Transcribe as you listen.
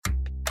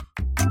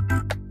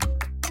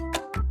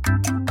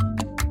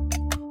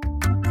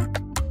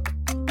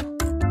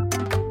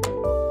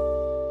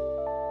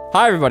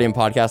Hi, everybody in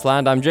podcast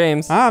land. I'm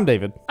James. I'm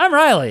David. I'm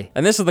Riley.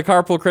 And this is the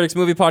Carpool Critics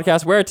Movie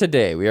Podcast, where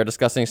today we are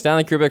discussing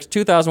Stanley Kubrick's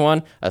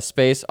 2001 A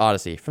Space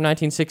Odyssey from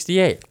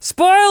 1968.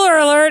 Spoiler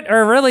alert,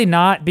 or really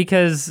not,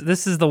 because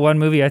this is the one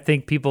movie I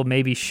think people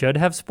maybe should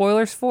have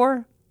spoilers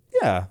for.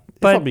 Yeah,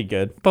 But- it'll be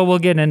good. But we'll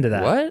get into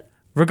that. What?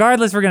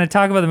 Regardless, we're going to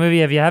talk about the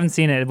movie. If you haven't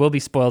seen it, it will be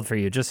spoiled for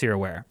you, just so you're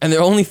aware. And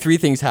there are only 3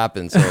 things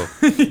happen, so...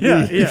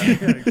 Yeah,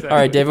 exactly. All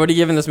right, Dave, what are you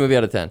giving this movie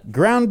out of 10?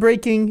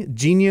 Groundbreaking,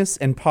 genius,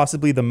 and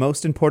possibly the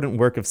most important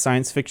work of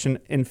science fiction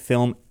in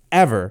film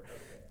ever.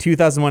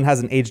 2001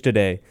 hasn't aged a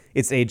day.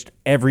 It's aged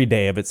every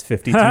day of its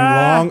 52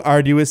 long,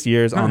 arduous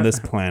years on this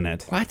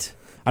planet. What?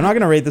 I'm not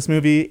going to rate this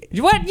movie.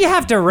 What? You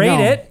have to rate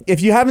No. it.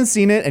 If you haven't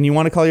seen it and you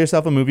want to call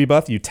yourself a movie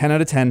buff, you 10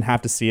 out of 10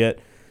 have to see it.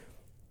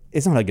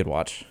 It's not a good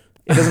watch.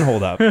 It doesn't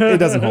hold up. It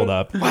doesn't hold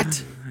up.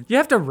 What? You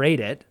have to rate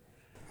it.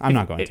 I'm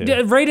not going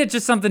to. Rate it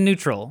just something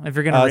neutral, if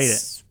you're going to rate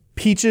it.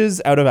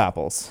 Peaches out of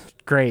apples.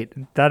 Great.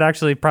 That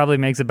actually probably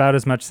makes about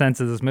as much sense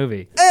as this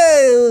movie.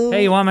 Oh.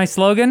 Hey, you want my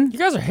slogan? You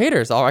guys are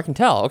haters. Oh, I can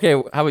tell. Okay,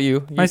 how about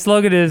you? My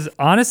slogan is,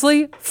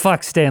 honestly,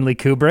 fuck Stanley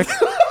Kubrick.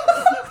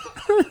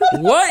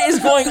 What is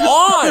going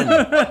on?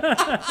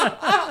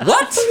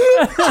 What?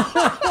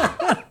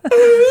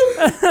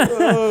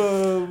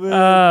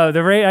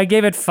 The rate, I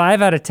gave it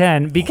 5 out of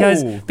 10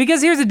 because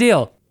here's the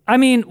deal. I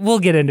mean, we'll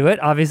get into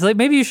it, obviously.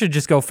 Maybe you should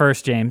just go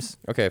first, James.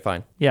 Okay,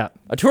 fine. Yeah.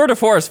 A tour de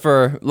force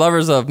for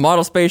lovers of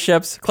model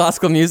spaceships,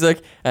 classical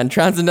music, and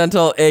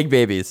transcendental egg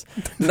babies.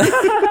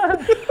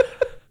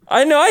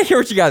 I know, I hear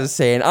what you guys are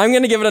saying. I'm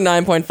going to give it a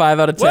 9.5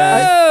 out of 10.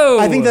 Whoa!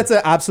 I think that's an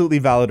absolutely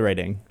valid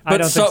rating. I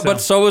don't think so. But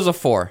so is a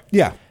 4.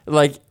 Yeah.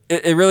 Like,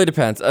 it really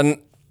depends.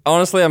 And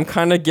honestly, I'm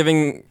kind of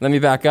giving... Let me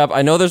back up.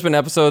 I know there's been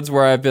episodes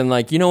where I've been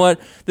like, you know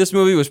what? This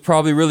movie was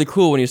probably really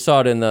cool when you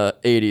saw it in the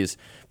 80s.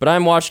 But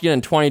I'm watching it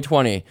in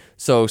 2020,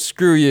 so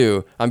screw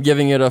you. I'm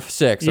giving it a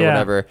 6 or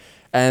whatever.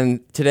 And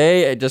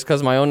today, just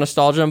because of my own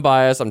nostalgia and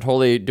bias, I'm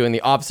totally doing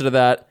the opposite of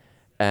that.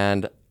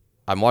 And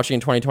I'm watching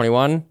in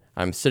 2021.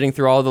 I'm sitting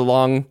through all the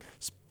long,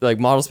 like,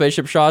 model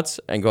spaceship shots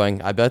and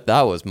going, I bet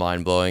that was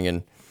mind-blowing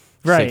in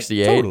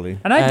 68. Totally.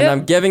 And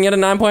I'm giving it a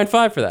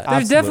 9.5 for that.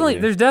 There's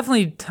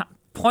definitely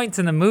points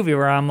in the movie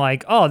where I'm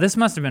like, oh, this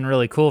must have been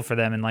really cool for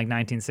them in like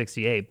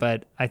 1968.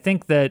 But I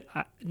think that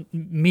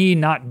me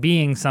not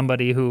being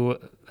somebody who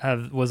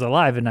was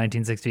alive in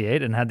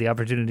 1968 and had the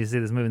opportunity to see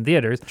this movie in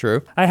theaters,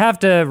 True. I have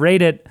to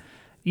rate it,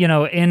 you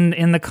know,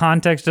 in the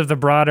context of the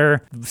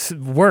broader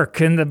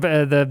work and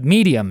the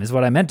medium is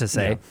what I meant to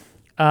say.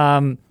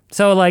 Yeah.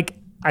 So like,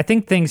 I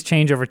think things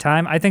change over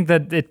time. I think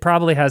that it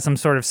probably has some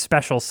sort of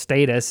special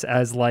status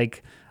as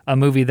like a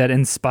movie that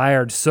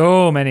inspired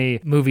so many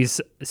movies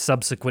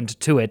subsequent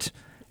to it.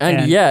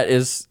 And yet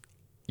is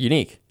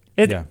unique.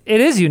 It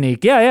is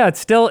unique. Yeah. It's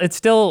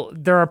still,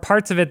 there are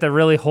parts of it that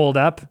really hold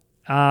up.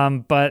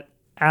 But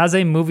as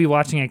a movie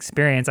watching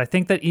experience, I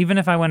think that even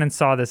if I went and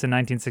saw this in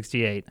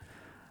 1968,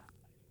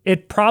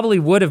 it probably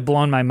would have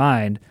blown my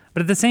mind.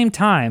 But at the same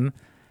time,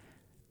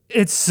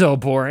 it's so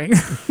boring.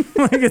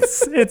 Like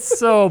it's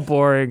so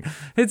boring.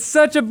 It's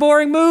such a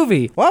boring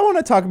movie. Well, I want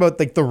to talk about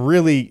like the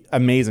really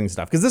amazing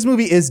stuff because this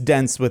movie is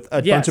dense with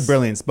a bunch of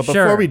brilliance. But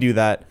before we do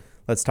that,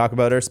 let's talk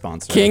about our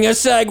sponsor. King of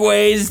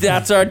Segways,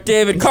 that's our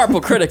David.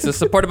 Carpool Critics is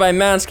supported by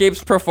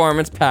Manscaped's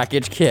Performance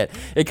Package Kit.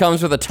 It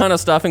comes with a ton of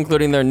stuff,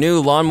 including their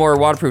new lawnmower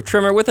waterproof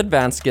trimmer with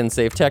advanced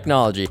skin-safe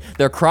technology,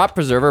 their crop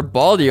preserver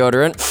ball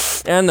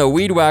deodorant, and the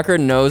Weed Whacker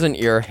nose and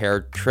ear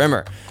hair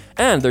trimmer.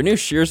 And their new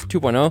Shears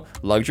 2.0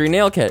 luxury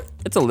nail kit.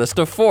 It's a list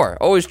of 4,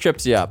 always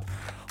trips you up.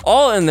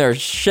 All in their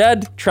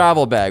Shed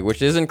travel bag,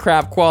 which isn't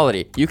crap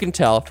quality. You can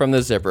tell from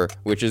the zipper,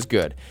 which is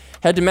good.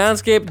 Head to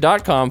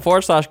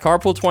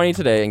manscaped.com/carpool20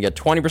 today and get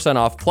 20%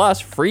 off plus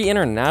free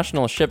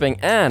international shipping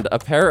and a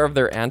pair of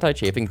their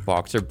anti-chafing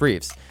boxer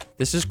briefs.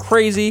 This is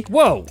crazy.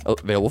 Whoa.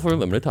 Available for a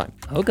limited time.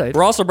 Okay.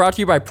 We're also brought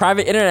to you by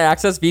Private Internet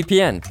Access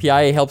VPN.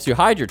 PIA helps you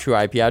hide your true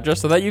IP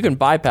address so that you can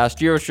bypass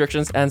geo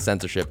restrictions and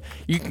censorship.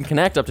 You can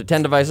connect up to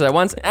 10 devices at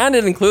once, and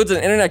it includes an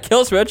internet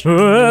kill switch.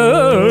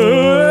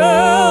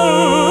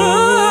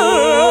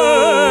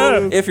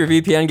 If your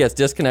VPN gets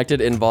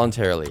disconnected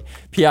involuntarily.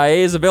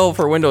 PIA is available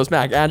for Windows,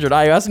 Mac, Android,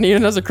 iOS, and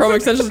even has a Chrome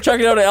extension, so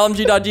check it out at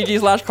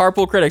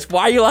lmg.gg/carpoolcritics.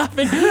 Why are you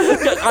laughing?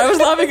 I was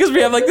laughing because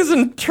we have like this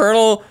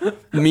internal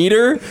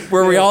meter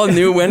where we all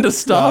knew when to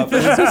stop.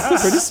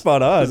 It's pretty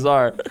spot on.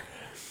 Bizarre.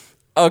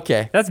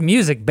 Okay. That's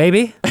music,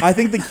 baby. I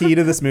think the key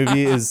to this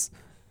movie is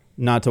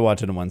not to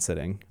watch it in one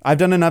sitting. I've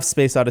done enough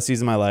Space Odysseys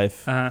in my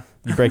life.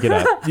 You break it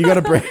up. You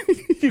gotta break.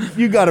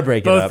 you gotta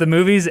break it up. Both the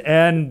movies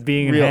and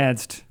being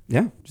enhanced.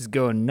 Yeah. Just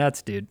going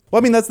nuts, dude.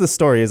 Well, I mean, that's the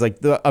story. Is like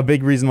a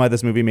big reason why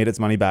this movie made its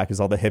money back is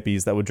all the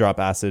hippies that would drop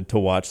acid to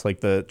watch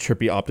like the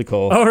trippy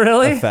optical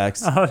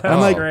effects. Oh, that's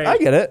I'm like, great. I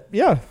get it.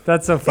 Yeah.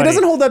 That's so funny. It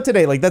doesn't hold up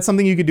today. Like that's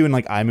something you could do in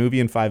like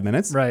iMovie in 5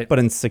 minutes. Right. But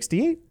in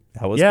 68,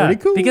 that was pretty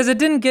cool. Because it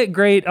didn't get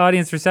great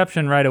audience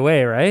reception right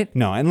away, right?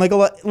 No, and like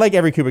like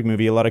every Kubrick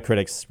movie, a lot of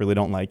critics really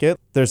don't like it.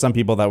 There's some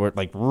people that were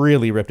like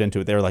really ripped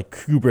into it. They were like,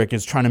 Kubrick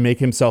is trying to make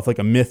himself like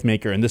a myth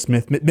maker, and this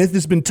myth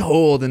has been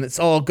told, and it's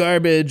all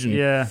garbage. And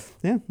Yeah.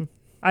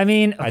 I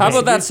mean, How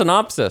about that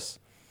synopsis?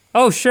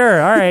 Oh, sure.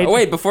 All right. Oh,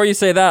 wait, before you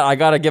say that, I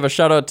got to give a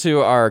shout out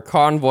to our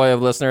convoy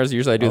of listeners.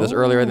 Usually I do this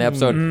earlier in the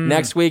episode.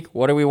 Next week,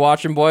 what are we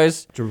watching,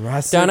 boys?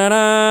 Jurassic.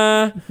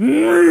 Da-na-na.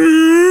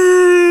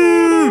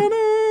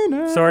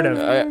 Sort of.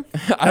 I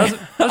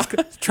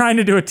was trying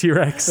to do a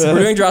T-Rex. We're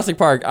doing Jurassic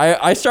Park.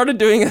 I started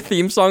doing a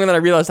theme song and then I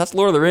realized that's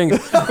Lord of the Rings.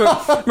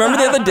 Remember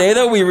the other day,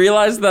 though, we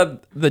realized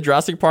that the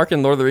Jurassic Park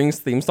and Lord of the Rings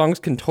theme songs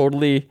can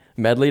totally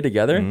medley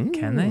together?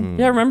 Can they?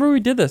 Yeah, remember we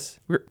did this.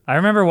 I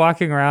remember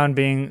walking around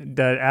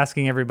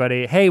asking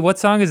everybody, hey, what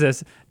song is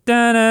this?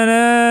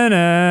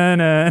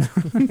 Da-na-na-na-na.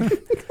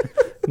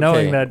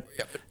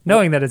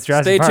 Knowing that it's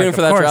Jurassic Stay Park. tuned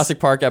for that of course. Jurassic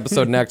Park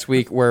episode next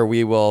week where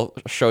we will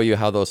show you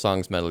how those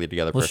songs medley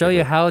together We'll show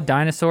you how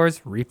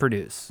dinosaurs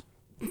reproduce.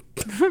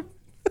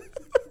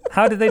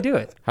 How did they do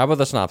it? How about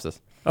the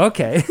synopsis?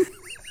 Okay.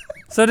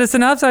 So to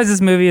synopsize this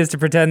movie is to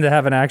pretend to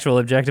have an actual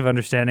objective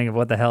understanding of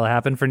what the hell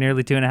happened for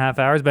nearly 2.5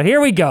 hours, but here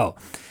we go.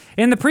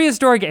 In the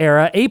prehistoric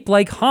era,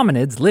 ape-like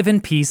hominids live in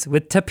peace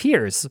with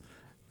tapirs.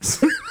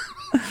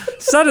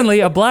 Suddenly,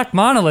 a black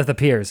monolith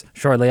appears.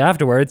 Shortly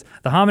afterwards,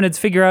 the hominids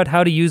figure out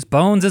how to use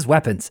bones as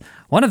weapons.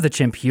 One of the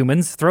chimp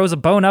humans throws a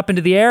bone up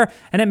into the air,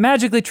 and it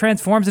magically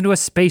transforms into a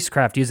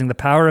spacecraft using the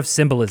power of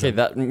symbolism. Okay,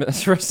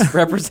 that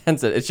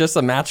represents it. It's just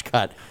a match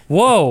cut.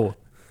 Whoa.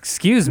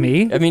 Excuse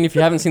me. I mean, if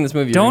you haven't seen this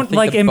movie, you're gonna Don't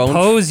think the bone-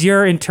 impose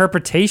your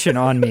interpretation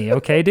on me,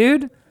 okay,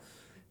 dude?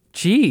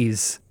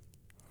 Jeez.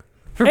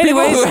 For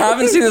people who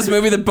haven't seen this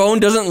movie, the bone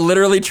doesn't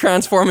literally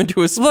transform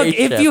into a spaceship. Look,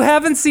 if you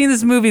haven't seen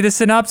this movie, the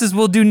synopsis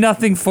will do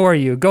nothing for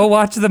you. Go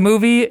watch the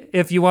movie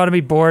if you want to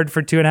be bored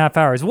for 2.5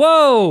 hours.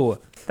 Whoa!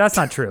 That's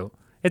not true.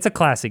 It's a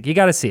classic. You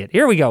got to see it.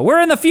 Here we go. We're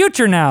in the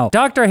future now.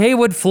 Dr.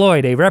 Haywood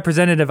Floyd, a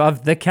representative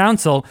of the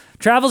council,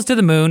 travels to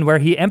the moon where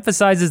he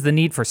emphasizes the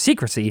need for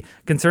secrecy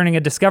concerning a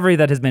discovery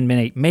that has been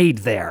made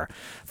there.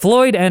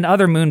 Floyd and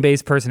other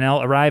moon-based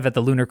personnel arrive at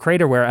the lunar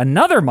crater where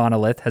another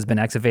monolith has been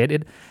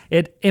excavated.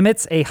 It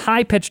emits a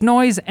high-pitched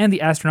noise and the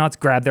astronauts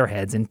grab their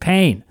heads in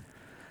pain.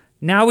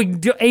 Now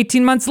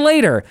 18 months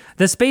later,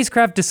 the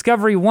spacecraft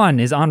Discovery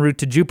 1 is en route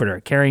to Jupiter,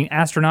 carrying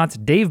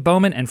astronauts Dave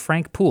Bowman and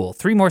Frank Poole,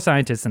 3 more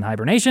scientists in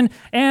hibernation,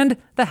 and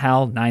the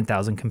HAL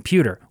 9000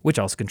 computer, which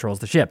also controls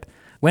the ship.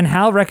 When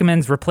HAL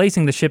recommends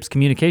replacing the ship's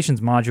communications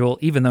module,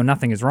 even though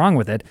nothing is wrong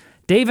with it,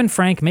 Dave and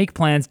Frank make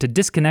plans to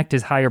disconnect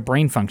his higher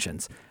brain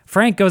functions.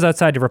 Frank goes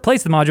outside to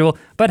replace the module,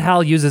 but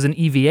HAL uses an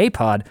EVA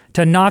pod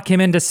to knock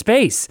him into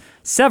space,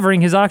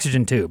 severing his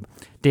oxygen tube.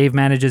 Dave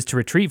manages to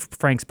retrieve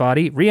Frank's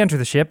body, re-enter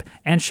the ship,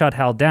 and shut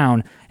HAL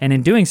down, and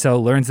in doing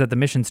so learns that the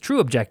mission's true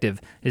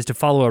objective is to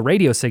follow a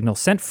radio signal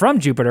sent from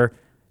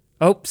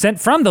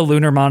the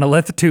lunar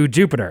monolith to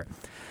Jupiter.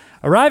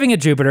 Arriving at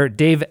Jupiter,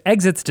 Dave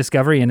exits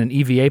Discovery in an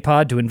EVA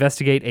pod to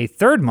investigate a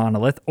third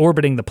monolith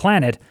orbiting the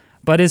planet,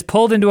 but is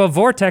pulled into a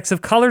vortex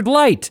of colored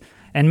light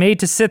and made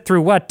to sit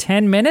through,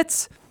 10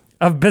 minutes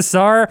of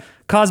bizarre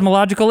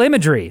cosmological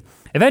imagery.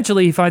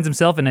 Eventually, he finds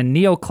himself in a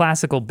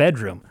neoclassical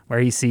bedroom where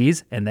he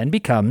sees, and then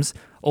becomes,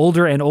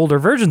 older and older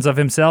versions of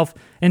himself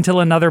until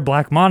another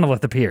black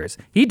monolith appears.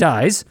 He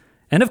dies,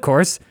 and of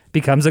course,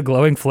 becomes a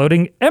glowing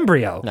floating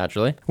embryo.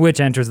 Naturally. Which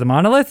enters the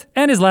monolith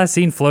and is last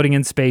seen floating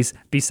in space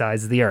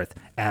besides the Earth,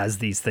 as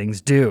these things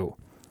do.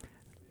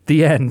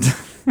 The end.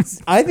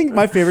 I think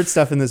my favorite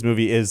stuff in this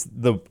movie is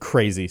the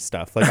crazy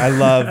stuff. Like, I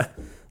love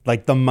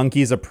like the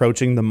monkeys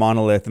approaching the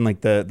monolith and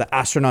like the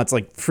astronauts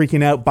like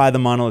freaking out by the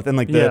monolith and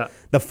like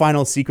the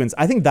final sequence.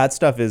 I think that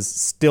stuff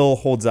still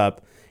holds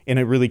up in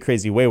a really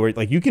crazy way where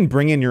like you can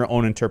bring in your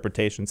own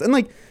interpretations. And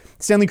like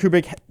Stanley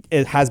Kubrick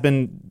has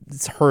been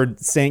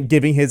heard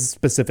giving his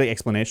specific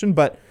explanation,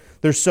 but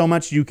there's so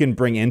much you can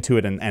bring into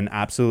it and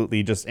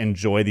absolutely just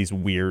enjoy these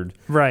weird,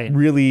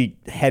 really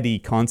heady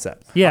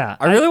concepts. Yeah.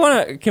 I really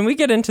want to, can we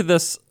get into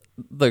this,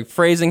 the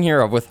phrasing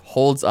here of with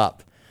holds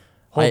up?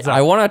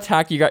 I want to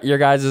attack your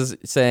guys'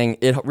 saying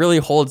it really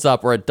holds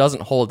up or it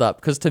doesn't hold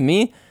up. Because to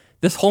me,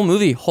 this whole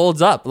movie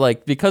holds up.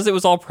 Like, because it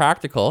was all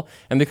practical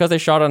and because they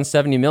shot on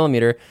 70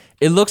 millimeter,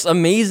 it looks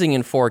amazing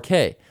in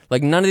 4K.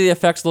 Like, none of the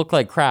effects look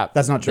like crap.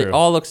 That's not true. They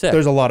all look sick.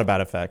 There's a lot of bad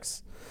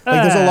effects.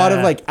 Like, there's a lot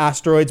of like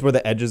asteroids where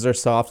the edges are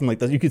soft and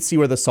like you could see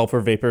where the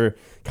sulfur vapor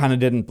kind of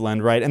didn't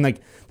blend right. And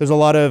like, there's a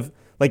lot of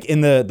like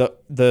in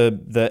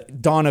the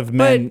Dawn of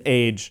Men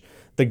age,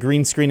 the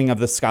green screening of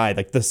the sky,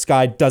 like the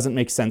sky doesn't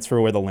make sense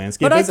for where the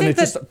landscape is, and it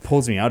just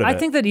pulls me out of it. I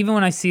think that even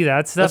when I see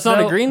that stuff, that's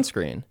not a green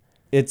screen.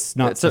 It's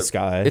not the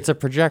sky. It's a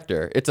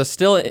projector. It's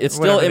still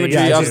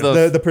imagery of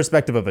those. The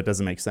perspective of it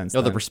doesn't make sense.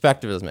 No, the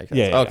perspective doesn't make sense.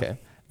 Yeah. Okay.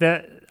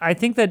 I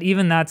think that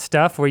even that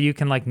stuff where you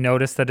can like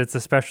notice that it's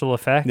a special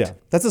effect. Yeah,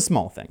 that's a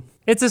small thing.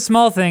 It's a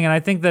small thing, and I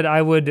think that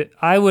I would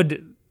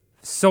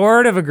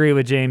sort of agree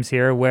with James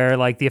here, where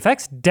like the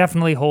effects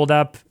definitely hold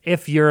up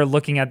if you're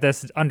looking at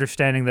this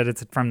understanding that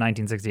it's from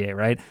 1968,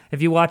 right?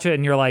 If you watch it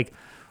and you're like,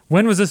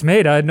 when was this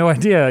made? I had no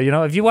idea. You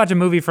know, if you watch a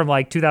movie from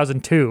like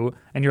 2002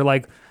 and you're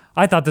like,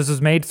 I thought this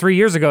was made 3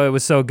 years ago, it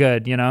was so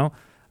good, you know?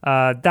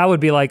 That would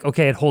be like,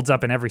 okay, it holds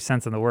up in every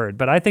sense of the word.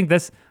 But I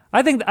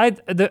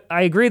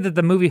agree that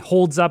the movie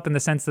holds up in the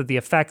sense that the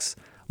effects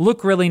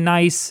look really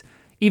nice,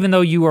 even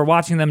though you were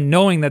watching them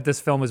knowing that this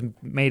film was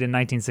made in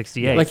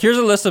 1968. Like, here's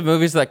a list of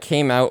movies that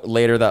came out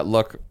later that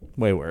look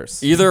way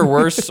worse. either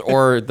worse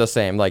or the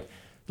same.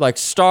 Like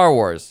Star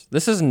Wars.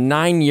 This is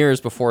 9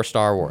 years before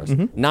Star Wars.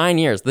 9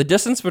 years. The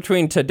distance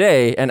between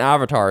today and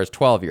Avatar is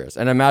 12 years.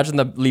 And imagine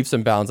the leaps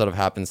and bounds that have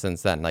happened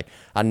since then. Like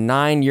a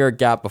 9-year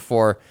gap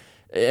before.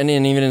 And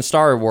even in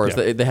Star Wars,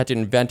 they had to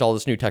invent all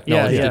this new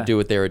technology to do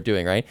what they were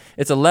doing, right?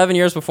 It's 11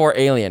 years before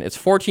Alien. It's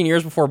 14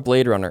 years before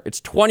Blade Runner.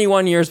 It's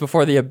 21 years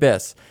before The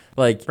Abyss.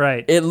 Like,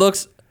 it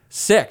looks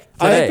sick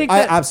today.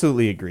 I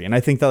absolutely agree. And I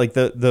think that like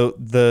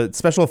the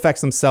special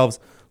effects themselves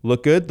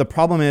look good. The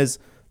problem is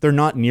they're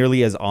not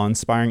nearly as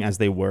awe-inspiring as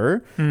they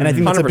were. And I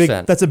think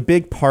that's a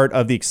big part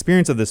of the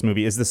experience of this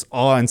movie is this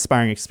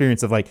awe-inspiring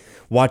experience of like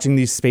watching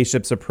these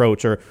spaceships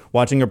approach or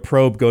watching a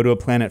probe go to a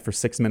planet for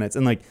 6 minutes.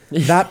 And like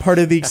that part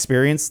of the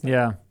experience,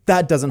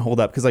 that doesn't hold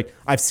up because like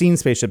I've seen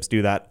spaceships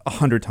do that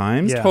 100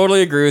 times. Yeah.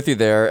 Totally agree with you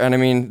there. And I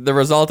mean, the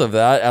result of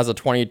that as a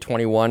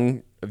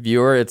 2021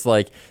 viewer, it's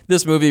like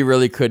this movie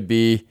really could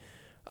be,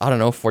 I don't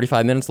know,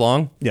 45 minutes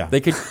long. Yeah. They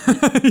could,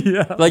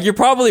 like, you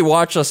probably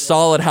watch a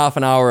solid half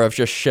an hour of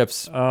just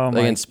ships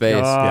in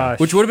space,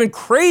 which would have been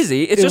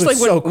crazy. It's just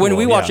like when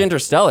we watch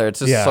Interstellar, it's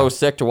just so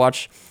sick to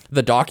watch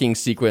the docking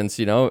sequence,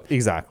 you know?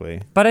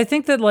 Exactly. But I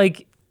think that,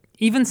 like,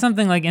 even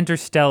something like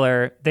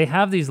Interstellar, they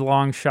have these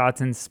long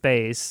shots in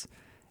space,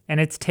 and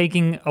it's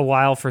taking a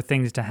while for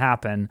things to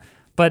happen.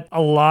 But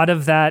a lot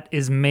of that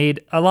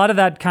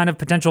kind of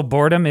potential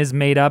boredom is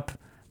made up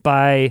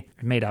by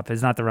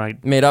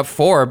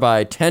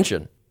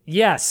tension.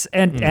 Yes,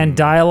 and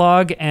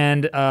dialogue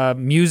and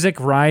music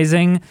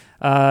rising,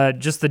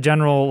 just the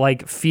general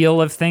like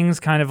feel of things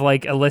kind of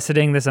like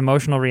eliciting this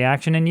emotional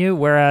reaction in you.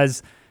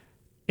 Whereas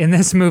in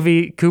this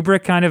movie,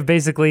 Kubrick kind of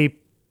basically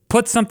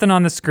puts something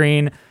on the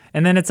screen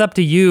and then it's up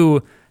to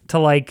you to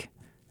like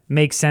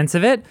make sense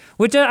of it,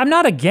 which I'm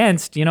not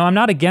against. You know, I'm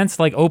not against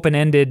like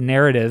open-ended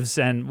narratives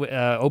and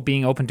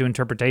being open to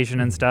interpretation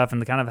and stuff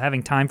and the kind of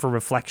having time for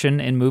reflection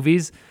in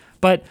movies.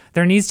 But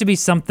there needs to be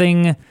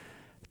something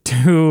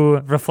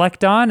to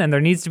reflect on, and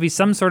there needs to be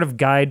some sort of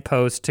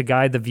guidepost to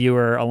guide the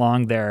viewer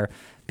along there,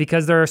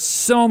 because there are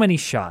so many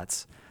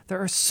shots.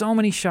 There are so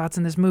many shots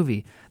in this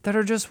movie that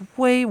are just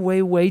way,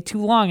 way, way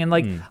too long. And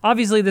like,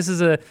 obviously, this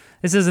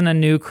isn't a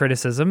new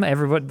criticism.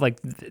 Everyone,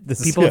 like,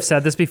 people have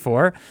said this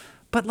before,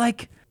 but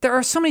like, there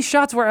are so many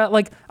shots where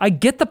like I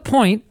get the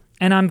point,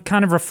 and I'm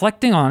kind of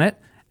reflecting on it,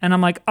 and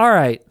I'm like, all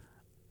right,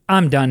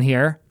 I'm done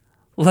here.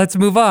 Let's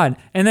move on.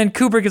 And then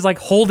Kubrick is like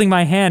holding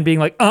my hand, being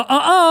like,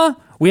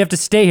 we have to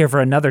stay here for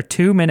another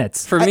 2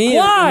 minutes. For me,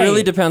 it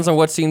really depends on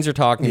what scenes you're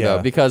talking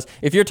about. Because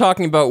if you're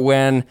talking about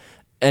when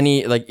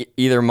any, like,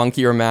 either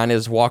monkey or man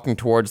is walking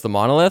towards the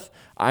monolith,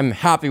 I'm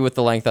happy with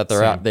the length that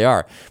they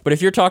are. But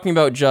if you're talking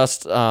about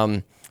just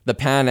the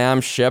Pan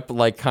Am ship,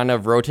 like, kind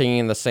of rotating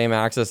in the same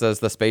axis as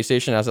the space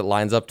station as it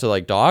lines up to,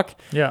 like, dock,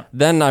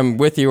 then I'm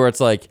with you where it's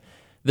like,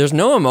 there's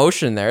no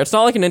emotion there. It's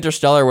not like an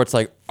Interstellar where it's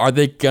like, are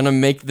they going to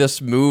make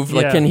this move?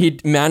 Like, can he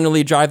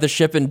manually drive the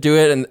ship and do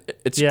it? And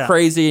it's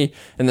crazy.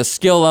 And the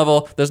skill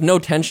level, there's no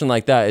tension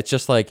like that. It's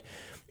just like,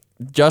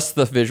 just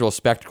the visual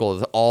spectacle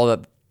is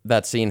all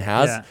that scene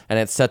has. And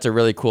it sets a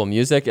really cool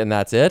music, and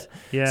that's it.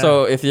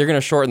 So if you're going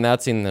to shorten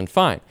that scene, then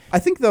fine. I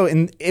think, though,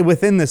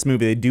 within this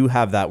movie, they do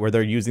have that where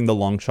they're using the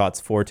long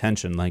shots for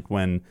tension. Like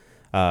when...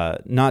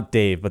 not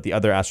Dave, but the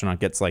other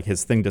astronaut gets like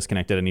his thing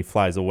disconnected and he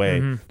flies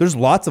away. There's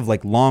lots of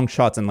like long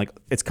shots and like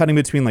it's cutting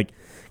between like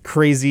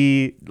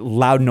crazy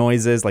loud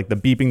noises, like the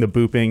beeping, the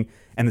booping,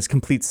 and this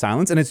complete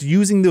silence. And it's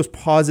using those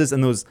pauses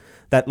and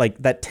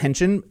that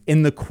tension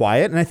in the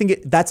quiet. And I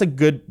think that's a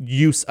good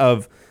use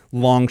of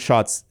long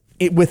shots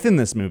within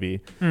this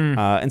movie.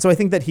 And so I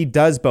think that he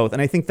does both.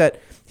 And I think that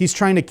he's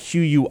trying to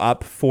cue you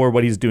up for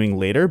what he's doing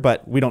later,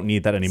 but we don't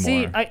need that anymore.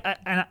 See,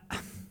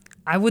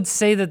 I would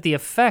say that the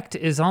effect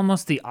is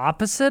almost the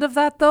opposite of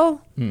that,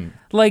 though.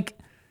 Like,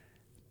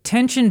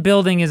 tension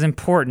building is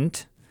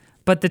important,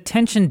 but the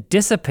tension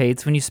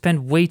dissipates when you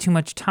spend way too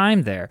much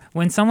time there.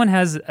 When someone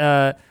has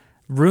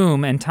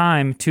room and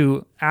time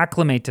to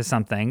acclimate to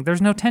something,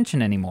 there's no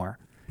tension anymore.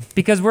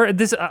 Because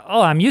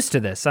I'm used to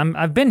this.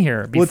 I've been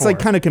here before. Well, it's like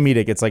kind of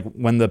comedic. It's like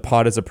when the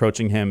pod is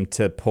approaching him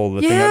to pull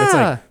the thing out. It's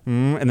like,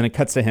 and then it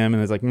cuts to him,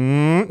 and it's like,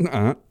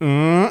 and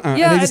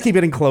they just keep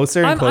getting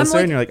closer and closer,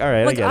 and you're like, all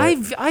right, like, I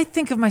get it. I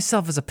think of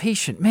myself as a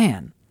patient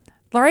man,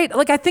 all right?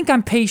 Like, I think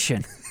I'm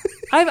patient.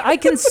 I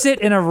can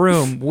sit in a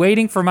room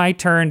waiting for my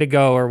turn to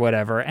go or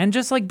whatever, and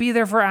just like be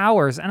there for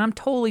hours, and I'm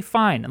totally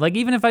fine. Like,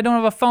 even if I don't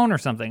have a phone or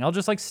something, I'll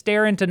just like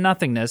stare into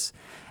nothingness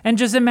and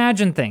just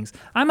imagine things.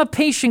 I'm a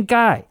patient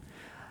guy.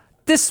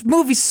 This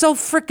movie's so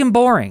freaking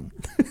boring.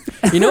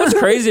 You know what's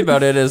crazy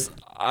about it is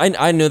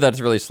I knew that's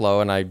really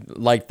slow and I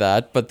liked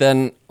that. But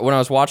then when I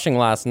was watching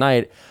last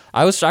night,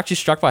 I was actually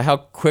struck by how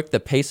quick the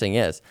pacing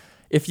is.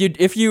 If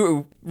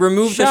you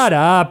remove Shut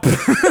up.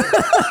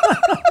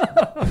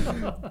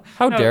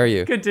 How dare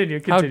you?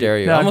 Continue. How dare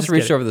you? No, I almost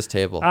reached kidding. over this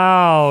table.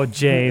 Oh,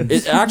 James.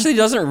 It actually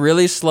doesn't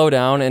really slow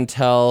down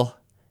until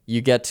you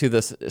get to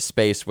this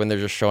space when they're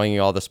just showing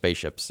you all the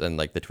spaceships and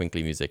like the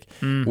twinkly music.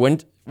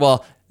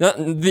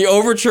 The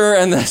overture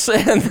and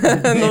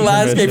the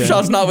landscape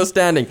shots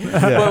notwithstanding.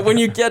 But when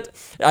you get,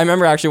 I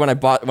remember actually when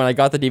I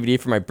got the DVD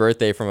for my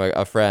birthday from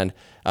a friend,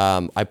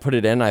 I put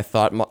it in. I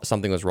thought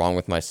something was wrong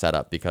with my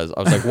setup because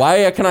I was like,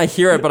 why can I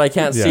hear it but I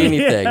can't see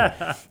anything?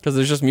 Because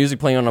there's just music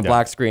playing on a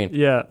black screen.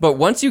 Yeah. But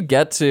once you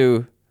get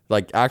to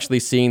like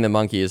actually seeing the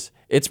monkeys,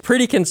 it's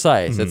pretty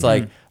concise. It's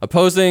like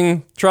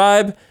opposing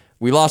tribe.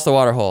 We lost the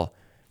water hole.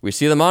 We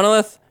see the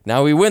monolith.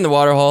 Now we win the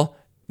water hole.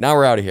 Now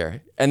we're out of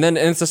here. And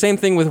it's the same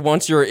thing with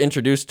once you're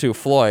introduced to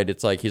Floyd.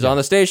 It's like he's on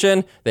the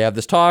station. They have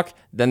this talk.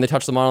 Then they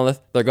touch the monolith.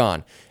 They're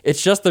gone.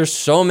 It's just there's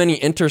so many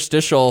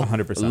interstitial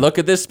 100%. look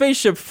at this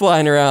spaceship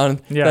flying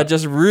around that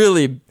just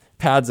really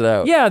pads it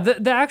out. Yeah,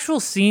 the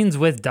actual scenes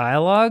with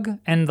dialogue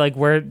and like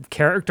where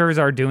characters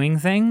are doing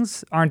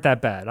things aren't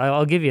that bad.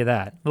 I'll give you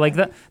that. Like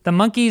the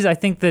monkeys, I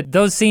think that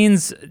those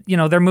scenes,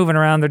 they're moving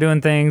around, they're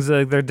doing things,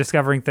 they're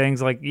discovering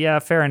things. Like, yeah,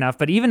 fair enough.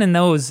 But even in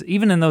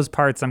those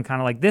parts, I'm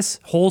kind of like, this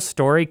whole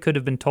story could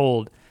have been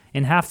told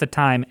in half the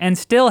time and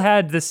still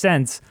had the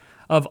sense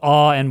of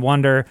awe and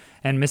wonder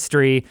and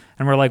mystery.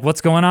 And we're like,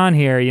 what's going on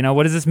here?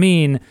 What does this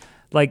mean?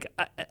 Like,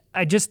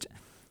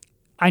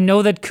 I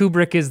know that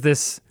Kubrick is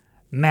this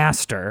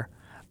master,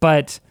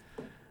 but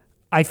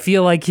I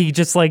feel like he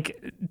just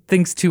like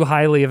thinks too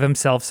highly of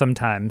himself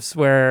sometimes,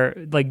 where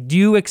like, do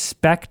you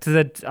expect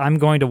that I'm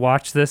going to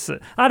watch this?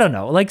 I don't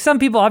know. Like some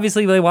people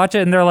obviously they watch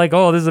it and they're like,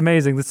 oh, this is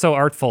amazing. This is so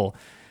artful.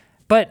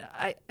 But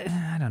I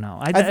don't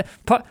know.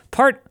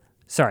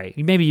 Sorry,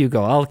 maybe you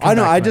go. I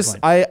know.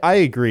 I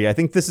agree. I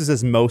think this is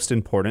his most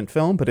important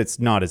film, but it's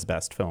not his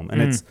best film.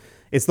 And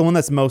it's the one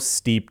that's most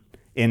steeped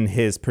in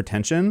his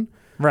pretension.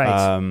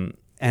 Right.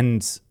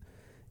 And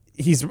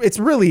it's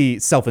really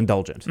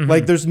self-indulgent.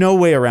 Like there's no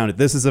way around it.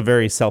 This is a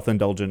very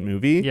self-indulgent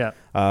movie. Yeah.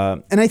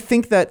 And I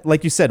think that,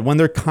 like you said, when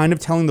they're kind of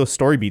telling those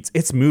story beats,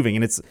 it's moving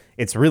and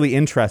it's really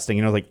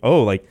interesting. Like,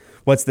 oh, like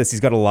what's this?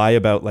 He's got to lie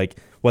about like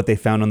what they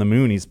found on the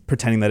moon. He's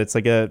pretending that it's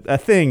like a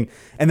thing.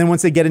 And then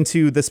once they get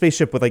into the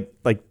spaceship with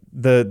like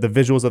the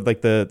visuals of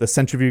like the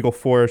centrifugal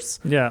force.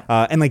 Yeah.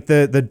 And like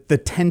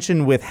the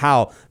tension with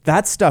Hal,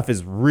 that stuff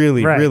is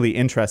really, really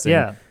interesting.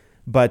 Yeah.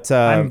 But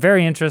I'm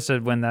very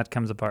interested when that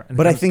comes apart.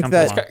 But I think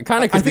that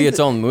kind of could be its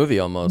own movie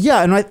almost.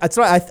 Yeah, and that's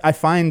why I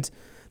find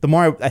the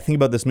more I think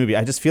about this movie,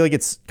 I just feel like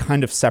it's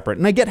kind of separate.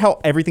 And I get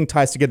how everything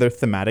ties together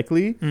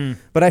thematically,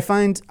 but I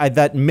find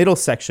that middle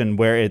section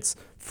where it's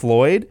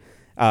Floyd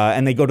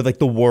and they go to like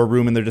the war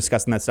room and they're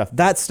discussing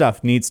that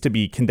stuff needs to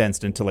be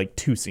condensed into like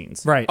 2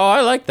 scenes. Right. Oh,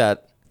 I like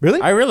that.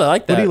 Really? I really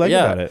like that. What do you like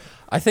about it?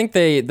 I think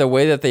the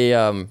way that they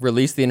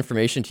release the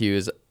information to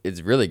you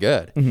is really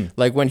good.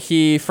 Like when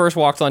he first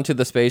walks onto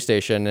the space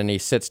station and he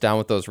sits down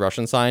with those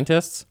Russian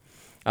scientists.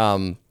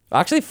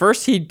 Actually,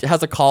 first he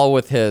has a call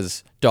with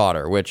his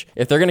daughter, which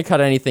if they're going to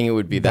cut anything, it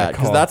would be that.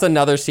 Because that's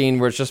another scene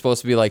where it's just supposed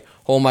to be like,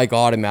 oh my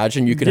God,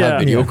 imagine you could have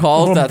video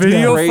calls. That's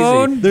video crazy.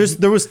 phone?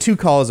 There was 2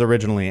 calls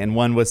originally, and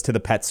one was to the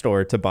pet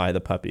store to buy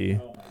the puppy.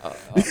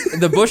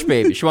 The Bush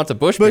baby. She wants a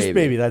Bush Bush baby.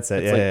 baby, that's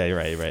it. Yeah, you're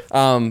right.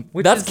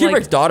 That's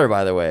Kubrick's daughter,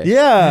 by the way.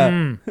 Yeah.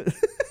 And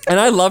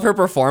I love her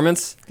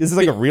performance. This is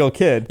like a real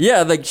kid.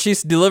 Yeah, like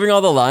she's delivering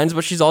all the lines,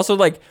 but she's also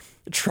like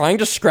trying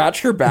to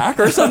scratch her back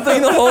or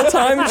something the whole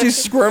time.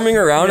 She's squirming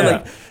around and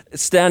like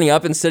standing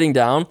up and sitting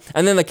down.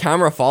 And then the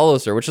camera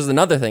follows her, which is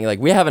another thing. Like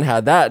we haven't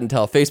had that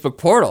until Facebook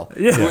Portal.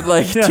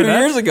 Like 2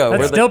 years ago.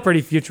 That's still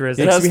pretty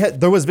futuristic.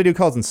 There was video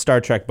calls in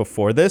Star Trek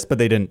before this, but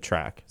they didn't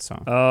track.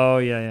 So. Oh,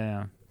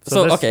 yeah.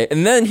 So okay,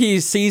 and then he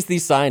sees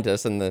these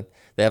scientists and they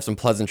have some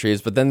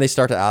pleasantries, but then they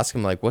start to ask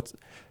him like,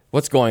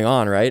 what's going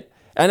on, right?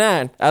 And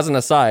then, as an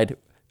aside,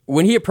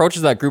 when he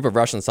approaches that group of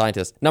Russian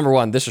scientists, number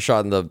one, this was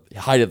shot in the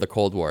height of the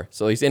Cold War,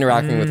 so he's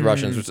interacting with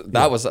Russians, which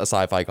that was a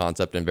sci-fi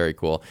concept and very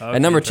cool. Okay,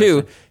 and number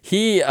 2,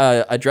 he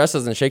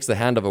addresses and shakes the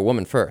hand of a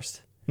woman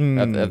first.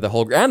 Of the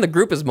whole, and the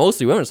group is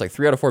mostly women. It's like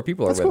 3 out of 4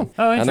 people are with him,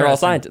 and they're all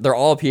scientists. They're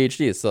all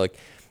PhDs, so like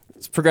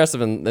it's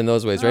progressive in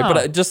those ways, right?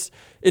 But just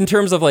in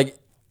terms of like,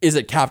 is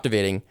it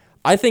captivating?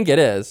 I think it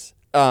is.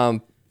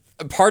 Part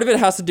of it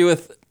has to do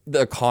with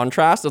the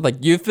contrast of like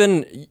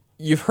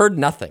you've heard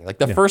nothing. Like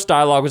the first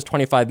dialogue was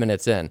 25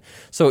 minutes in.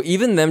 So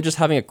even them just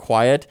having a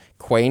quiet,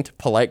 quaint,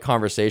 polite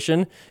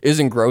conversation is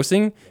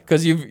engrossing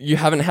because you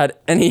haven't had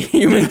any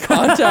human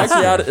contact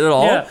yet at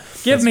all. Yeah.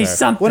 Give me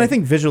something. Well, I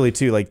think visually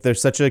too, like there's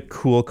such a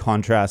cool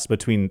contrast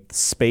between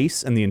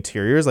space and the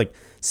interiors. Like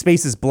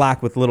space is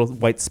black with little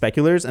white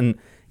speculars and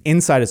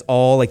inside is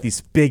all like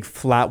these big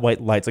flat white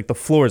lights. Like the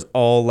floor is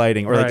all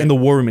lighting, or like in the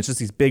war room, it's just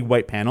these big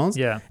white panels.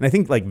 Yeah. And I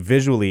think like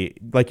visually,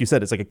 like you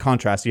said, it's like a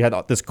contrast. You had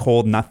this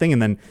cold nothing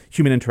and then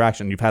human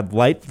interaction. You've had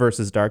light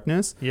versus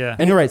darkness. Yeah.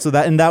 And you're right. So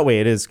that in that way,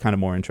 it is kind of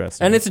more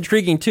interesting. And it's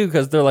intriguing too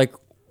because they're like,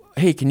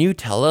 hey, can you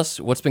tell us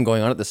what's been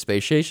going on at the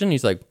space station?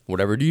 He's like,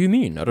 whatever do you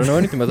mean? I don't know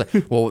anything about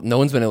that. Well, no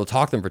one's been able to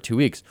talk to them for 2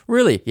 weeks.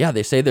 Really? Yeah,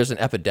 they say there's an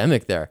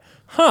epidemic there.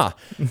 Huh.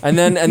 And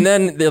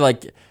then they're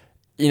like,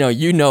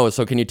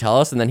 so can you tell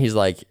us? And then he's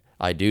like,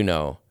 I do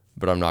know,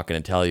 but I'm not going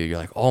to tell you. You're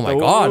like, oh my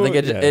God. Like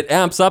it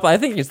amps up. I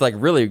think it's like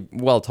really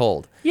well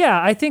told. Yeah,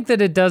 I think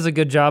that it does a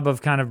good job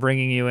of kind of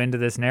bringing you into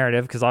this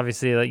narrative because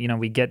obviously,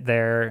 we get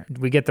there,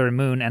 we get the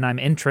moon, and I'm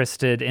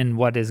interested in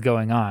what is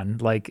going on.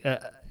 Like,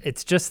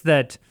 it's just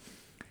that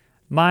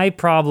my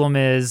problem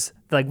is,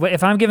 like,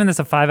 if I'm giving this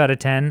a 5 out of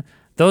 10,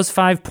 those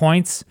 5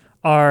 points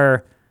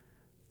are,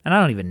 and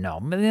I don't even know,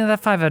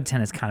 that 5 out of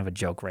 10 is kind of a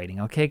joke rating,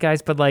 okay,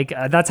 guys? But, like,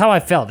 that's how I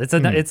felt.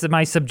 It's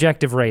my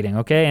subjective rating,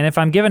 okay? And if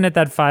I'm giving it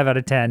that 5 out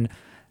of 10,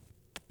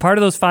 part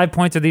of those 5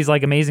 points are these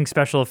like amazing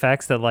special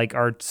effects that like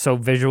are so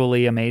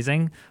visually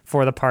amazing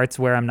for the parts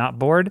where I'm not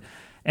bored.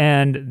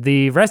 And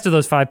the rest of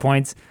those 5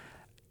 points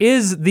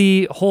is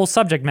the whole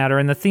subject matter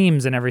and the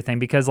themes and everything,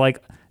 because like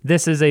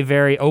this is a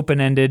very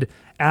open-ended,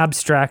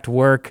 abstract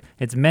work.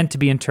 It's meant to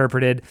be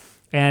interpreted,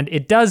 and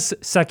it does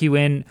suck you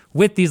in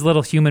with these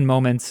little human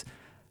moments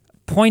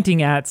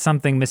pointing at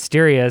something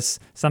mysterious,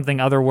 something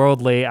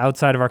otherworldly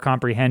outside of our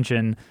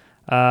comprehension.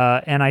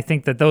 And I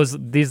think that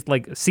these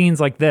like scenes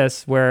like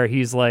this where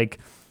he's like,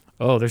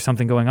 oh, there's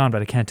something going on,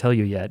 but I can't tell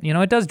you yet.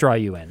 It does draw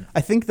you in.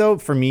 I think though,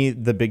 for me,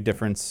 the big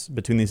difference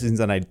between these scenes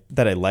that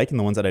I like and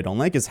the ones that I don't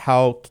like is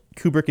how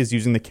Kubrick is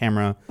using the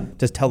camera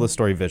to tell the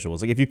story visuals.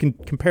 Like if you can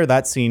compare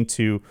that scene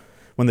to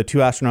when the two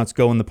astronauts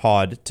go in the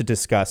pod to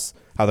discuss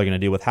how they're going to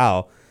deal with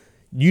Hal,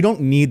 you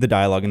don't need the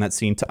dialogue in that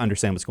scene to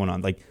understand what's going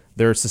on. Like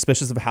they're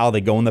suspicious of Hal, they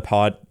go in the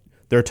pod,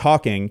 they're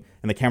talking,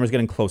 and the camera's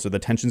getting closer, the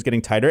tension's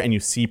getting tighter, and you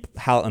see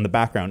Hal in the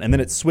background. And then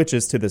it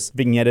switches to this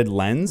vignetted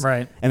lens,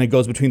 right? And it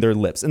goes between their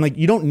lips. And like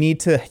you don't need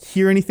to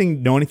hear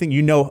anything, know anything.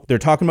 They're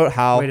talking about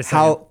Hal. Wait a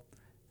second.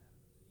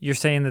 You're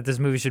saying that this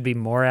movie should be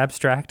more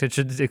abstract? It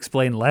should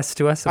explain less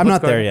to us? I'm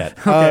not there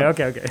yet.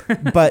 Okay.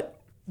 But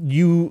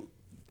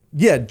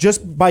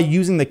just by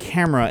using the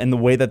camera and the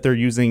way that they're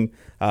using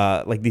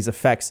like these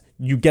effects,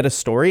 you get a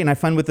story. And I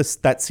find with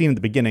that scene at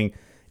the beginning,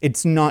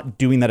 it's not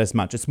doing that as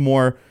much. It's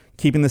more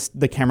keeping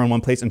the camera in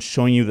one place and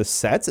showing you the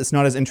sets. It's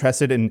not as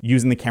interested in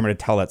using the camera to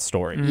tell that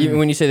story. Even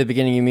when you say the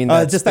beginning, you mean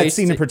just that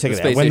scene in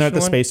particular. When they're at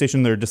the space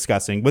station, they're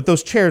discussing with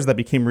those chairs that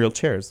became real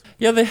chairs.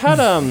 Yeah, they had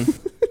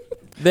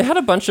they had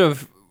a bunch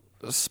of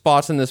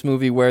spots in this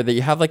movie where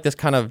you have like this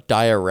kind of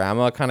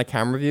diorama kind of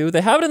camera view.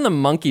 They have it in the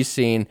monkey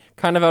scene,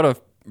 kind of out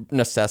of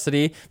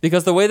necessity,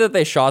 because the way that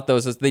they shot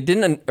those is they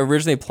didn't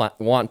originally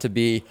want to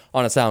be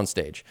on a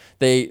soundstage.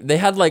 They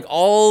had like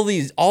all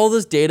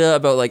this data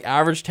about like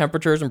average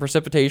temperatures and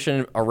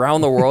precipitation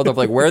around the world of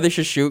like where they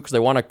should shoot because they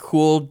want a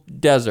cool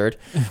desert,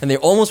 and they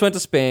almost went to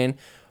Spain,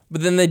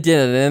 but then they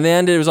didn't, and in the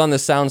end it was on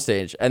this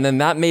soundstage, and then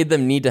that made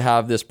them need to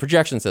have this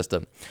projection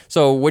system.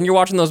 So when you're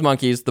watching those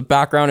monkeys, the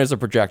background is a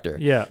projector.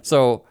 Yeah.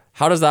 So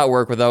how does that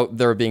work without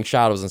there being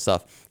shadows and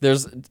stuff?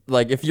 There's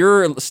like, if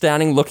you're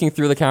standing looking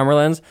through the camera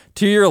lens,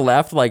 to your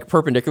left, like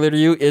perpendicular to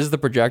you, is the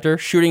projector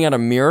shooting at a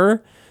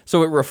mirror.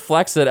 So it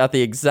reflects it at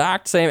the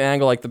exact same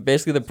angle. Like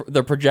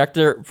the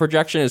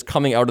projection is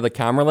coming out of the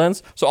camera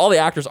lens. So all the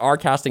actors are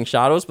casting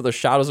shadows, but the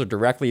shadows are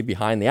directly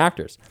behind the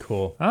actors.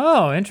 Cool.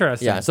 Oh,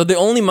 interesting. Yeah. So the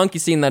only monkey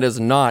scene that is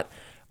not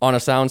on a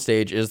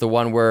soundstage is the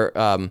one where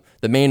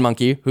the main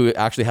monkey, who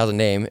actually has a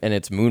name, and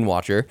it's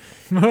Moonwatcher,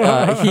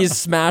 he's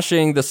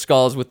smashing the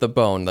skulls with the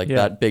bone,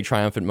 that big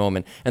triumphant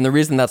moment. And the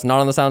reason that's not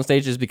on the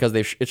soundstage is because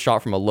it's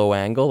shot from a low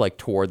angle, like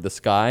toward the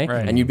sky,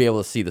 right, and you'd be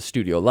able to see the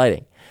studio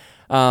lighting.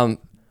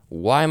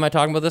 Why am I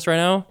talking about this right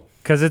now?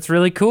 Because it's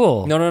really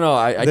cool. No.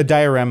 The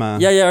diorama.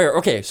 Yeah.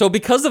 Okay. So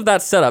because of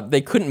that setup,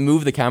 they couldn't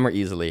move the camera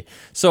easily.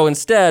 So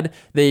instead,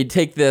 they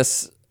take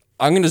this.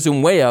 I'm going to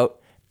zoom way out,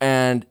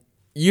 and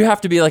you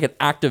have to be like an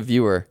active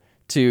viewer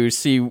to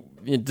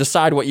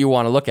decide what you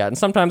want to look at. And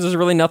sometimes there's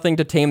really nothing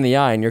to tame the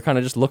eye, and you're kind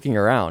of just looking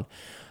around.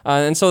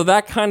 And so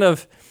that kind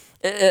of,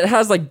 it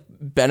has like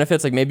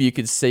benefits. Like maybe you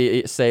could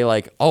say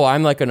like, oh,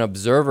 I'm like an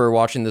observer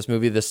watching this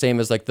movie, the same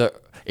as like the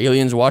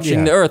aliens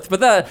watching the Earth. But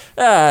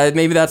that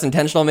maybe that's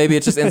intentional. Maybe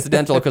it's just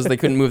incidental because they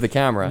couldn't move the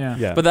camera.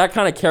 Yeah. But that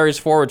kind of carries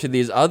forward to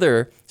these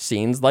other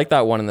scenes, like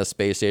that one in the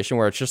space station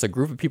where it's just a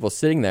group of people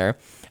sitting there.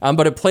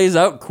 But it plays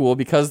out cool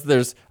because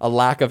there's a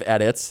lack of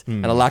edits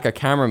and a lack of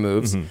camera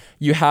moves. Mm-hmm.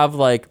 You have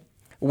like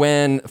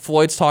when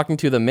Floyd's talking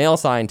to the male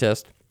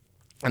scientist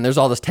and there's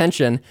all this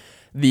tension,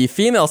 the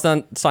female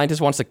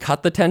scientist wants to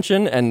cut the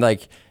tension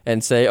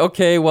and say,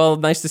 okay, well,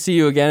 nice to see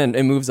you again,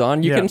 and moves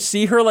on. You can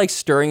see her like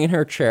stirring in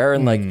her chair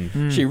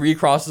and she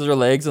recrosses her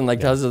legs and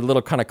does a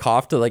little kind of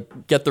cough to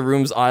like get the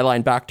room's eye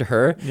line back to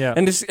her. Yeah.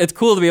 And it's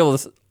cool to be able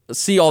to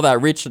see all that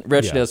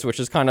richness, which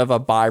is kind of a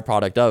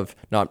byproduct of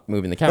not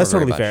moving the camera. That's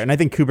totally very much. fair. And I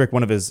think Kubrick,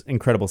 one of his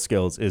incredible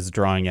skills is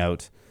drawing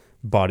out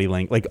body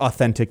language, like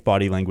authentic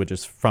body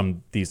languages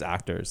from these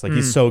actors. Like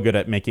he's so good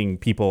at making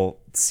people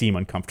seem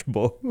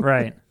uncomfortable.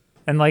 Right.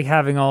 And like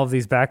having all of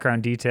these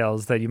background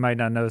details that you might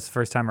not notice the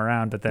first time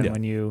around, but then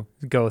when you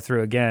go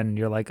through again,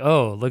 you're like,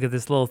 oh, look at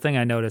this little thing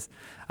I noticed.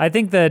 I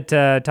think that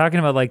talking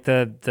about like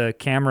the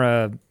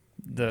camera,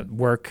 the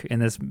work in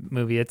this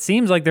movie, it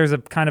seems like there's a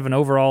kind of an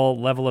overall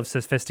level of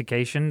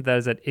sophistication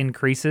that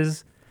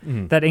increases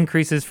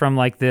from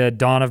like the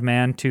Dawn of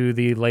Man to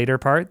the later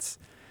parts.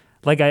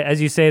 Like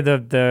as you say,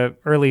 the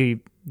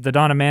early, the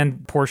Dawn of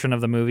Man portion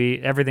of the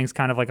movie, everything's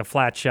kind of like a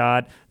flat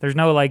shot. There's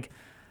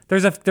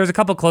There's a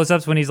couple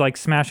close-ups when he's like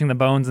smashing the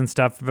bones and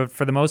stuff, but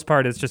for the most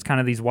part, it's just kind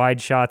of these wide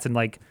shots and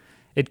like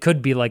it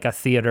could be like a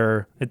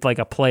theater, it's like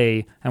a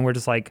play, and we're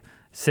just like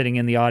sitting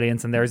in the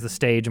audience and there's the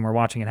stage and we're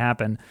watching it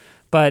happen.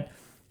 But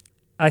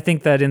I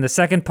think that in the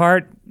second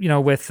part,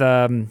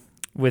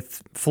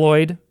 with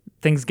Floyd,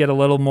 things get a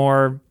little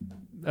more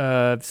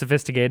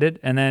sophisticated,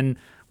 and then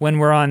when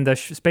we're on the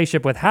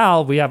spaceship with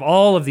Hal, we have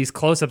all of these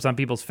close-ups on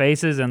people's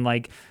faces and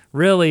like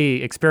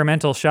really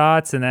experimental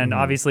shots, and then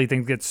obviously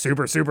things get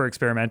super, super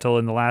experimental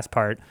in the last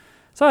part.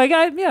 So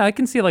I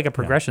can see like a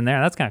progression there.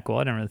 That's kind of cool.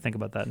 I didn't really think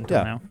about that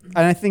until now.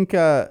 And I think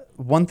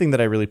one thing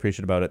that I really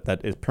appreciate about it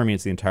that it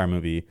permeates the entire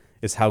movie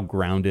is how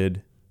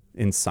grounded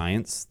in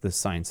science the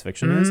science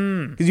fiction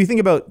is. Because you think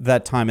about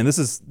that time, and this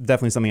is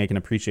definitely something I can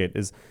appreciate,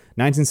 is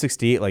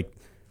 1968, like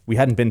we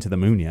hadn't been to the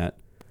moon yet.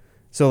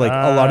 So like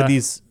a lot of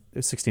these, it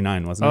was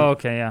 69, wasn't it? Oh,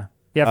 okay, yeah.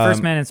 Yeah,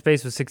 First Man in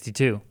Space was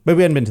 62. But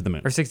we hadn't been to the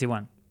moon. Or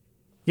 61.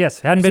 Yes,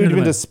 hadn't been to the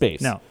moon. To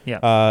space. No,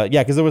 yeah.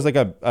 Yeah, because there was like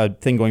a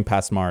thing going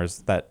past Mars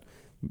that,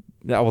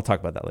 we'll talk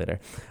about that later.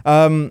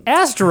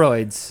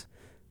 Asteroids.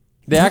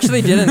 They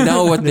actually didn't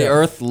know what the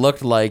Earth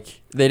looked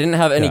like. They didn't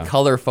have any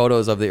color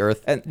photos of the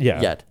Earth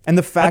yet. And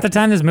the fact at the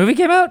time this movie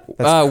came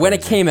out? When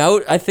it came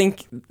out, I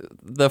think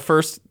the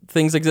first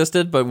things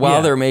existed, but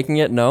while they're making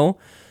it, no.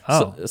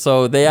 Oh.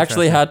 So they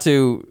actually had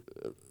to,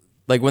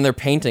 like when they're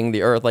painting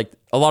the Earth, like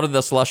a lot of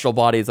the celestial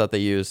bodies that they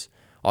use,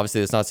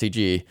 obviously it's not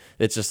CG.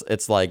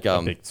 It's like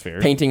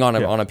painting on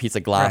a piece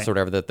of glass or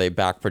whatever that they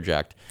back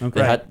project.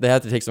 Okay. They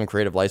had to take some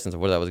creative license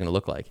of what that was going to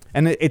look like.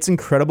 And it's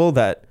incredible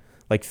that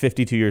like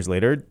 52 years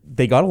later,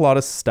 they got a lot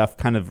of stuff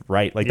kind of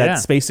right. Like that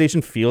space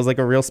station feels like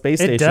a real space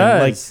station. It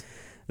does.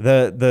 Like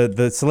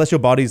the celestial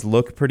bodies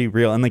look pretty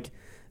real. And like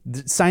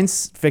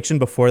science fiction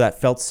before that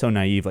felt so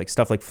naive. Like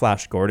stuff like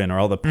Flash Gordon or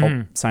all the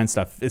pulp science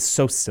stuff is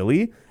so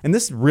silly. And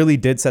this really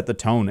did set the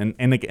tone.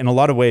 And like, in a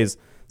lot of ways,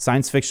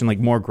 science fiction, like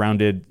more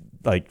grounded,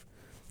 like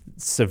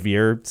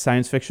severe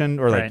science fiction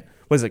or like,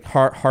 what is it,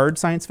 hard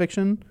science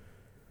fiction?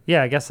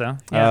 Yeah, I guess so.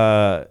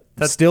 Yeah.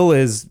 Still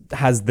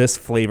has this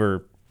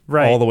flavor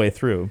all the way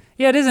through.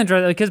 Yeah, it is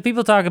interesting because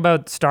people talk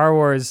about Star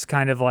Wars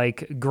kind of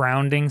like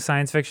grounding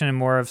science fiction in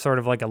more of sort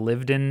of like a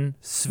lived-in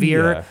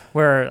sphere,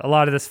 where a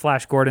lot of this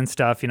Flash Gordon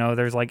stuff,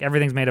 there's like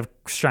everything's made of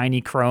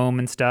shiny chrome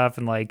and stuff,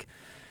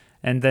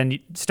 and then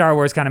Star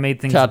Wars kind of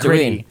made things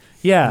gritty.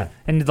 Yeah,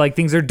 and like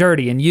things are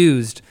dirty and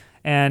used,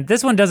 and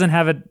this one doesn't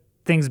have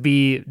things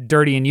be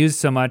dirty and used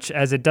so much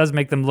as it does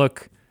make them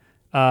look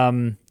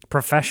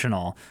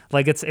professional.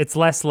 Like it's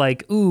less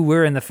like, ooh,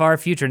 we're in the far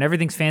future and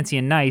everything's fancy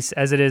and nice,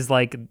 as it is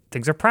like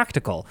things are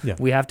practical. Yeah.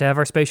 We have to have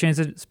our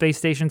space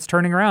stations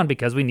turning around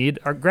because we need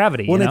our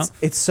gravity. Well,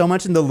 it's so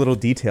much in the little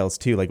details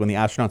too. Like when the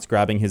astronaut's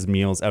grabbing his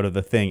meals out of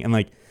the thing, and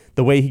like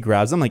the way he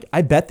grabs them, like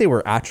I bet they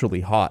were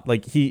actually hot.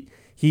 Like he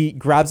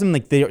grabs them,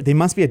 like they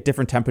must be at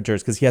different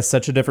temperatures because he has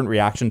such a different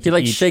reaction to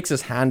each. Shakes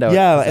his hand out.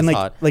 Yeah, and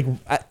like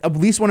at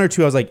least one or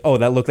two, I was like, oh,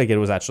 that looked like it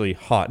was actually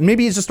hot.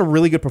 Maybe it's just a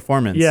really good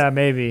performance. Yeah,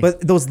 maybe.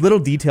 But those little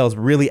details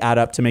really add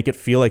up to make it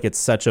feel like it's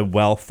such a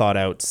well thought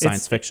out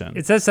science fiction.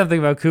 It says something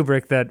about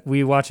Kubrick that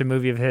we watch a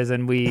movie of his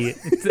and we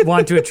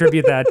want to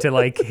attribute that to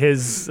like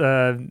his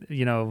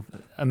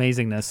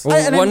amazingness.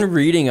 Well, one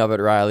reading of it,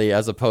 Riley,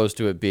 as opposed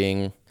to it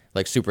being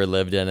like super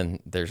lived in and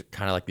there's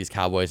kind of like these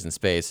cowboys in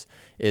space,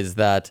 is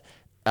that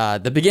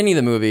the beginning of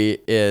the movie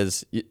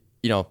is,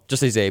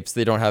 just these apes.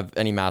 They don't have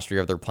any mastery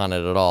of their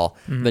planet at all.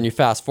 Mm-hmm. Then you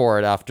fast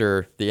forward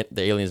after the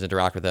aliens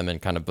interact with them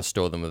and kind of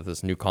bestow them with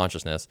this new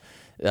consciousness.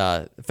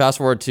 Fast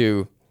forward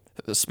to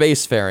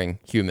spacefaring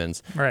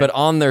humans. Right. But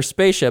on their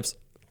spaceships,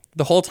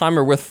 the whole time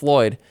we're with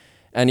Floyd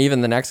and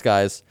even the next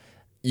guys,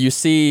 you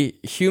see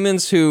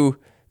humans who,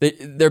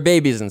 they're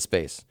babies in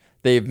space.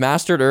 They've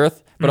mastered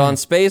Earth, but on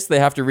space, they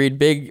have to read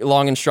big,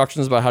 long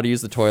instructions about how to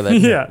use the toilet.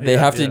 They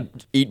have to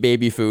eat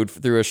baby food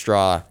through a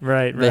straw.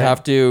 Right. They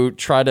have to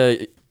try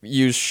to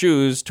use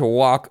shoes to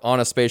walk on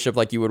a spaceship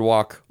like you would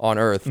walk on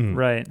Earth.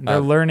 Right.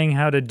 They're learning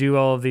how to do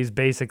all of these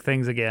basic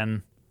things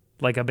again,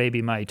 like a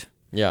baby might.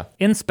 Yeah.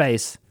 In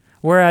space.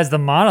 Whereas the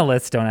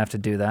monoliths don't have to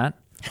do that.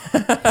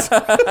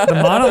 The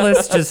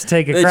monoliths just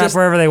take a crap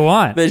wherever they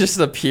want. They just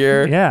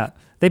appear. Yeah.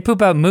 They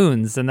poop out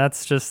moons, and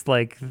that's just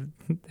like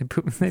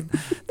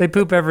they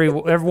poop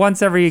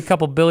once every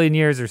couple billion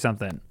years or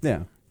something.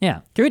 Yeah. Yeah.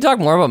 Can we talk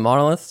more about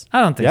monoliths?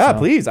 I don't think so. Yeah,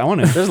 please. I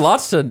want to. There's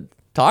lots to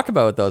talk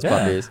about with those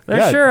puppies.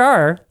 There sure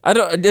are.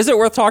 Is it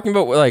worth talking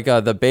about like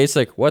the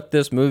basic what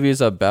this movie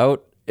is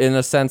about, in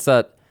the sense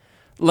that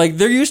like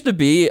there used to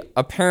be,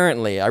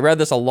 apparently, I read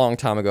this a long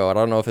time ago. I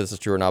don't know if this is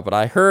true or not, but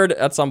I heard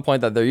at some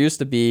point that there used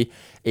to be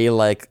a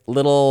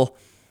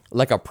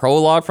a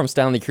prologue from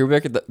Stanley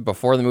Kubrick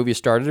before the movie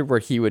started, where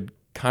he would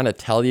kind of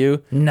tell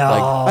you. No.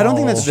 I don't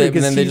think that's true. And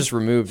then they just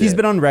removed it. He's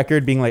been on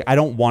record being like, I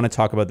don't want to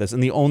talk about this.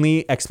 And the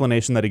only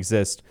explanation that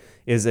exists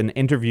is an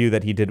interview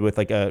that he did with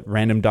like a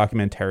random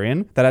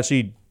documentarian that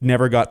actually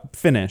never got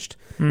finished.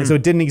 And so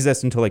it didn't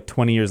exist until like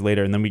 20 years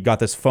later. And then we got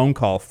this phone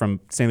call from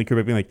Stanley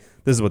Kubrick being like,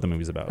 this is what the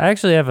movie's about. I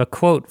actually have a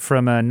quote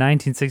from a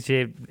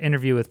 1968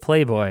 interview with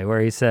Playboy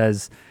where he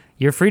says,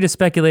 You're free to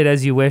speculate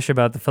as you wish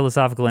about the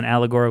philosophical and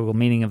allegorical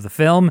meaning of the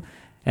film,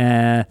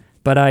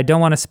 but I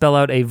don't want to spell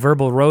out a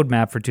verbal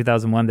roadmap for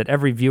 2001 that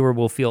every viewer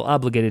will feel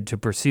obligated to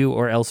pursue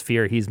or else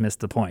fear he's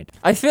missed the point.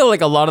 I feel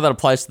like a lot of that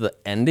applies to the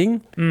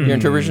ending, your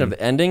interpretation of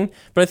the ending.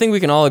 But I think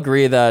we can all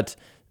agree that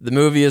the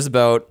movie is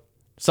about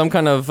some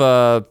kind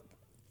of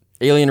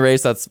alien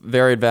race that's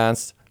very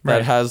advanced,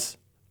 that has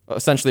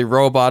essentially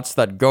robots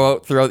that go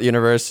out throughout the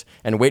universe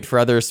and wait for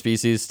other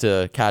species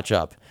to catch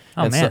up.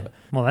 Oh, and man.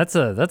 Well, that's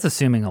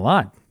assuming a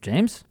lot,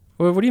 James.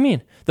 What do you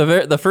mean?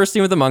 The first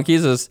scene with the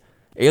monkeys is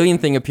alien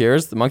thing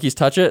appears, the monkeys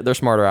touch it, they're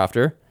smarter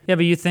after. Yeah,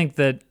 but you think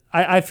that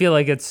I feel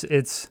like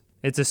it's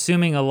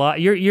assuming a lot.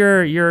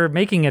 You're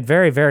making it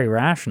very, very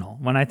rational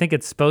when I think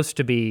it's supposed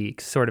to be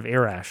sort of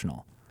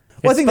irrational.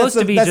 Well, It's supposed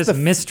to be just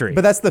mystery.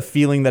 But that's the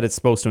feeling that it's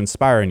supposed to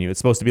inspire in you. It's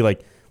supposed to be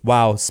like,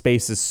 wow,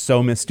 space is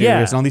so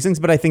mysterious and all these things.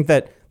 But I think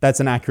that that's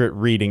an accurate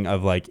reading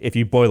of like, if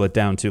you boil it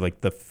down to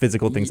like the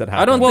physical things that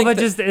happen.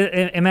 Just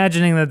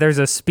imagining that there's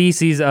a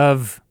species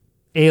of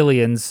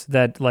aliens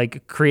that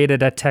like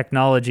created a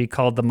technology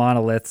called the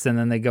monoliths, and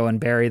then they go and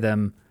bury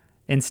them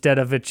instead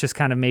of it just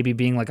kind of maybe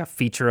being like a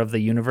feature of the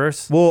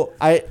universe. Well,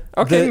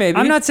 maybe.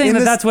 I'm not saying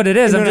that's what it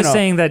is. I'm just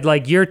saying that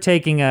like you're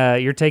taking a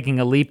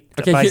leap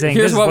by saying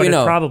here's this what is we what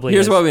know. it probably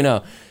Here's is. what we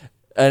know.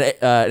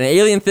 An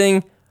alien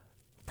thing,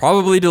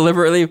 probably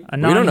deliberately. A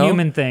we don't know.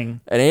 non-human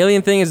thing. An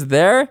alien thing is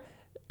there.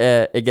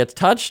 It gets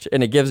touched,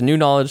 and it gives new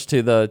knowledge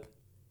to the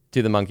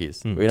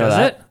monkeys. We know Does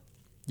that. it?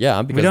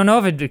 Yeah, because We don't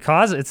know if it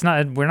causes. It's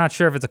not. We're not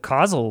sure if it's a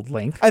causal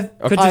link. it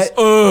It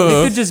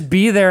could just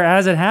be there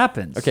as it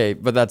happens. Okay,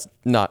 but that's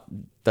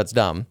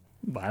dumb.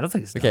 Well, I don't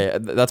think it's Okay,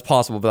 that's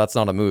possible, but that's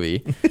not a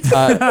movie.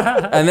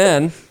 And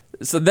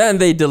then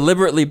they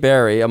deliberately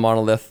bury a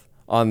monolith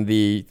on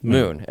the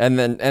moon, and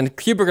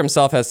Kubrick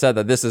himself has said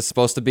that this is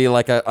supposed to be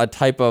like a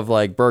type of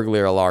like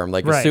burglar alarm.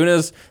 Like as soon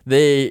as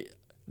they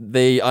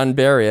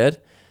unbury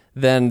it,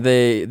 then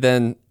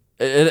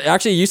it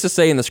actually used to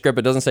say in the script,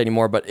 it doesn't say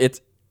anymore, but it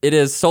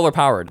is solar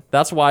powered.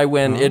 That's why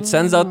when it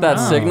sends out that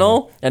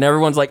signal and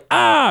everyone's like,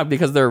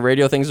 because their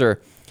radio things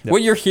are,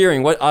 what you're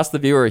hearing, what us, the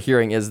viewer, are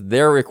hearing is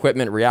their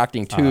equipment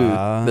reacting to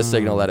the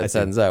signal that it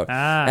sends out.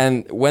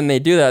 And when they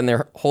do that and they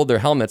hold their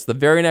helmets, the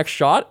very next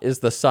shot is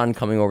the sun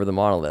coming over the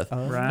monolith.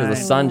 Because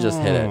the sun just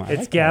hit it.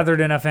 It's gathered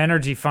enough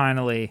energy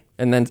finally.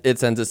 And then it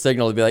sends a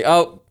signal to be like,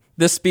 oh,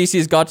 this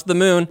species got to the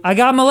moon. I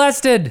got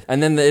molested.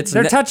 And then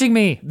They're touching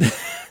me.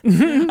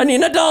 I need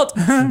an adult.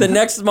 The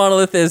next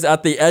monolith is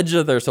at the edge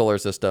of their solar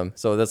system.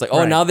 So that's like,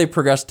 now they've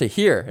progressed to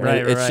here.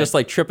 And it's just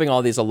like tripping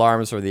all these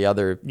alarms for the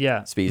other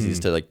species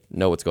to like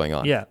know what's going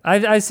on. Yeah,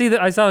 I see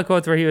that. I saw the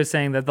quotes where he was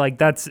saying that like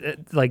that's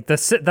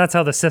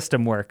how the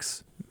system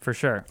works for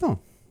sure. Oh,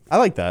 I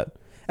like that,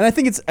 and I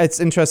think it's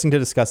interesting to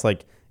discuss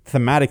like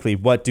thematically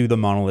what do the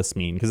monoliths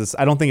mean, because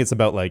I don't think it's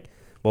about like,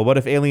 well, what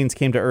if aliens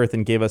came to Earth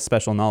and gave us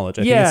special knowledge?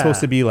 I think it's supposed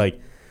to be like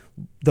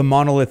the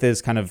monolith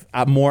is kind of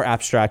more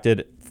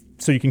abstracted,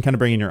 so you can kind of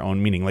bring in your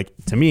own meaning. Like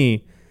to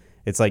me,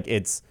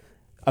 it's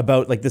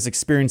about like this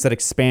experience that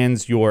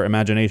expands your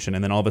imagination,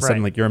 and then all of a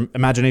sudden like your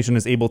imagination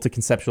is able to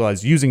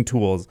conceptualize using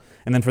tools.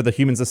 And then for the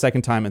humans the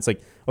second time, it's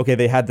like, okay,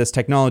 they had this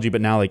technology,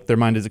 but now like their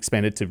mind is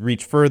expanded to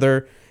reach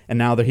further, and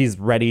now that he's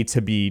ready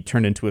to be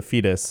turned into a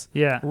fetus.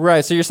 Yeah,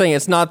 right. So you're saying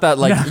it's not that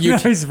like you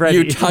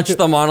touch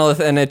the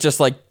monolith and it just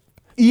like,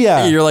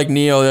 you're like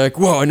Neo, you're like,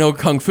 whoa, I know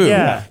Kung Fu.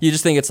 Yeah. You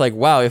just think it's like,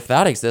 wow, if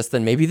that exists,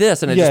 then maybe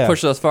this. And it just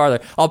pushes us farther.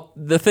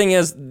 The thing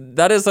is,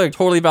 that is a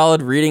totally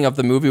valid reading of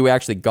the movie we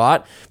actually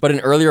got. But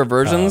in earlier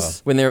versions,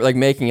 when they were like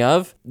making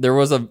of, there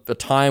was a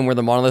time where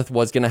the monolith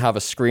was going to have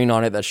a screen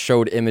on it that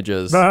showed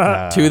images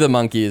to the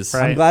monkeys.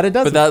 I'm glad it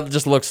does. But that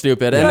just looks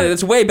stupid. And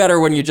it's way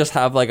better when you just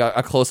have like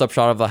a close-up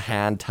shot of the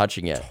hand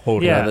touching it.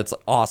 Totally. Yeah. That's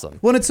awesome.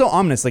 Well, and it's so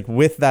ominous, like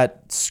with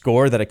that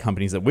score that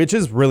accompanies it, which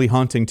is really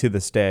haunting to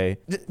this day.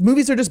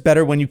 Movies are just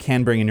better when you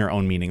can bring in your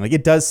own meaning. Like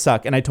it does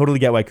suck, and I totally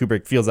get why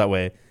Kubrick feels that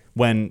way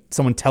when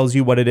someone tells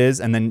you what it is,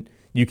 and then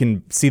you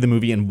can see the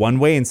movie in one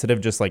way instead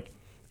of just like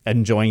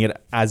enjoying it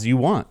as you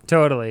want.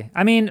 Totally.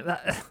 I mean,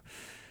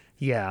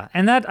 yeah,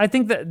 and that I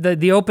think that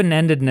the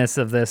open-endedness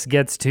of this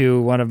gets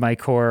to one of my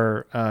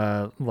core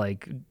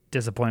like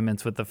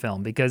disappointments with the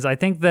film, because I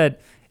think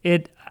that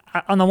it,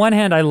 on the one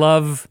hand, I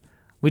love.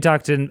 We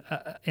talked in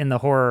the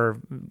horror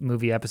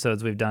movie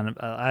episodes we've done.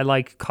 I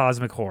like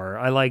cosmic horror.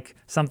 I like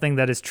something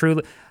that is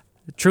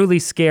truly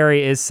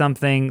scary. Is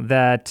something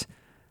that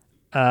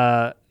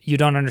you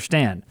don't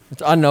understand.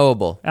 It's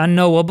unknowable.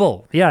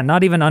 Unknowable. Yeah,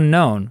 not even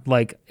unknown.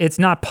 Like, it's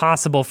not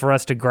possible for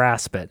us to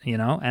grasp it, you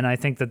know? And I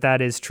think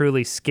that is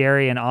truly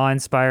scary and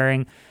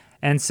awe-inspiring.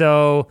 And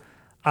so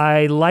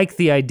I like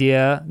the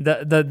idea.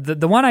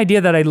 The one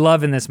idea that I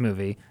love in this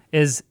movie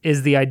is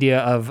the idea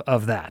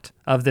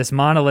of this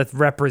monolith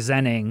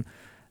representing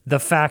the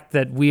fact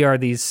that we are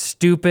these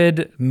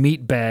stupid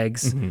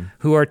meatbags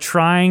who are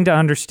trying to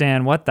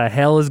understand what the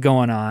hell is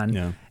going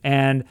on.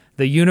 And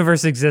the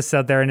universe exists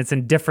out there and it's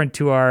indifferent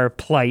to our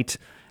plight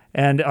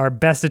and our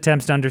best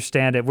attempts to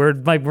understand it. We're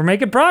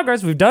making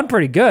progress. We've done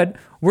pretty good.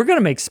 We're going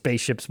to make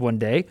spaceships one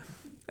day.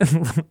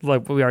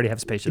 like we already have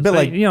spaceships, But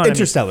like you know what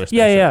interstellar I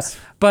mean? spaceships.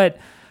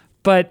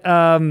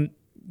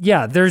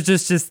 Yeah. There's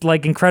just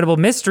like incredible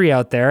mystery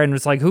out there, and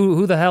it's like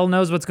who the hell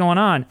knows what's going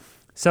on.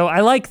 So I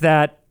like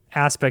that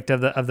aspect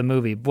of the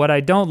movie. What I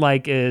don't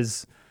like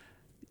is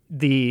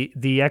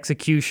the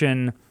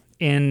execution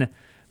in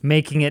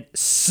making it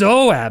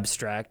so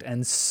abstract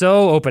and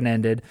so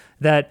open-ended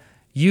that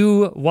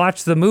you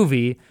watch the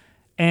movie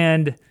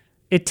and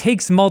it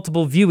takes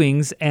multiple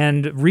viewings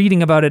and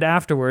reading about it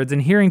afterwards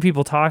and hearing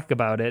people talk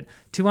about it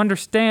to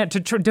understand,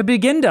 to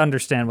begin to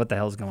understand what the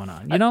hell's going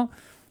on. You know,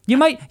 you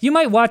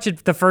might watch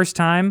it the first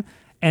time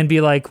and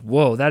be like,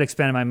 whoa, that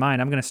expanded my mind.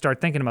 I'm going to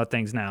start thinking about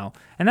things now.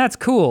 And that's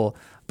cool.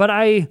 But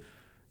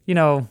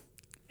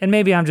and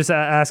maybe I'm just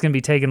asking to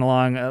be taken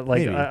along.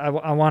 I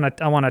want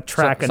to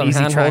track an easy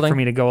track hand-holding? for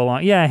me to go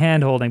along. Yeah,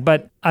 hand holding.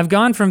 But I've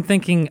gone from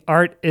thinking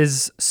art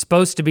is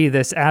supposed to be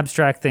this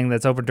abstract thing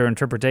that's open to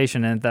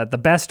interpretation, and that the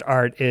best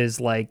art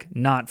is like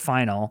not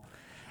final.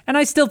 And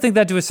I still think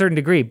that to a certain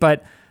degree,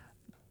 but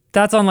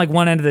that's on like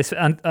one end of this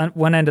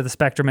one end of the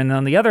spectrum, and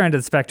on the other end of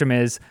the spectrum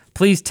is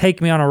please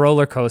take me on a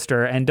roller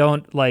coaster and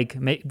don't like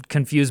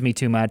confuse me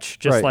too much.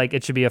 Just Right. like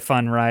it should be a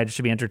fun ride. It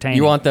should be entertaining.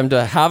 You want them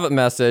to have a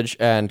message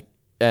and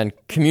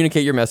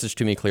communicate your message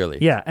to me clearly.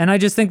 Yeah, and I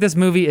just think this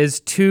movie is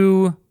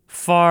too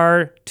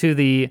far to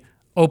the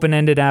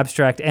open-ended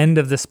abstract end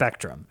of the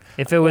spectrum.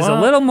 If it was a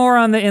little more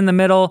in the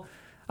middle,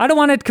 I don't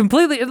want it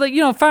completely,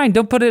 like, fine,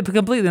 don't put it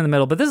completely in the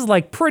middle, but this is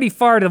like pretty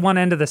far to one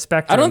end of the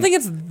spectrum. I don't think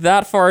it's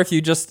that far if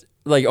you just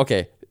like,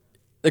 okay,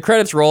 the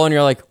credits roll and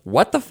you're like,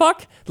 what the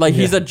fuck? Like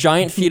he's a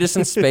giant fetus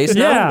in space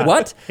now? Yeah,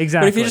 What?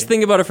 exactly. But if you just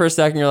think about it for a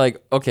second, you're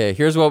like, okay,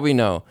 here's what we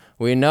know.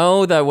 We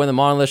know that when the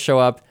monoliths show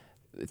up,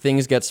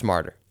 things get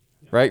smarter,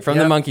 right? From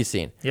the monkey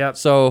scene. Yep.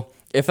 So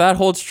if that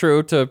holds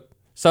true to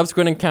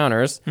subsequent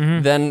encounters,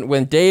 then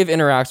when Dave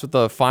interacts with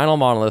the final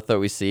monolith that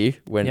we see,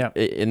 when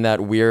in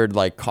that weird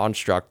like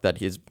construct that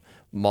he's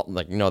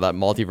that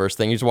multiverse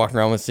thing, he's walking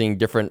around with seeing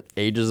different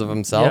ages of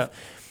himself,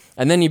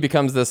 and then he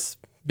becomes this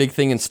big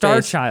thing in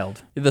space.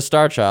 The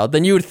Star Child.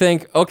 Then you would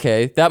think,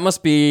 okay, that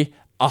must be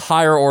a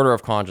higher order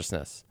of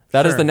consciousness.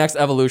 That is the next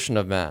evolution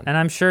of man. And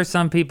I'm sure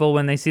some people,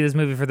 when they see this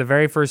movie for the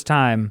very first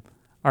time,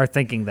 are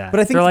thinking that. But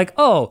I think they're like,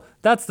 oh,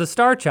 that's the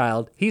Star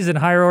Child. He's in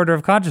higher order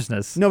of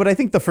consciousness. No, but I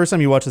think the first time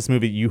you watch this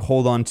movie, you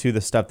hold on to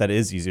the stuff that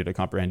is easier to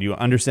comprehend. You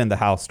understand the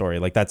Hal story.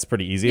 Like, that's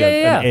pretty easy.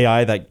 An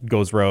AI that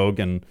goes rogue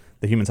and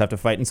the humans have to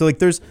fight. And so, like,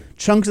 there's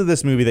chunks of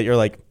this movie that you're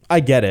like, I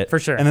get it. For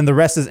sure. And then the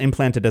rest is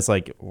implanted as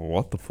like,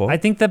 what the fuck? I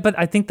think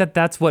that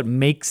that's what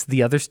makes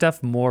the other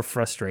stuff more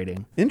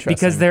frustrating. Interesting.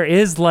 Because there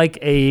is like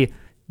a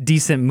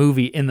decent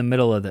movie in the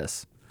middle of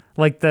this.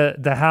 Like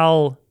the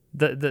Hal,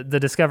 the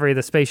discovery of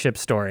the spaceship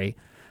story.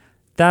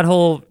 That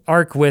whole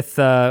arc with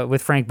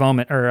Frank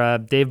Bowman or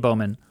Dave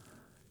Bowman,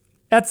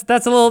 that's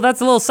a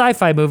little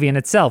sci-fi movie in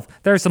itself.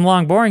 There are some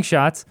long, boring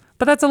shots,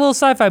 but that's a little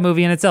sci-fi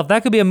movie in itself.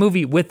 That could be a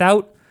movie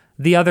without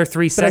the other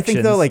three But sections. I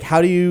think though, like,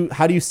 how do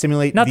you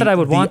simulate Not that I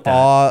would want that.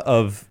 awe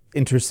of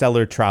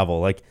interstellar travel?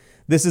 Like,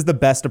 this is the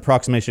best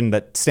approximation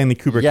that Stanley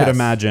Kubrick could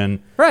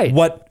imagine. Right.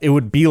 What it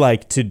would be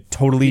like to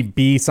totally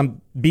be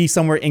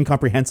somewhere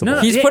incomprehensible. No,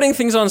 He's putting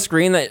things on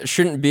screen that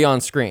shouldn't be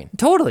on screen.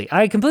 Totally,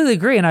 I completely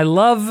agree, and I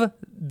love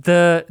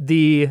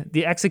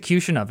the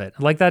execution of it.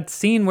 Like that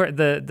scene where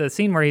the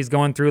scene where he's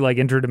going through like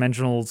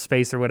interdimensional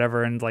space or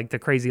whatever, and like the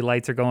crazy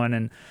lights are going,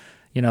 and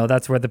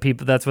that's where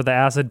the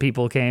acid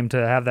people came to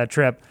have that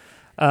trip.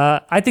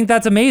 I think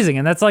that's amazing,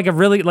 and that's like a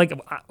really like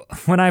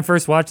when I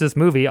first watched this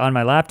movie on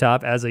my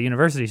laptop as a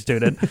university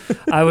student,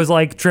 I was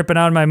like tripping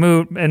out in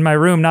my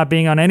room, not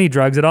being on any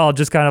drugs at all,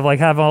 just kind of like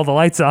having all the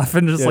lights off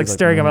and just like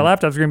staring at my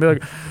laptop screen, be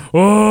like,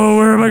 "Oh,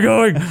 where am I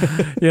going?"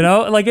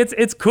 Like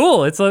it's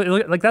cool. It's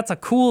like that's a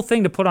cool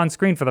thing to put on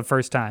screen for the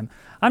first time.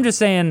 I'm just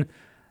saying,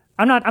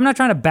 I'm not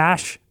trying to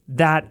bash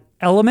that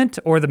element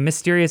or the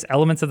mysterious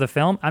elements of the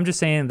film. I'm just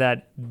saying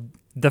that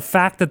the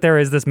fact that there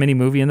is this mini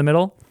movie in the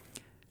middle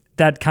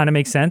that kind of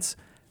makes sense,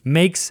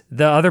 makes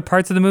the other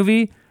parts of the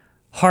movie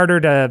harder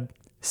to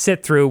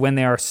sit through when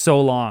they are so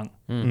long.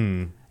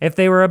 If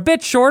they were a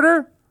bit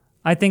shorter,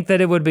 I think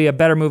that it would be a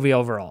better movie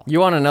overall.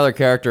 You want another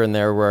character in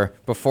there where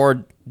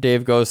before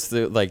Dave goes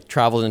through, like,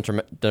 travels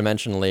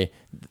interdimensionally,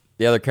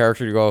 the other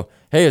character to go,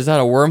 hey, is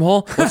that a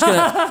wormhole?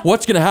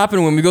 What's gonna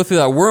happen when we go through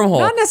that wormhole?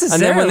 Not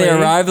necessarily. And then when they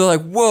arrive, they're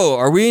like, whoa,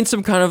 are we in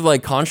some kind of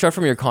like construct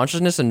from your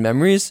consciousness and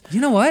memories?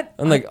 You know what?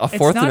 And like a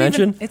fourth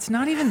dimension? It's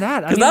not even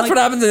that. Because that's what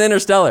happens in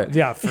Interstellar.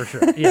 Yeah, for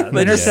sure. Yeah,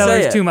 They just Interstellar say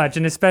is it. too much,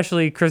 and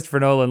especially Christopher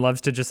Nolan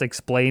loves to just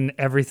explain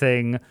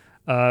everything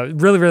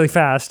really, really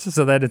fast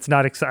so that it's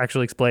not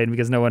actually explained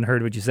because no one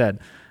heard what you said.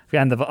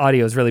 And the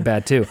audio is really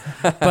bad too.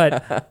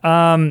 But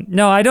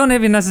no, I don't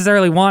even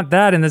necessarily want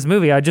that in this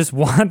movie. I just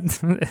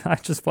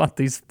want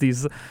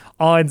these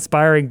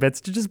awe-inspiring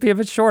bits to just be a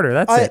bit shorter.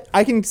 That's it.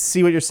 I can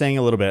see what you're saying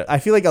a little bit. I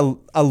feel like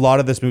a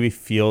lot of this movie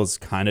feels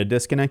kind of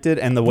disconnected,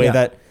 and the way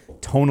that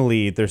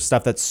tonally there's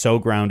stuff that's so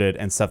grounded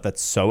and stuff that's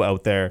so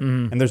out there,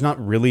 and there's not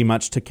really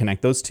much to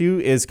connect those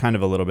two is kind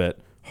of a little bit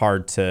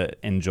hard to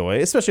enjoy,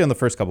 especially on the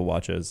first couple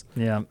watches.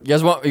 Yeah. You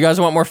guys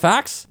want more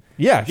facts?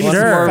 Yeah, You want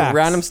some Sure. more facts.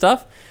 random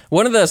stuff?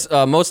 One of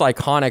the most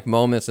iconic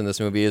moments in this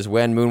movie is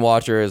when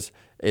Moonwatcher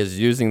is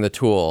using the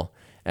tool,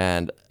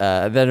 and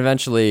then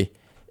eventually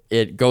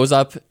it goes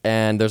up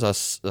and there's a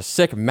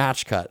sick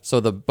match cut. So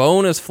the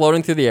bone is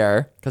floating through the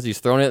air because he's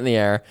thrown it in the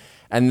air,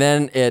 and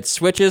then it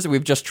switches.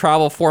 We've just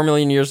traveled 4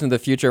 million years into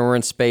the future and we're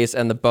in space,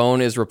 and the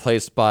bone is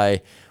replaced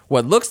by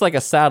what looks like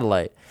a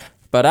satellite,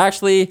 but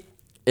actually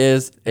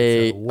is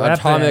a weapon.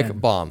 atomic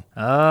bomb.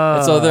 Oh.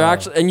 And so they're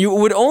actually, and you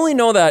would only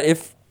know that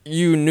if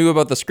you knew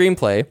about the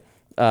screenplay,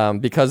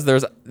 because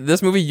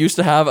this movie used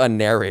to have a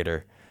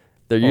narrator.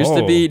 There used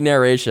to be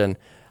narration.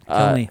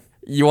 Tell me.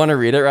 You want to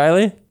read it,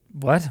 Riley?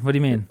 What? What do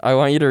you mean? I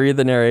want you to read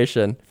the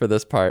narration for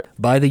this part.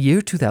 By the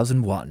year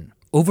 2001,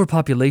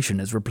 overpopulation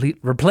has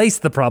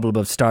replaced the problem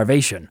of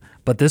starvation,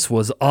 but this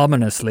was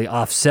ominously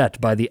offset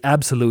by the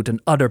absolute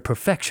and utter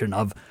perfection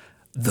of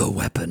the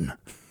weapon.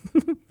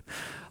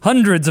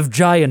 Hundreds of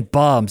giant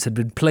bombs had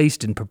been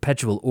placed in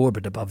perpetual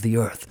orbit above the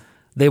Earth.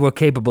 They were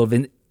capable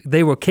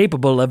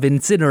of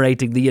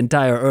incinerating the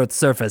entire Earth's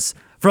surface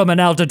from an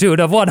altitude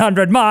of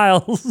 100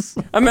 miles.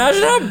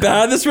 Imagine how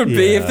bad this would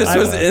be if this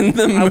was in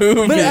the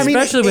movie. But I mean,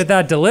 Especially with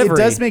that delivery. It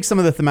does make some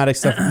of the thematic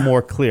stuff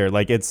more clear.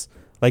 Like it's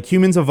like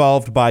humans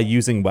evolved by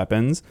using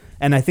weapons,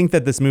 and I think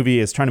that this movie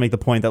is trying to make the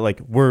point that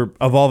like we're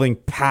evolving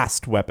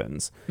past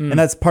weapons, and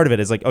that's part of it.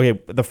 Is like, okay,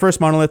 the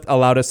first monolith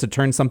allowed us to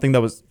turn something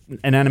that was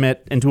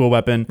inanimate into a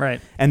weapon, Right.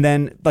 And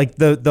then like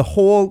the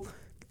whole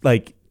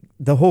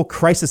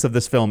crisis of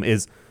this film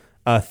is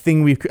a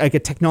thing a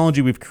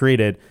technology we've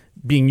created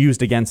being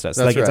used against us.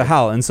 That's like it's a right.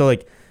 HAL, and so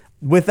like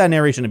with that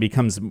narration, it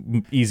becomes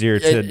easier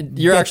to.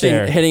 You're get actually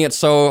there. hitting it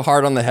so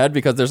hard on the head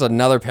because there's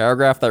another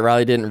paragraph that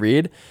Riley didn't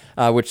read,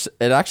 which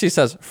it actually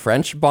says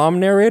French bomb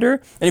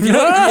narrator. And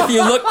if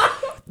you look,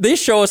 they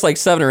show us like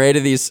 7 or 8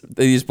 of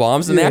these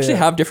bombs, and they actually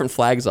have different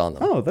flags on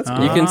them. Oh, that's You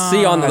cool. can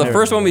see on the never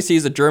first knew one we see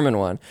is a German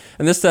one,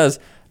 and this says.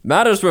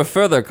 Matters were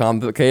further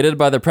complicated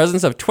by the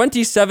presence of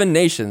 27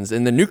 nations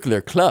in the nuclear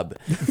club.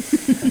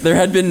 There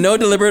had been no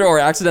deliberate or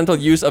accidental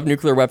use of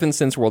nuclear weapons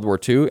since World War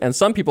II, and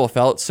some people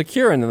felt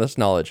secure in this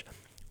knowledge.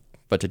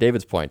 But to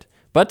David's point,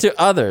 but to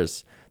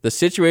others, the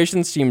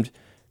situation seemed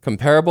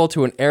comparable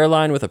to an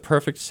airline with a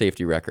perfect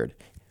safety record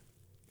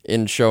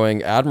in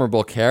showing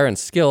admirable care and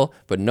skill,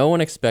 but no one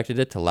expected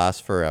it to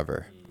last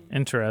forever.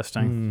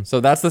 Interesting.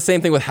 So that's the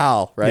same thing with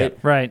HAL, right?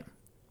 Right.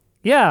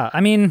 Yeah, I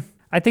mean,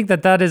 I think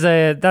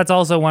that's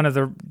also one of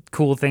the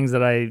cool things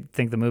that I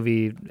think the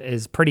movie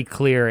is pretty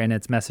clear in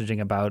its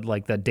messaging about,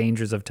 like the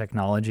dangers of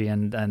technology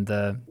and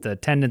the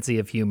tendency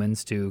of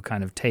humans to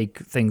kind of take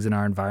things in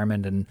our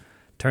environment and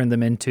turn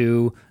them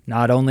into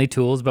not only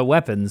tools but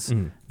weapons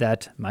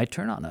that might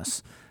turn on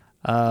us.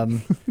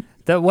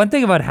 The one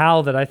thing about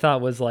Hal that I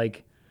thought was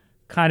like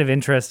kind of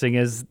interesting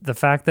is the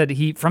fact that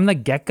from the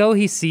get-go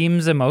he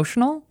seems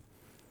emotional.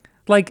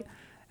 Like,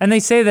 and they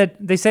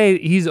say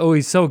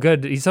he's so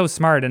good, he's so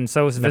smart and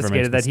so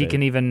sophisticated that he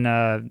can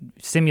even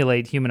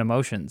simulate human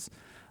emotions.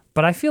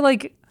 But I feel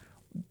like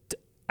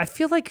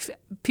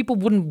people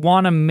wouldn't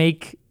want to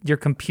make your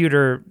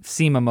computer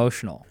seem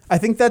emotional. I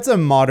think that's a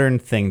modern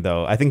thing,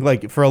 though. I think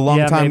like for a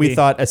long time we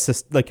thought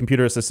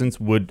computer assistants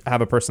would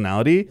have a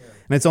personality,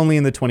 and it's only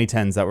in the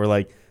 2010s that we're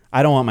like,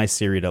 I don't want my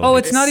Siri to. Oh,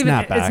 it's not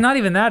snap back. It's not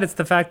even that. It's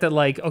the fact that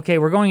like, okay,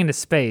 we're going into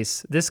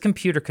space. This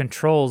computer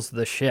controls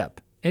the ship.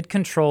 It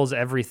controls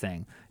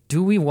everything.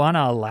 Do we want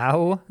to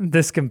allow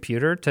this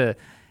computer to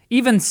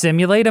even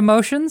simulate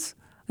emotions?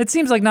 It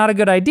seems like not a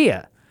good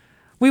idea.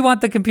 We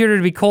want the computer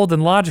to be cold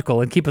and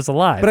logical and keep us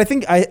alive. But I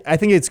think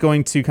it's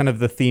going to kind of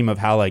the theme of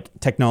how like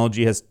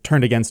technology has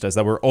turned against us,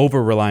 that we're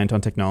over reliant on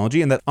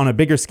technology, and that on a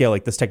bigger scale,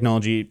 like this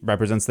technology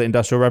represents the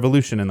Industrial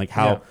Revolution and like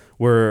how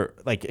we're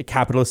like a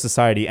capitalist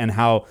society, and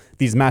how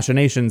these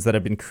machinations that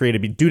have been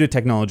created due to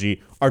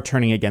technology are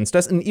turning against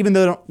us. And even though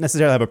they don't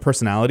necessarily have a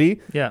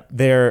personality,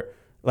 they're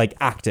like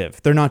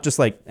active. They're not just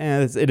like,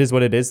 it is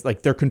what it is.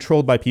 Like they're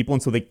controlled by people,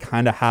 and so they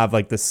kind of have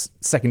like this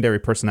secondary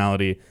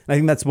personality. And I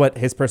think that's what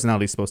his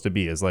personality is supposed to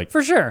be, is like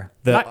for sure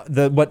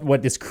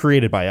what is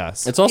created by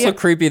us. It's also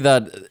creepy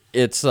that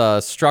it's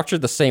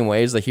structured the same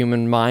way as the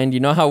human mind. You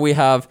know how we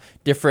have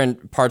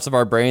different parts of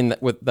our brain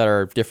that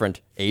are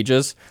different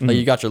ages? Like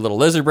you got your little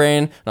lizard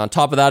brain, and on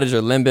top of that is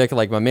your limbic,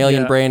 like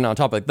mammalian brain. On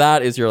top of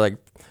that is your like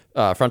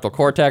frontal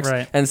cortex.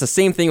 Right. And it's the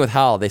same thing with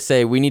Hal. They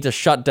say we need to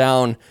shut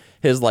down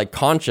his like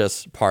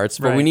conscious parts,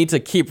 but we need to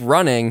keep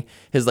running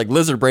his like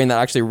lizard brain that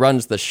actually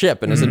runs the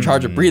ship and is in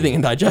charge of breathing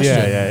and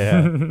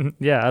digestion.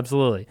 Yeah,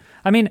 absolutely.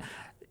 I mean,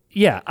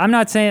 yeah, I'm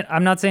not saying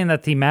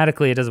that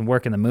thematically it doesn't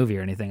work in the movie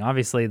or anything.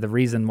 Obviously, the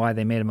reason why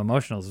they made him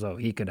emotional is so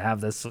he could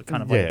have this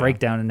kind of like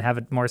breakdown and have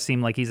it more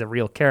seem like he's a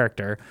real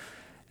character,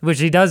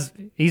 which he does.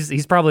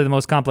 He's probably the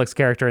most complex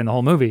character in the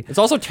whole movie. It's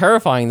also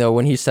terrifying though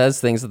when he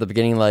says things at the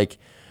beginning like,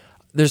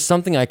 there's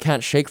something I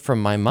can't shake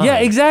from my mind. Yeah,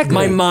 exactly.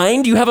 My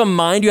mind? You have a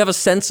mind? You have a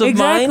sense of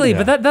mind? Exactly,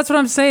 but that's what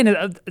I'm saying.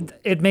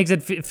 It makes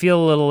it feel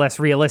a little less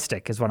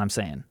realistic, is what I'm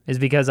saying. Is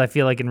because I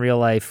feel like in real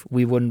life,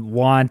 we wouldn't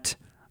want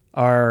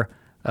our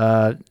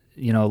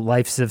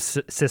life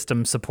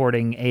system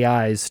supporting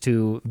AIs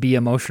to be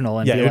emotional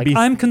and Yeah, it be would like, be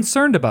I'm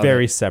concerned about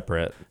Very it.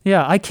 separate.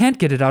 Yeah, I can't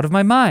get it out of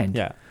my mind.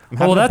 Yeah.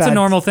 Well, that's a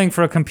normal thing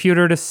for a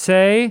computer to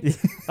say.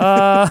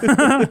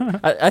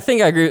 I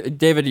think I agree.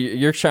 David,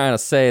 you're trying to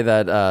say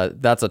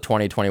that that's a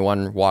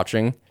 2021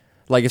 watching.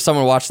 Like if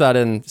someone watched that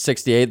in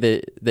 68,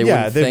 they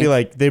wouldn't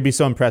think. They'd be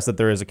so impressed that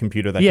there is a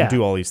computer that can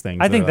do all these things.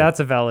 I think They're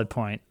that's a valid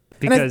point.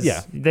 Because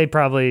yeah. they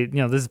probably,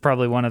 this is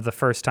probably one of the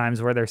first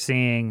times where they're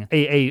seeing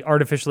a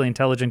artificially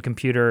intelligent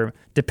computer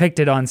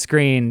depicted on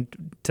screen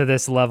to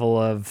this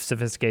level of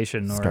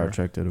sophistication. Or, Star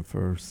Trek did it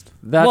first.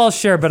 Well,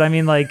 sure, but I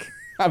mean, like...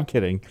 I'm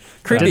kidding.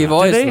 Creepy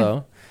voice,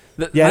 though.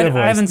 Yeah, I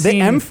haven't the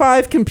seen...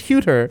 M5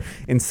 computer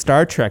in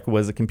Star Trek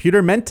was a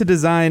computer meant to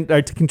design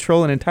or to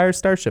control an entire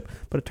starship,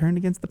 but it turned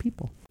against the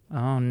people.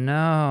 Oh,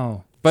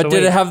 no. But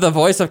did it have the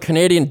voice of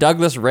Canadian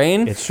Douglas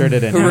Rain? It sure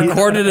didn't. Who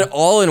recorded it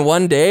all in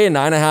one day in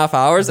 9.5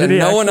 hours, and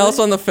no one else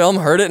on the film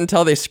heard it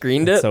until they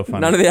screened it. So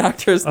funny. None of the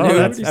actors knew.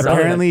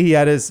 Apparently,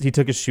 he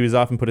took his shoes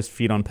off and put his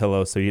feet on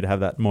pillows so he'd have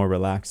that more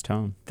relaxed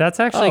tone. That's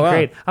actually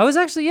great. I was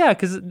actually,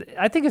 because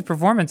I think his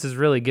performance is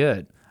really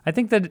good. I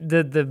think that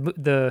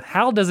the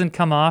Hal doesn't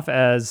come off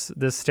as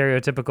this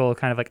stereotypical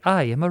kind of like,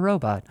 I am a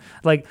robot.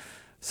 Like,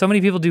 so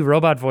many people do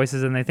robot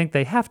voices and they think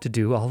they have to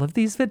do all of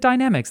these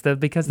dynamics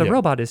because the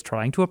robot is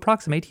trying to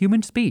approximate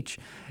human speech.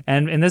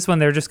 And in this one,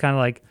 they're just kind of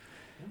like,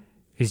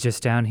 he's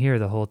just down here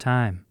the whole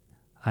time.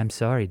 I'm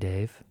sorry,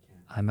 Dave.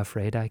 I'm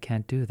afraid I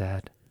can't do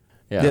that.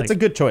 Yeah, it's a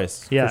good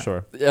choice, for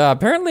sure.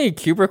 Apparently,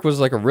 Kubrick was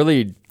like a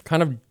really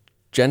kind of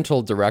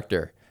gentle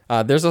director.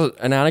 There's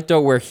an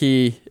anecdote where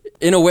he,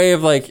 in a way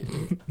of like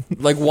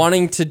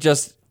wanting to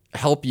just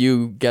help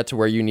you get to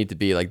where you need to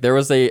be. Like there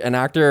was an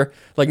actor,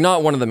 like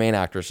not one of the main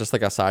actors, just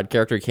like a side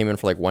character. He came in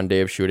for like one day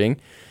of shooting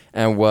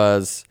and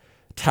was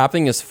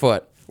tapping his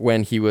foot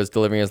when he was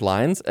delivering his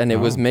lines, and it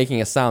was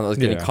making a sound that was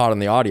getting caught on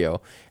the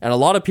audio. And a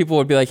lot of people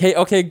would be like, hey,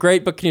 okay,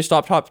 great, but can you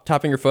stop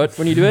tapping your foot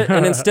when you do it?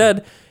 And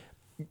instead,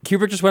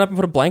 Kubrick just went up and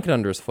put a blanket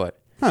under his foot.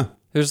 It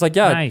was like,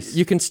 Nice.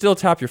 you can still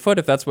tap your foot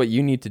if that's what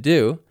you need to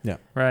do. Yeah.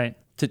 Right.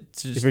 To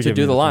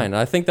do the line.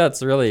 I think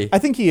that's really... I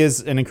think he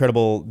is an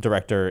incredible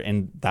director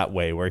in that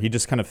way, where he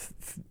just kind of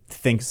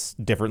thinks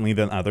differently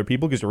than other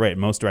people. Because you're right,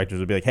 most directors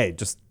would be like, hey,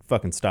 just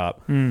fucking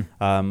stop.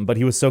 But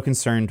he was so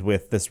concerned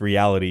with this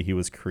reality he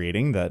was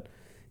creating that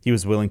he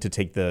was willing to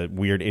take the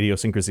weird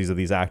idiosyncrasies of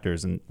these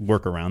actors and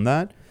work around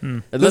that.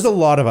 There's a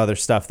lot of other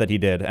stuff that he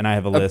did, and I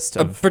have a list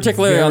of...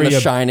 Particularly on The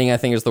Shining, I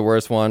think is the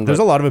worst one. There's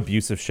a lot of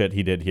abusive shit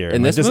he did here.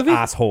 In this just movie?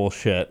 asshole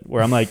shit,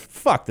 where I'm like,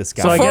 fuck this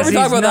guy. So I Before guess we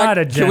talk he's about not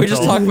that, a can we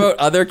just gentle- talk about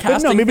other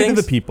casting maybe things?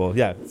 to the people.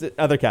 Yeah,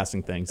 other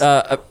casting things.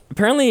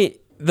 Apparently,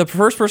 the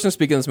first person to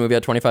speak in this movie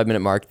at 25-minute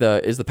mark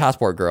is the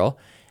passport girl.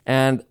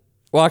 And,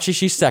 well, actually,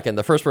 she's second.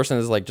 The first person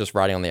is like just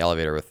riding on the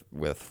elevator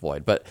with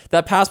Floyd. But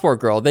that passport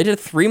girl, they did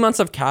 3 months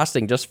of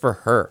casting just for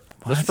her.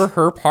 Just for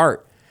her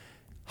part.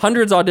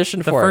 Hundreds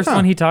auditioned for her. The first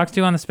one he talks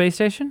to on the space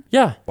station?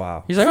 Yeah.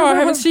 Wow. He's like, oh, I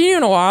haven't seen you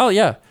in a while.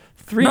 Yeah.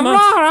 3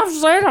 months. I've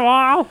seen a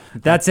while.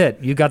 That's it.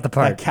 You got the that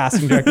part.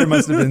 casting director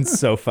must have been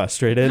so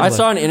frustrated. I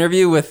saw an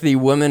interview with the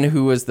woman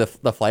who was the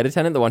flight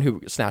attendant, the one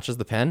who snatches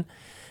the pen.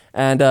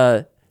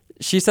 And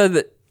she said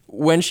that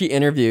when she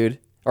interviewed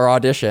or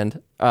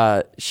auditioned,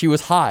 she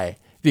was high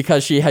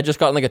because she had just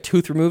gotten like a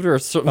tooth removed or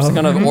some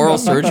kind of oral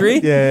surgery.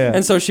 Yeah.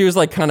 And so she was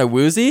like kind of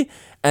woozy.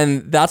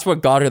 And that's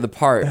what got her the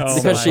part.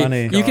 Because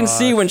you can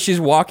see when she's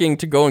walking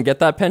to go and get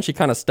that pen, she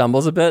kind of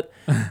stumbles a bit.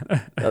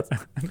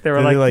 They were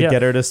Did like, they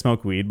get her to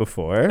smoke weed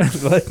before?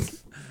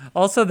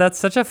 Also, that's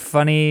such a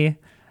funny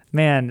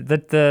man.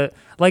 That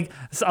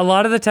a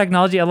lot of the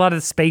technology, a lot of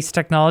the space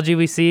technology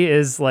we see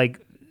is like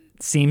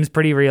seems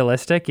pretty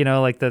realistic.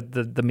 Like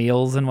the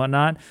meals and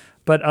whatnot.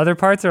 But other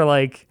parts are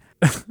like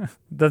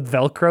the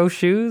Velcro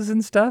shoes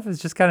and stuff. It's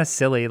just kind of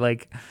silly.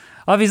 Like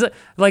obviously,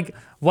 like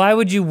why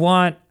would you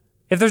want?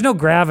 If there's no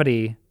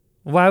gravity,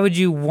 why would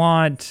you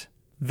want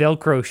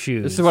Velcro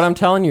shoes? This is what I'm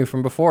telling you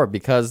from before,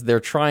 because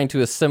they're trying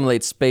to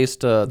assimilate space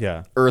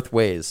to Earth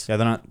ways. Yeah,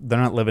 they're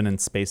not living in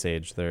space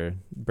age. They're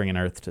bringing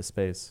Earth to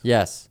space.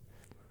 Yes.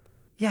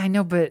 Yeah, I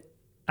know, but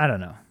I don't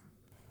know.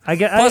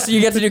 Plus,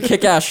 you get to do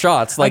kick-ass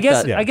shots like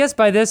that. I guess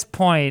by this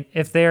point,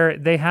 if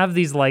they have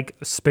these like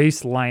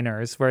space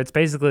liners where it's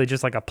basically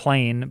just like a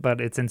plane,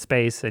 but it's in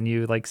space, and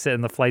you like sit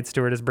and the flight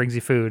stewardess brings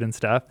you food and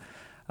stuff.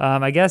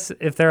 I guess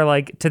if they're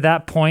like to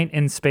that point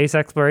in space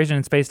exploration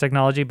and space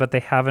technology, but they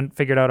haven't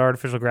figured out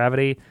artificial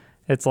gravity,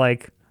 it's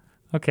like,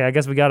 okay, I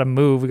guess we got to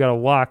move, we got to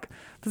walk.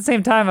 But at the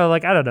same time, I'm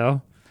like, I don't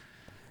know.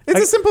 It's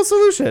a simple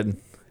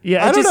solution.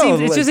 Yeah, it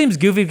just seems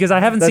goofy because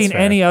I haven't seen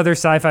any other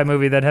sci-fi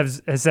movie that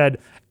has said,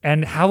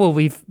 and how will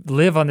we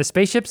live on the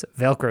spaceships?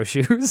 Velcro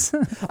shoes.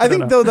 I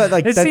think though that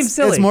like it seems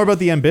silly. It's more about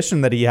the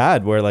ambition that he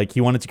had, where like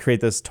he wanted to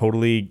create this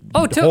totally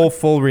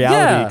full reality.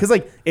 Yeah. Because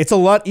like it's a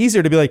lot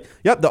easier to be like,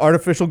 yep, the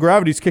artificial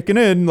gravity's kicking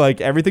in,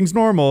 like everything's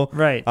normal,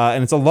 right?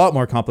 And it's a lot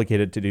more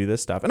complicated to do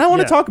this stuff. And I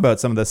want to talk about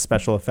some of the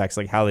special effects,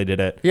 like how they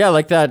did it. Yeah,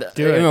 like that.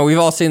 We've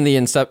all seen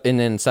in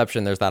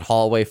Inception. There's that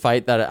hallway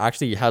fight that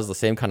actually has the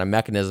same kind of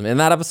mechanism. In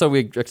that episode,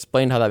 we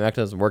explained how that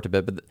mechanism worked a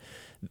bit, but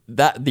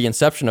that the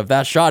inception of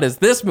that shot is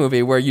this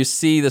movie where you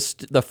see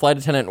the flight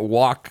attendant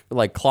walk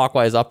like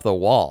clockwise up the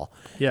wall.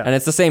 Yeah. And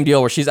it's the same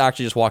deal where she's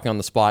actually just walking on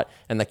the spot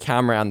and the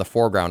camera and the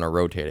foreground are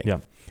rotating. Yeah.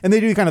 And they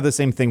do kind of the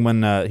same thing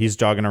when he's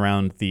jogging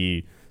around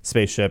the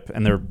spaceship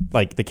and they're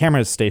like the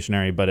camera is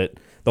stationary, but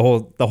the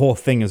whole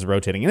thing is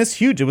rotating. And it's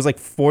huge. It was like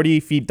 40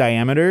 feet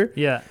diameter.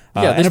 Yeah.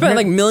 Yeah, they spent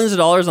like millions of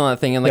dollars on that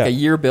thing and like a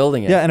year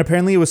building it. Yeah, and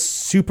apparently it was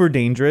super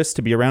dangerous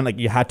to be around. Like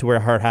you had to wear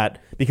a hard hat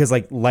because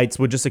like lights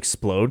would just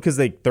explode because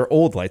they're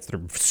old lights.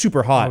 They're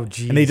super hot.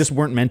 And they just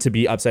weren't meant to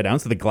be upside down.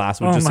 So the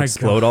glass would just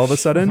explode all of a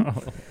sudden.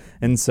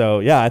 And so,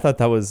 yeah, I thought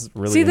that was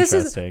really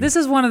interesting. This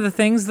is one of the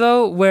things,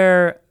 though,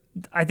 where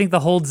I think the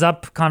holds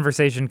up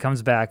conversation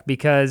comes back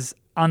because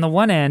on the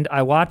one end,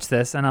 I watch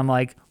this and I'm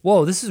like,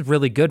 whoa, this is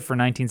really good for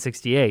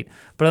 1968.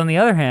 But on the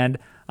other hand,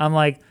 I'm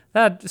like,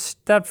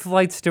 that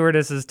flight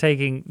stewardess is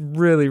taking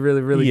really,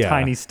 really, really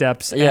tiny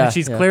steps. And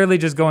she's clearly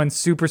just going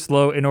super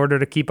slow in order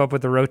to keep up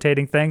with the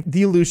rotating thing.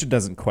 The illusion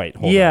doesn't quite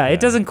hold up. Yeah, it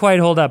doesn't quite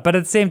hold up. But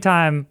at the same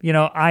time,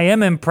 I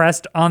am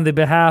impressed on the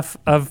behalf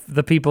of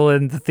the people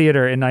in the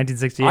theater in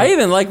 1968. I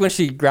even like when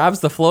she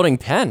grabs the floating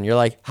pen. You're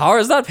like, how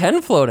is that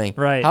pen floating?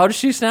 Right. How did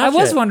she snatch it?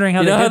 I was wondering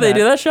how they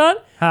do that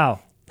shot? How?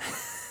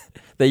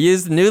 They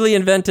used newly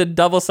invented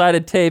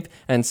double-sided tape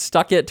and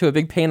stuck it to a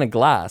big pane of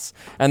glass.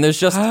 And there's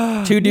just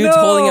two dudes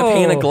holding a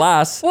pane of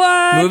glass,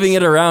 moving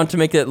it around to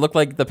make it look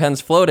like the pen's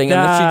floating. And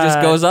then she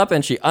just goes up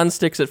and she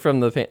unsticks it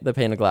from the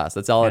pane of glass.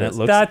 That's all it is.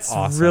 That's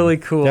awesome. Really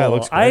cool. Yeah, it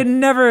looks great.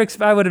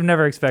 I would have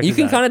never expected You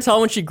can kind of tell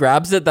when she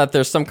grabs it that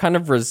there's some kind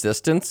of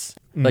resistance.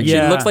 Like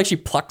she looks like she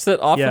plucks it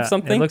off of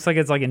something. It looks like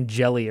it's like in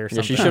jelly or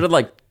something. Yeah, she should have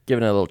like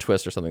given it a little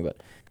twist or something, but...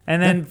 And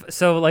then,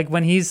 so like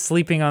when he's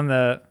sleeping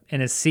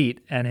in his seat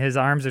and his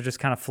arms are just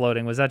kind of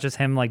floating, was that just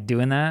him like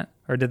doing that,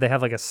 or did they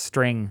have like a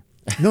string?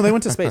 No, they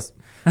went to space.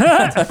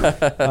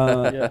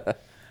 I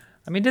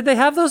mean, did they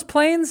have those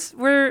planes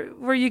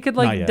where you could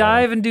like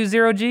dive and do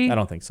 0G? I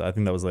don't think so. I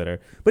think that was later.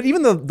 But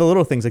even the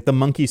little things like the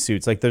monkey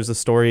suits, like there's a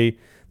story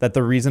that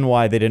the reason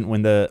why they didn't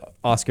win the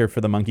Oscar for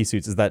the monkey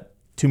suits is that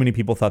too many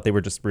people thought they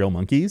were just real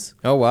monkeys.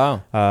 Oh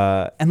wow!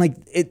 And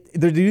like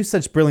they do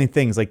such brilliant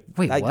things. Like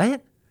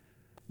what?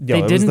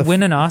 They didn't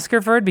win an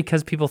Oscar for it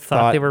because people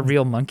thought they were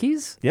real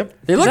monkeys?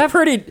 Yep. They look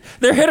pretty...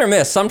 They're hit or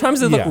miss. Sometimes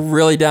they look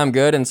really damn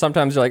good, and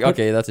sometimes you're like,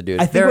 okay, that's a dude.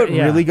 I think what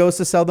really goes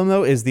to sell them,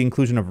 though, is the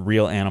inclusion of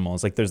real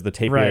animals. Like, there's the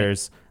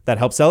tapirs that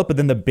help sell it, but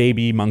then the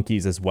baby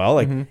monkeys as well.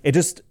 Like, it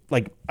just...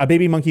 Like, a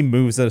baby monkey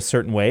moves a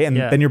certain way, and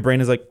then your brain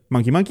is like,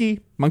 monkey, monkey,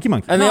 monkey,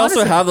 monkey. And they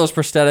also have those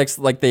prosthetics,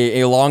 like, they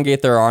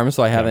elongate their arms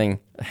by having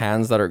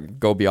hands that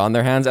go beyond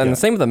their hands. And the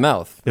same with the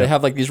mouth. They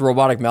have, like, these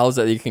robotic mouths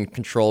that you can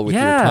control with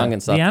your tongue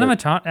and stuff. The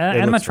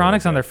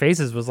animatronics on their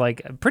faces was,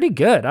 like, pretty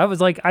good. I was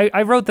like,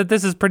 I wrote that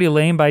this is pretty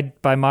lame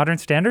by modern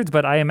standards,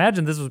 but I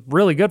imagine this was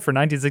really good for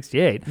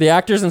 1968. The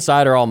actors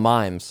inside are all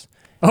mimes.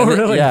 Oh,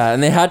 really? Yeah,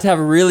 and they had to have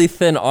really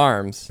thin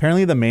arms.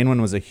 Apparently, the main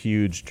one was a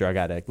huge drug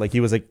addict. Like, he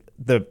was like,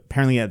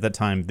 apparently at that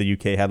time, the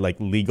UK had like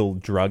legal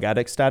drug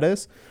addict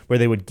status where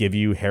they would give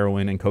you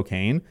heroin and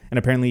cocaine. And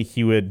apparently,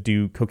 he would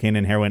do cocaine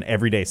and heroin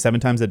every day, 7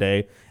 times a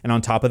day. And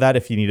on top of that,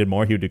 if he needed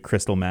more, he would do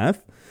crystal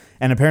meth.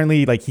 And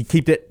apparently, like, he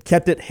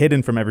kept it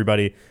hidden from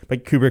everybody.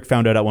 But Kubrick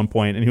found out at one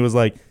point, and he was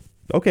like,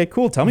 okay,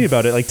 cool. Tell me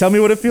about it. Like, tell me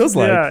what it feels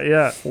like.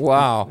 Yeah.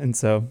 Wow. And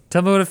so,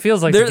 tell me what it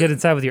feels like to get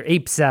inside with your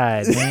ape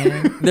side,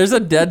 man. There's a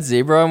dead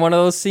zebra in one of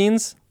those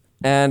scenes,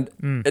 and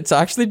it's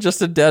actually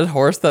just a dead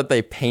horse that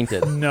they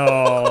painted.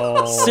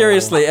 No.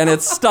 Seriously, and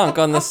it stunk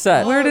on the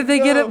set. Where did they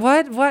get it?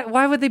 What?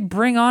 Why would they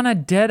bring on a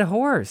dead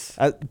horse?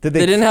 They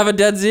didn't have a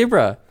dead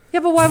zebra.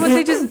 Yeah, but why would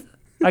they just...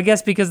 I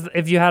guess because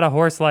if you had a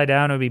horse lie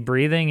down, it would be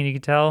breathing, and you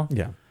could tell.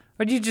 Yeah.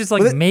 Or do you just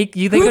like make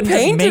you? They Who couldn't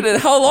just painted make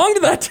it? How long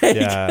did that take?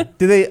 Yeah.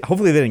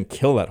 Hopefully they didn't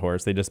kill that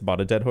horse. They just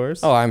bought a dead horse.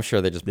 Oh, I'm sure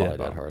they just bought a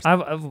dead horse.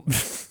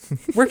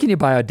 Where can you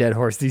buy a dead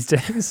horse these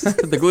days?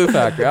 The glue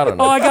factory. I don't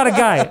know. Oh, I got a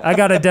guy. I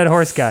got a dead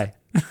horse guy.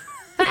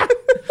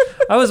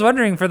 I was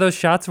wondering for those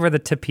shots where the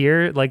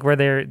tapir, like where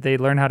they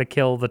learn how to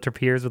kill the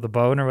tapirs with a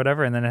bone or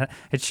whatever, and then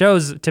it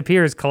shows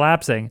tapirs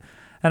collapsing,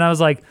 and I was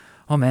like,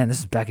 oh man, this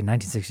is back in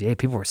 1968.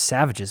 People were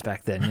savages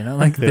back then, you know?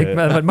 Like they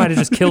might have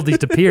just killed these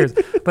tapirs.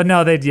 But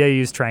no, they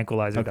used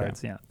tranquilizer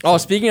darts, yeah. Oh,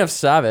 speaking of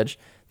savage,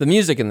 the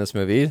music in this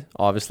movie,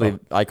 obviously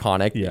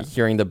iconic. Yeah.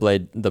 Hearing the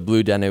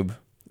Blue Danube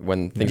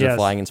when things are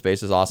flying in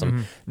space is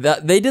awesome.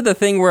 That they did the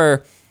thing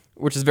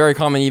which is very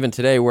common even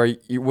today, where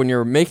when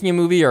you're making a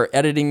movie or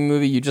editing a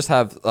movie, you just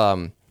have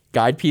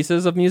guide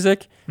pieces of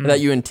music that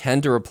you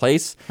intend to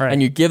replace,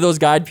 and you give those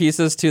guide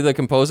pieces to the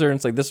composer, and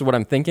it's like, this is what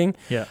I'm thinking.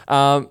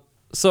 Yeah.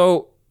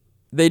 So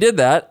they did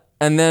that,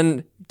 and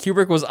then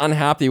Kubrick was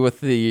unhappy with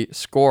the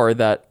score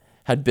that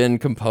had been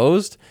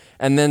composed,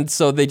 and then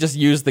so they just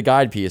used the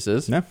guide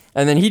pieces. Yeah.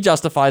 And then he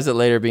justifies it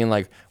later, being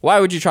like, why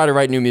would you try to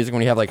write new music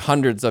when you have like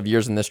hundreds of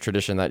years in this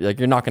tradition that like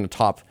you're not going to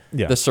top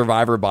the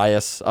survivor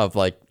bias of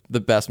like the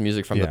best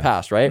music from the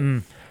past, right?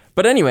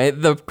 But anyway,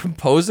 the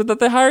composer that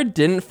they hired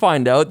didn't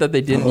find out that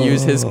they didn't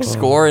use his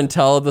score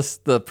until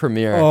the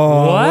premiere.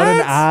 What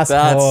an asshole.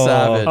 That's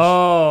savage.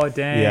 Oh,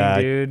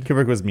 dang, dude.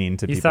 Kubrick was mean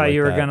to people. You thought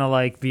you like were going to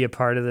like be a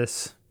part of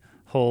this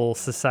whole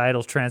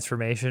societal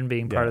transformation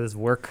being part of this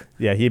work.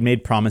 Yeah, he had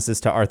made promises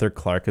to Arthur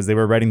Clarke because they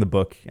were writing the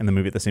book and the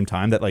movie at the same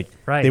time that like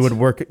Right. they would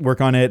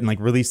work on it and like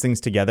release things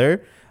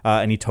together.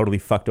 And he totally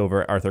fucked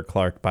over Arthur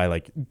Clarke by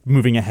like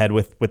moving ahead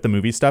with the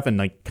movie stuff and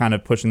like kind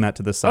of pushing that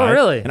to the side. Oh,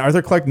 really? And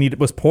Arthur Clarke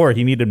was poor.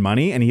 He needed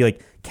money, and he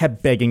like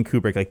kept begging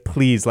Kubrick like,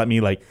 please let me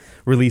like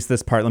release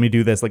this part. Let me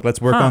do this. Like let's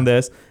work on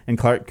this. And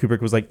Kubrick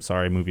was like,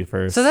 sorry, movie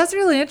first. So that's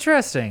really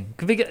interesting.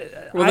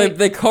 Well,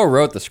 they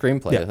co-wrote the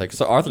screenplay. Yeah. Like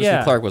so, Arthur C.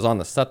 Clarke was on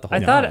the set the whole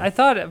time. I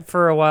thought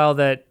for a while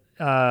that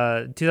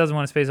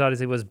 2001: A Space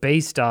Odyssey was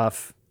based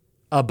off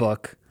a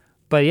book,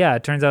 but yeah,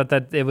 it turns out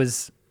that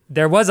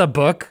there was a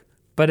book,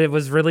 but it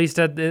was released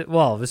at it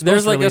was supposed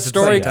There's to like a release at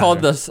story the same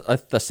called time.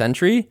 the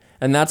Sentry,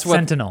 and that's what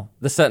Sentinel.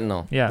 The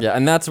Sentinel. Yeah.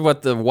 and that's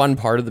what the one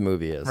part of the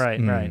movie is.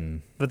 Right, right.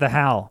 But the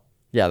Hal.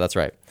 Yeah, that's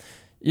right.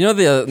 You know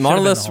the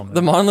monoliths. whole movie.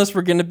 The monoliths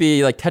were going to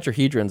be like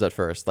tetrahedrons at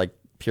first, like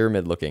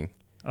pyramid looking,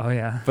 Oh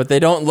yeah, but they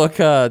don't look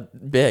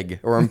big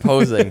or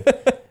imposing.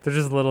 they're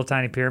just little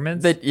tiny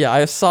pyramids.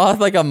 I saw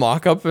like a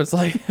mock-up. It's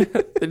like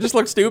they just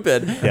look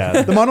stupid.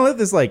 Yeah, the monolith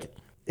is like,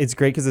 it's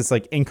great because it's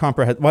like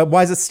incomprehensible.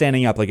 Why is it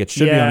standing up? Like it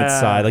should be on its Yeah.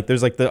 side. Like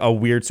there's like a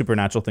weird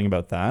supernatural thing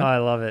about that. Oh, I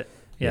love it.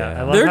 Yeah, Yeah.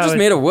 I love They're how just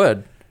made of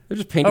wood. They're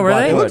just painted Oh, were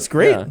black they? It wood. looks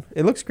great. Yeah.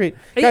 It looks great.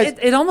 Guys,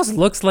 It almost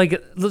looks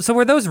like. So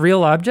were those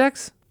real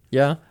objects?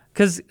 Yeah.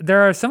 Because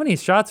there are so many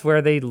shots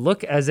where they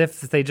look as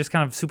if they just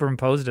kind of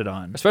superimposed it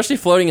on, Especially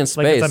floating in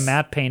space. like it's a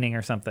matte painting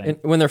or something. And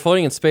when they're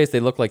floating in space, they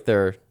look like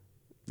they're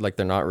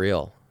not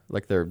real,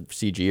 like they're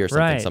CG or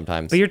something right.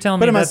 sometimes. But you're telling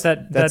but me it must,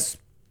 that that's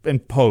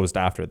imposed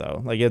after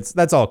though. Like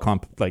that's all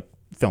film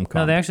comp.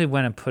 no, they actually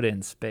went and put it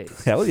in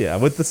space. Hell yeah,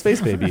 with the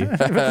space baby. With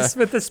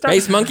the star,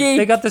 Space monkey?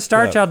 They got the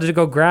Star Yeah. Child to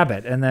go grab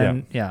it, and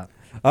then yeah.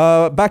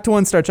 Back to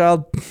One Star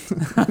Child.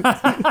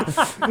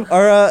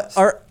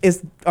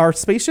 Are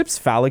spaceships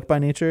phallic by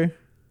nature?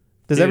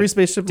 Does Dude, every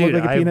spaceship look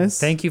like a penis?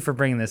 Thank you for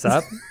bringing this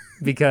up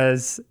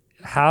because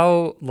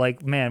how,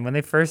 like, man, when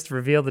they first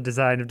revealed the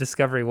design of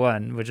Discovery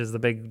 1, which is the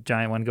big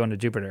giant one going to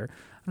Jupiter,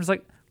 I was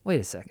like, wait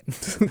a second.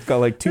 It's got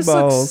like two This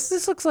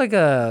balls. looks like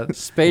a...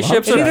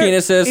 Spaceships It are either-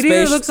 penises. it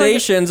either Space looks like a-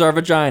 stations are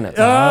vaginas.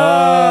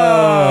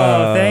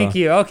 Oh, thank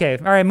you. Okay.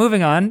 All right,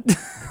 moving on.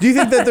 Do you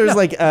think that there's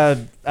like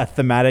a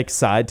thematic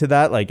side to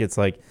that? Like it's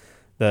like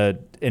the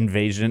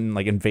invasion,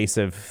 like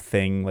invasive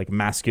thing, like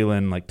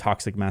masculine, like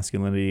toxic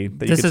masculinity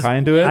that you could tie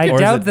into it? I Or is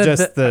doubt it that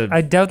just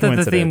I doubt that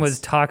the theme coincidence? was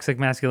toxic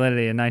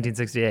masculinity in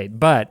 1968.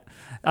 But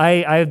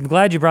I'm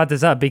glad you brought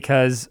this up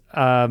because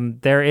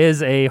there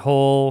is a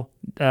whole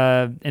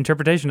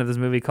interpretation of this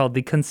movie called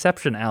the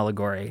conception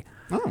allegory.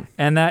 Oh.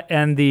 And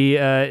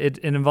it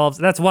involves,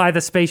 that's why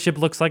the spaceship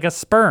looks like a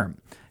sperm,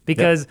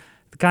 because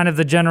kind of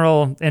the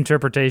general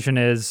interpretation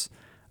is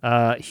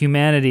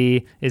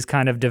humanity is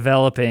kind of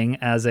developing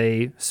as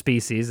a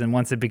species, and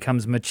once it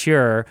becomes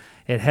mature,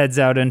 it heads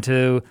out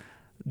into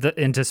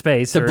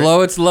space To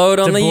blow its load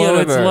on to the blow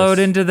universe. its load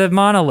into the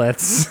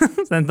monoliths.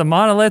 And the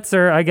monoliths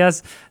are, I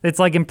guess, it's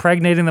like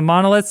impregnating the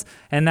monoliths,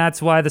 and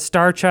that's why the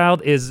Star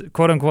Child is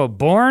quote unquote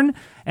born.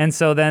 And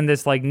so then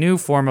this like new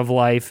form of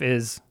life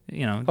is,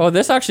 Oh,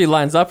 this actually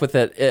lines up with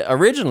it.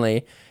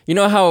 Originally, you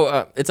know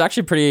how it's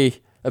actually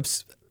pretty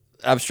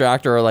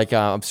abstract or like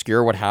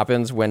obscure what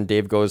happens when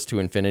Dave goes to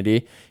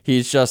infinity.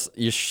 He's just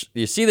you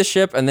see the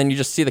ship and then you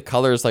just see the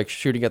colors like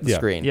shooting at the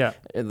screen. Yeah.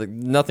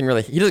 Nothing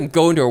really. He doesn't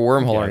go into a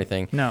wormhole or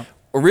anything. No.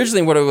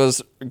 Originally, what it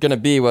was going to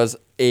be was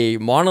a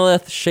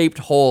monolith-shaped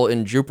hole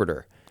in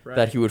Jupiter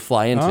that he would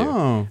fly into,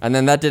 Oh. and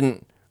then that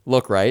didn't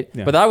look right.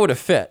 Yeah. But that would have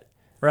fit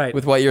right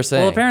with what you're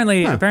saying. Well,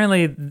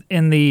 apparently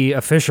in the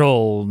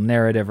official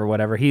narrative or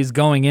whatever, he's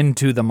going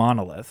into the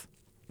monolith.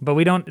 But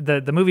we don't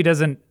the movie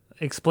doesn't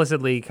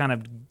explicitly kind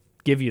of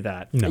give you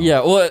that. No.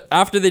 Yeah, well,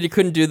 after they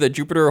couldn't do the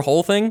Jupiter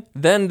hole thing,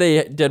 then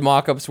they did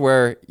mock-ups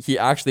where he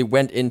actually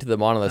went into the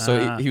monolith.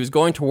 So he was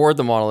going toward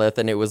the monolith,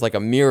 and it was like a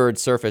mirrored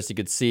surface. You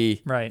could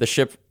see the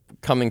ship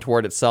coming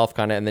toward itself,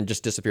 kind of, and then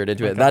just disappeared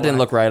into it. That didn't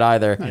look right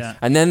either. Yeah.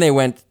 And then they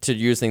went to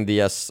using the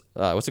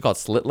what's it called,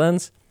 slit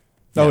lens.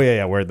 Oh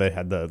yeah, where they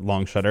had the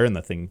long shutter and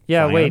the thing.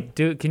 Yeah, flying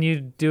wait. Can you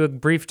do a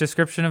brief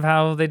description of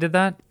how they did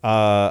that?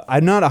 out.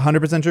 I'm not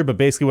 100% sure, but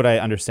basically what I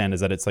understand is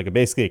that it's like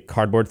basically a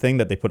cardboard thing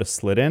that they put a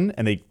slit in,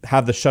 and they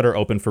have the shutter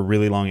open for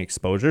really long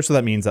exposure. So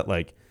that means that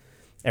like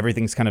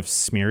everything's kind of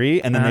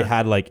smeary, and then they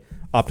had like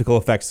optical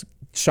effects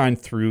shine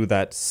through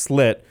that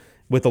slit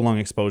with the long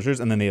exposures,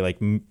 and then they like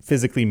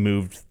physically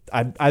moved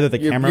either the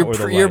camera or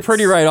the lights. You're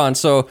pretty right on.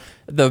 So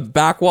the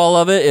back wall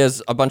of it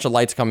is a bunch of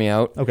lights coming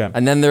out. Okay.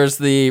 And then there's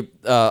the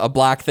a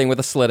black thing with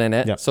a slit in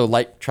it. Yep. So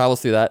light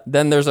travels through that.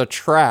 Then there's a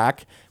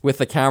track with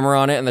the camera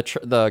on it, and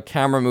the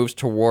camera moves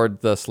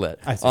toward the slit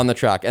on the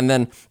track. And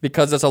then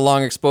because it's a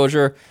long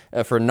exposure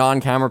for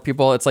non-camera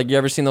people, it's like, you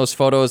ever seen those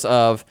photos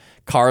of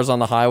cars on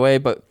the highway,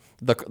 but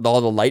all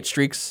the light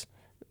streaks,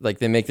 like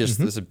they make this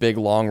big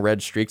long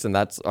red streaks, and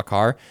that's a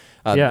car.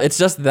 It's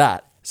just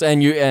that. So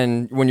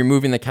and when you're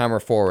moving the camera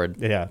forward,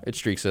 it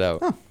streaks it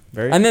out.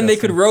 Very and then they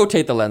could interesting.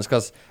 rotate the lens,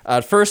 because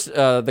at first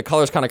the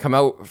colors kind of come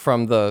out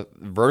from the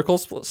vertical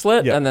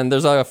slit, Yeah. and then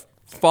there's a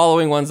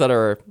following ones that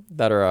are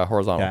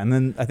horizontal. Yeah, and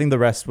then I think the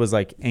rest was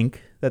like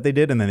ink that they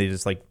did, and then they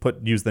just like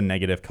use the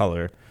negative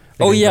color.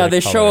 Oh yeah, they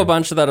color. show a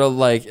bunch that are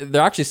like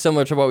they're actually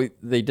similar to what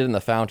they did in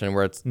the Fountain,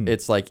 where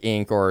it's like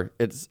ink or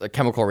it's a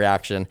chemical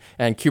reaction.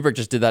 And Kubrick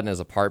just did that in his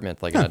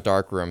apartment, like in a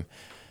dark room.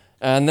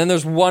 And then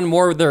there's one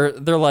more. They're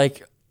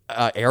like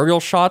aerial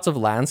shots of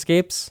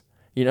landscapes.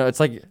 You know, it's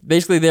like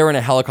basically they were in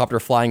a helicopter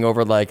flying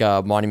over like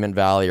Monument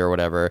Valley or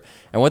whatever.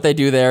 And what they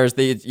do there is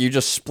you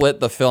just split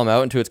the film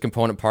out into its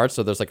component parts.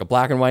 So there's like a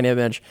black and white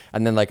image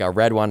and then like a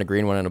red one, a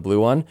green one, and a blue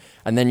one.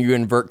 And then you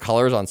invert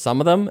colors on some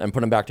of them and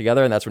put them back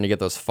together. And that's when you get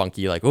those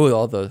funky like, oh,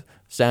 all the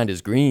sand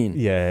is green.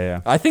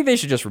 Yeah. I think they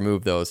should just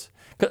remove those.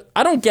 'Cause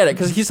I don't get it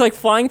because he's like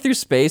flying through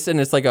space and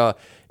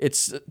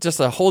it's just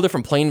a whole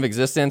different plane of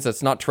existence.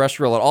 It's not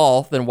terrestrial at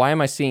all. Then why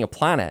am I seeing a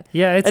planet?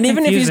 Yeah, it's and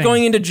even if he's confusing.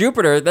 going into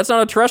Jupiter, that's not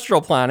a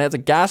terrestrial planet. It's a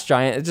gas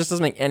giant. It just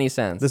doesn't make any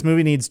sense. This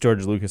movie needs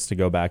George Lucas to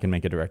go back and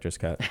make a director's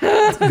cut.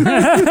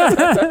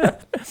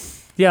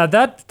 Yeah,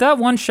 that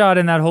one shot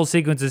in that whole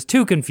sequence is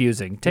too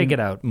confusing. Take it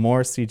out.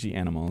 More CG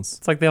animals.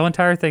 It's like the whole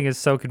entire thing is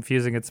so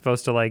confusing. It's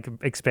supposed to like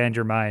expand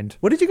your mind.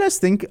 What did you guys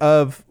think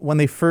of when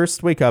they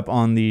first wake up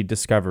on the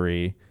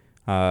Discovery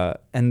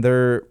and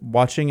they're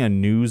watching a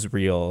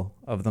newsreel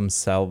of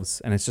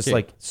themselves and it's just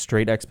like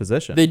straight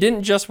exposition? They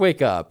didn't just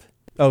wake up.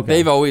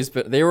 Okay.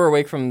 They were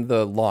awake from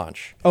the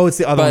launch. Oh, it's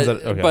the other ones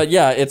that, okay. But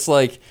yeah, it's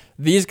like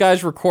these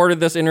guys recorded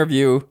this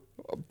interview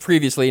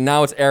previously.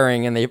 Now it's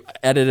airing and they've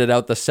edited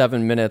out the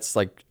 7 minutes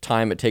like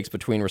time it takes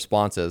between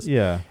responses.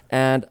 Yeah.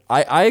 And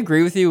I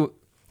agree with you.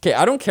 Okay,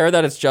 I don't care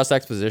that it's just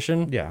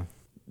exposition. Yeah.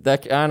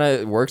 That kind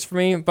of works for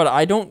me, but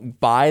I don't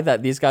buy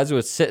that these guys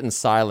would sit in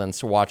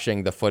silence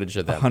watching the footage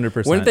of them.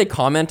 100%. Wouldn't they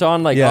comment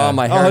on like, Yeah. oh,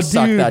 my hair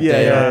sucked dude, that yeah,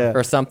 day yeah.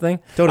 or something?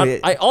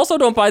 Totally. I also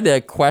don't buy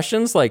the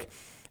questions. Like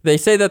they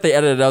say that they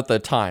edited out the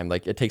time,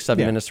 like it takes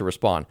 7 minutes to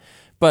respond.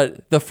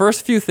 But the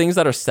first few things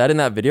that are said in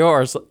that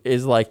video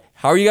is like,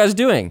 how are you guys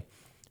doing?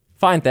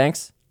 Fine,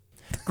 thanks.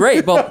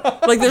 Great,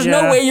 but like there's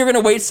no way you're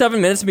going to wait 7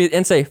 minutes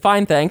and say,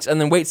 fine, thanks,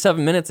 and then wait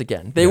 7 minutes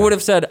again. They would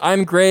have said,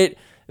 I'm great.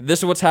 This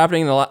is what's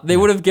happening. They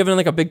would have given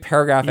like a big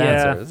paragraph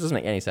answer. This doesn't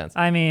make any sense.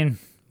 I mean,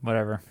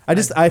 whatever. I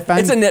find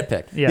It's a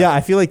nitpick. Yeah.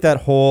 I feel like that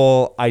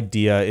whole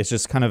idea is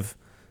just kind of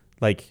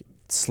like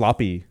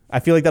sloppy. I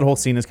feel like that whole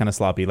scene is kind of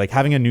sloppy. Like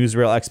having a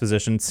newsreel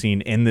exposition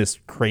scene in this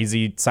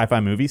crazy sci-fi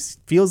movie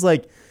feels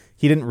like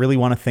he didn't really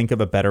want to think of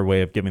a better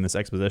way of giving this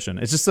exposition.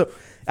 It's just so,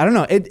 I don't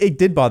know. It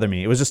did bother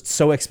me. It was just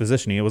so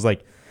exposition-y. It was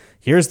like,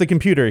 here's the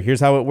computer.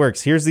 Here's how it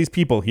works. Here's these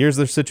people. Here's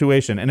their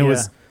situation. And it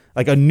was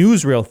like a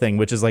newsreel thing,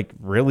 which is like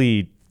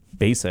really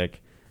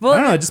basic. Well, I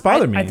don't know. It just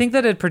bothered me. I think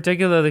that it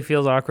particularly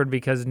feels awkward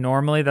because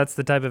normally that's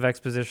the type of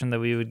exposition that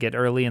we would get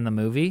early in the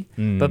movie.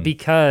 But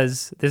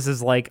because this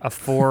is like a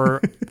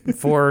four,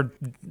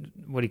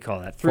 what do you call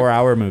that?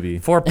 4-hour movie.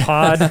 4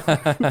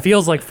 pod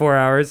feels like 4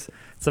 hours.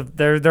 So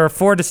there are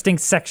 4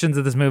 distinct sections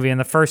of this movie, and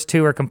the first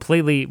 2 are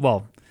completely,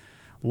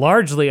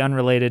 largely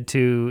unrelated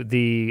to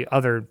the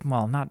other.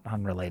 Well, not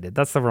unrelated.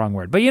 That's the wrong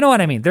word. But you know what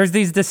I mean. There's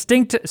these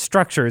distinct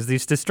structures,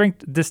 these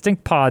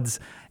distinct pods,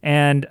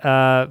 and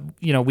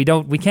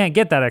we can't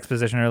get that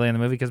exposition early in the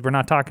movie because we're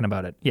not talking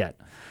about it yet.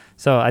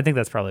 So I think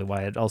that's probably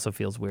why it also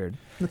feels weird.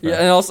 Yeah,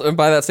 and also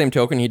by that same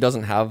token, he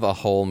doesn't have a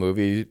whole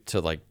movie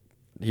to like.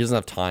 He doesn't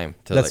have time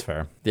to. That's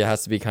fair. It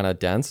has to be kind of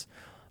dense.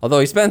 Although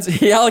he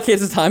allocates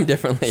his time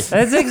differently.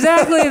 That's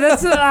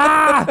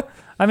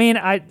I mean,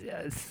 I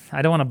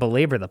don't want to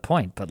belabor the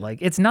point, but like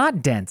it's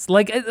not dense.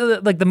 Like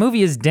the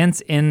movie is dense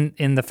in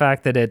the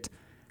fact that it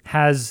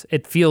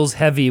feels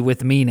heavy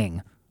with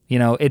meaning. You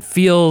know, it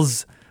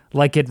feels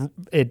like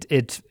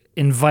it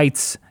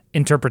invites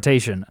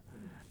interpretation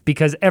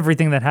because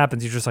everything that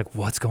happens, you're just like,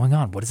 what's going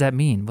on? What does that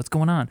mean? What's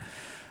going on?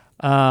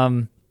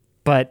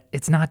 But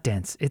it's not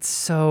dense. It's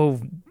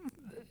so.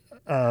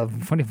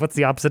 What's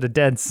the opposite of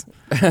dense?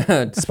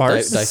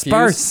 Sparse.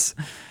 Sparse.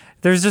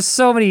 There's just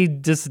so many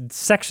just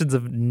sections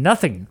of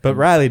nothing. But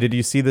Riley, did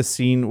you see the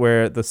scene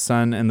where the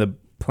sun and the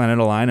planet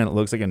align and it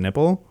looks like a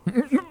nipple?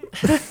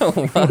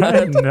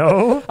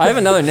 No. I have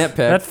another nitpick.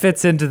 That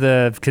fits into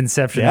the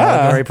conception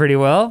allegory pretty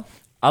well.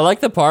 I like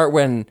the part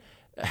when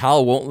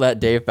Hal won't let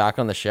Dave back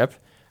on the ship,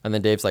 and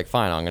then Dave's like,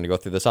 fine, I'm going to go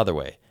through this other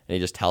way. And he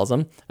just tells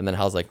him, and then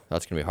Hal's like,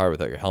 that's going to be hard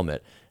without your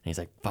helmet. And he's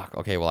like, fuck,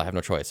 okay, well, I have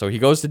no choice. So he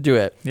goes to do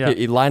it. Yeah.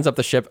 He lines up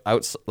the ship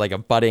out, like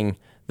abutting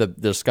the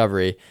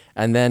Discovery,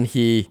 and then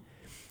he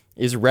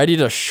is ready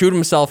to shoot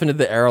himself into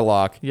the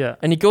airlock. Yeah.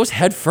 And he goes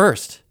head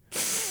first.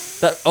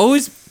 That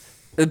always,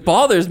 it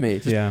bothers me.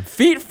 Just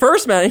feet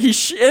first, man.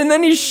 And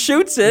then he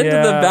shoots into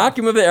the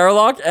vacuum of the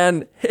airlock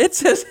and hits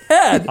his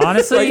head.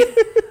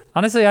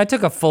 Honestly, I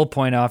took a full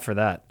point off for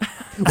that.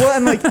 Well,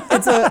 and like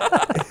it's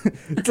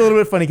a little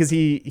bit funny because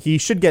he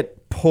should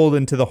get pulled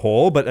into the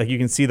hole, but like you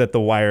can see that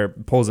the wire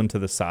pulls him to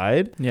the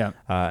side. Yeah,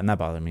 and that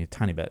bothered me a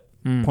tiny bit.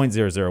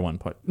 0.001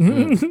 point.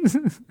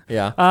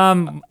 Yeah.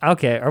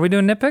 Okay, are we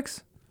doing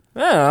nitpicks?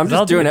 Yeah, I'm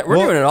just doing it. We're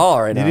doing it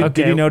all right now.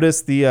 Did you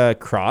notice the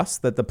cross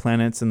that the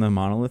planets and the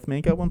monolith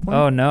make at one point?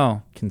 Oh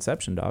no,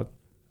 Conception, dog.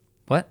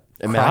 what?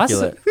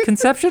 immaculate.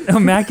 Conception?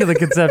 Immaculate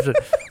conception.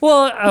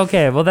 Well,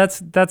 okay. Well,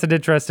 that's an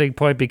interesting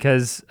point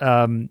because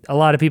a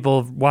lot of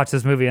people watch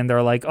this movie and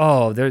they're like,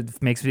 oh,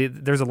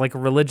 there's like a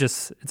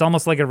religious, it's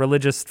almost like a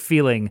religious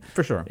feeling.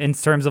 For sure. In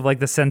terms of like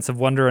the sense of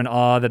wonder and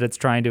awe that it's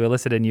trying to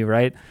elicit in you,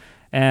 right?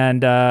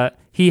 And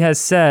he has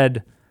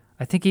said,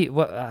 I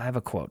have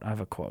a quote.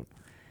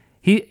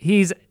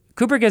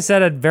 Kubrick has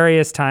said at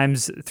various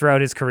times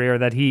throughout his career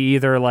that he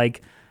either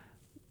like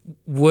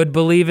would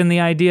believe in the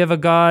idea of a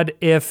god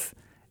if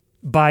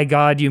by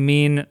God you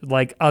mean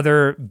like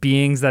other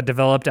beings that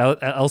developed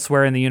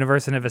elsewhere in the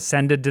universe and have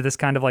ascended to this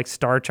kind of like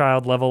star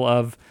child level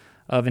of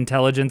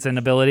intelligence and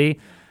ability.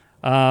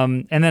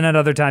 And then at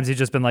other times he's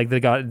just been like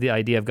the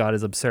idea of God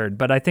is absurd.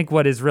 But I think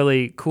what is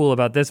really cool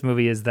about this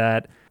movie is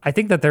that I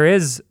think that there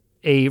is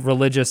a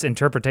religious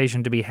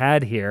interpretation to be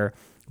had here,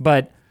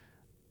 but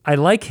I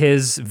like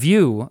his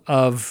view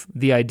of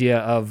the idea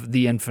of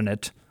the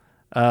infinite,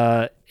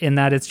 in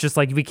that it's just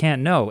like we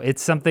can't know.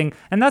 It's something,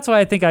 and that's why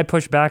I think I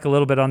push back a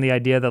little bit on the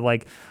idea that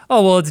like,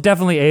 oh, well, it's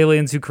definitely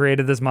aliens who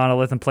created this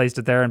monolith and placed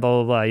it there and blah,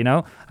 blah, blah, you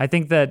know? I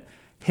think that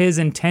his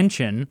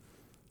intention,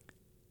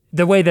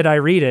 the way that I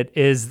read it,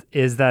 is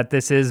that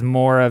this is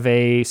more of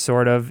a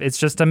sort of, it's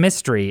just a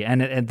mystery,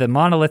 and the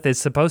monolith is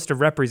supposed to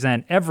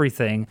represent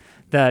everything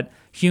that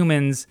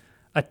humans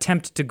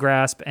attempt to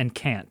grasp and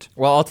can't.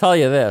 Well, I'll tell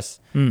you this.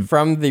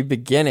 From the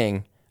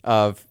beginning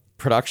of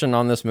production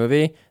on this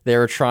movie, they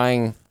were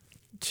trying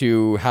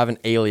to have an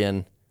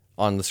alien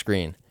on the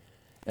screen.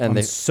 And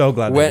I'm so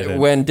glad they did.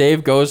 When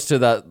Dave goes to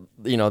that,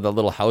 the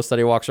little house that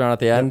he walks around at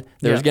the end,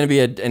 there's going to be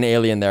an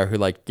alien there who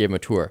like gave him a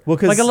tour. Well,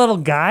 like a little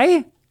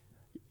guy?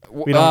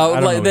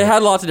 They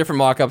had lots of different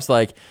mock-ups,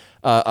 like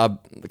a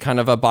kind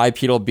of a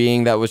bipedal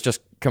being that was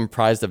just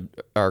composed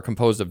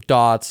of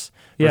dots.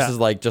 Versus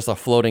like just a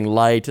floating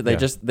light.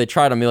 They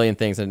tried a million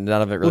things and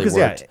none of it really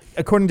worked.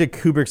 According to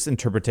Kubrick's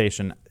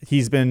interpretation,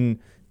 he's been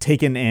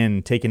taken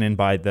in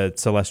by the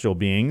celestial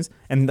beings,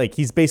 and like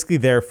he's basically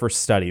there for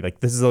study.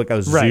 Like this is like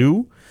a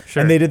zoo,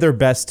 Sure. And they did their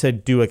best to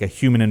do like a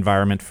human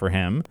environment for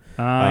him.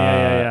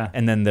 Yeah.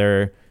 And then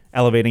they're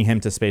elevating him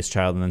to Space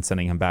Child and then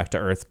sending him back to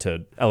Earth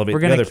to elevate. We're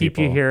going to keep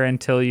you here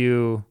until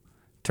you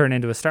turn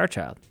into a Star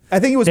Child. I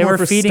think it was more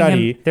for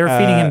study. They were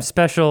feeding him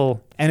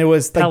special. And it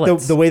was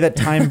like the way that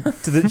time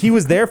he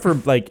was there for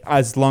like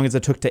as long as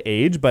it took to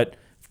age, but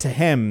to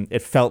him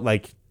it felt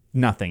like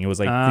nothing. It was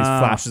like these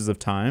flashes of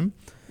time.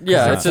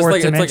 Yeah, it's just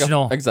like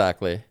dimensional.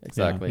 Exactly.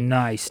 Yeah.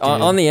 Nice. Dude.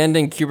 On the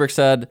ending, Kubrick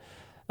said,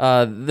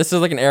 "This is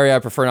like an area I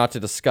prefer not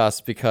to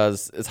discuss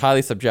because it's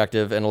highly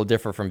subjective and will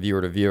differ from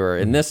viewer to viewer.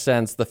 In this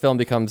sense, the film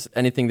becomes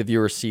anything the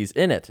viewer sees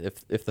in it.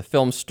 If the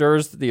film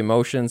stirs the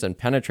emotions and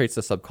penetrates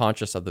the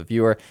subconscious of the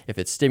viewer, if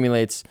it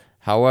stimulates,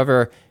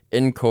 however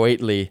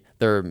inchoately,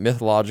 their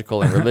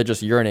mythological and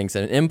religious yearnings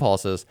and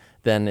impulses,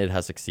 then it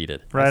has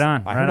succeeded." Right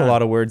on. I heard a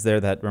lot of words there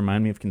that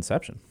remind me of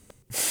conception.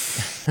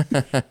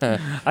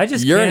 I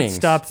just Yearnings.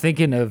 can't stop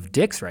thinking of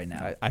dicks right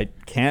now. I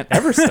can't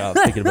ever stop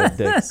thinking about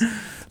dicks.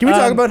 Can we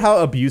talk about how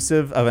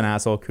abusive of an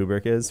asshole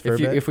Kubrick is for a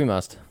bit? If we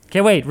must.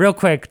 Okay, wait, real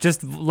quick.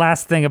 Just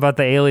last thing about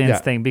the aliens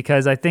thing,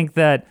 because I think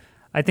that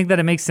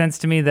it makes sense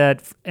to me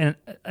that in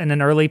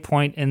an early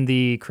point in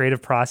the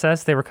creative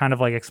process, they were kind of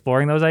like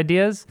exploring those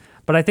ideas.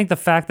 But I think the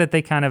fact that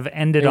they kind of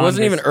ended on It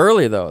wasn't even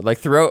early though. Like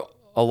throughout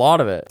a lot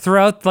of it.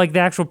 throughout like the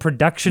actual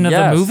production of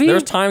the movie.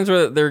 There's times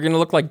where they're going to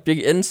look like big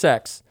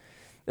insects.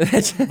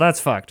 That's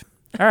fucked.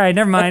 All right,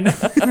 never mind.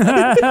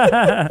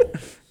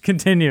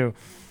 Continue.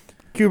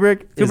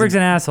 Kubrick's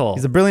an asshole.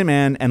 He's a brilliant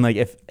man, and like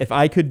if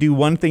I could do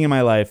one thing in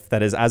my life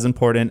that is as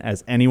important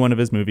as any one of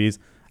his movies,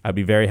 I'd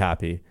be very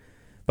happy.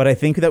 But I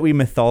think that we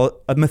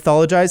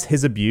mythologize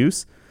his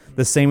abuse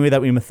the same way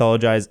that we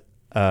mythologize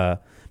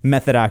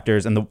method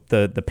actors and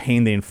the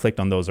pain they inflict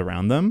on those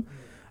around them.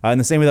 In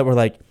the same way that we're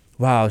like,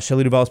 wow,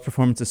 Shelley Duvall's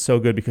performance is so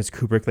good because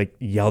Kubrick like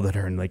yelled at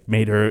her and like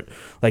made her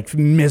like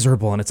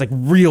miserable, and it's like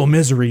real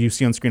misery you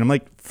see on screen. I'm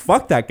like,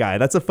 fuck that guy.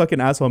 That's a fucking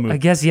asshole movie. I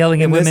guess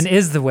yelling at women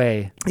is the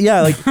way.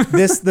 Yeah, like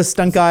the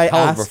stunt guy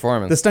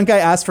performance. The stunt guy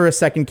asked for a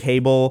second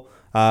cable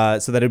so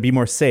that it'd be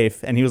more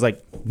safe, and he was like,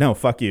 no,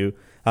 fuck you.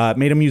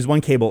 Made him use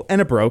one cable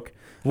and it broke.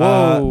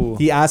 Whoa.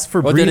 He asked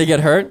for Did he get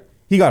hurt?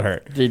 He got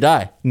hurt. Did he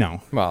die?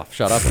 No. Well,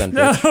 shut up then,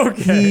 bitch.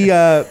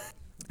 Okay.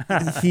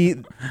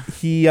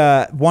 He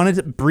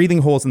wanted breathing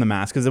holes in the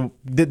mask because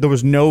there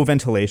was no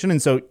ventilation, and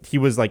so he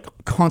was like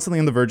constantly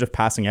on the verge of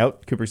passing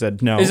out. Cooper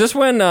said no. Is this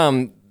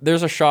when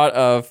there's a shot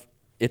of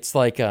it's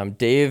like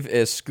Dave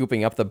is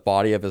scooping up the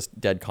body of his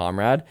dead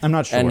comrade? I'm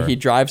not sure. And he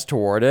drives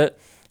toward it,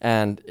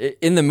 and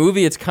in the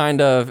movie it's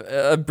kind of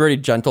a pretty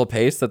gentle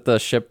pace that the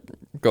ship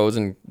goes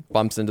and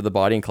bumps into the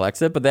body and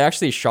collects it, but they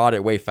actually shot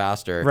it way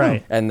faster,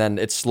 right? And then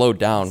it's slowed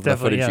down the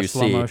footage you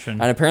slow see,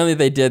 motion. and apparently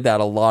they did that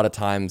a lot of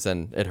times,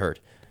 and it hurt.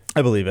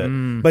 I believe it.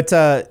 But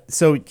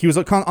so he was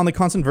on the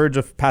constant verge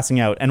of passing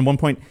out. And at one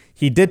point,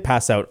 he did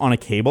pass out on a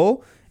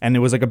cable. And it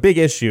was like a big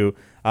issue.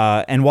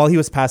 And while he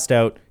was passed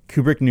out,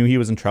 Kubrick knew he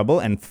was in trouble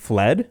and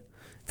fled.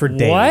 for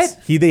days. What?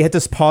 They had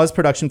to pause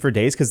production for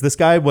days because this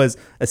guy was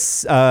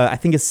I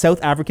think a South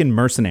African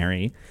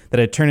mercenary that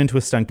had turned into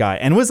a stunt guy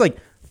and was like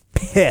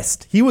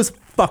pissed. He was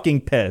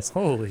fucking pissed.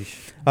 Holy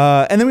shit.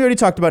 And then we already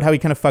talked about how he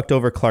kind of fucked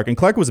over Clark, and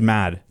Clark was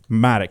mad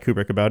at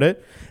Kubrick about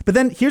it. But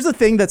then here's the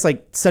thing that's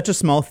like such a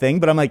small thing,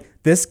 but I'm like,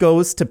 this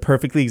goes to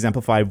perfectly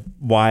exemplify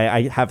why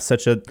I have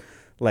such a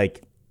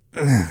like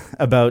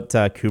about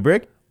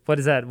Kubrick. What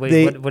is that?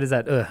 Wait, what is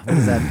that?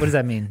 What does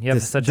that mean? You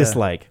have such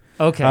dislike.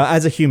 Okay.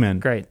 As a human,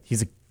 Great.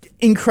 He's an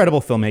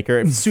incredible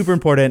filmmaker, super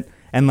important,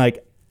 and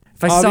like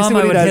If I saw him,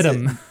 I would hit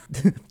him.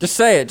 Just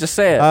say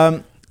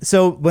it.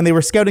 So when they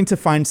were scouting to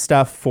find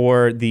stuff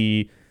for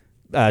the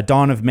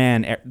Dawn of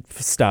Man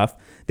stuff,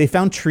 they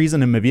found trees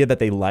in Namibia that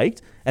they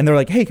liked, and they're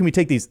like, "Hey, can we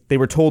take these?" They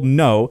were told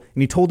no,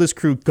 and he told his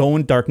crew, "Go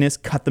in darkness,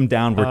 cut them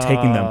down. We're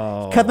taking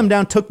them." He cut them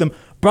down, took them,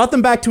 brought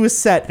them back to his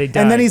set, They and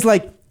died. then he's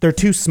like, "They're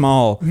too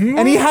small,"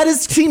 and he had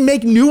his team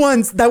make new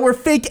ones that were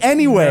fake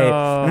anyway.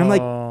 No. And I'm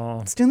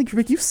like, Stanley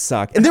Kubrick, you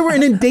suck. And they were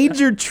an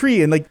endangered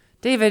tree, and like.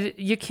 David,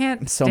 you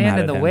can't so stand mad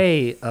in at the him.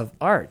 way of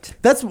art.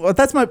 That's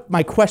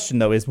my question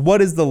though, is what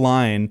is the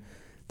line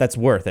that's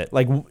worth it?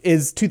 Like,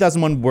 is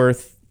 2001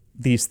 worth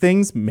these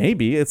things?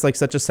 Maybe. It's like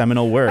such a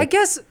seminal work. I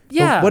guess,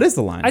 yeah. But what is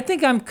the line? I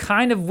think I'm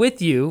kind of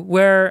with you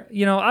where,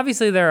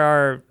 obviously there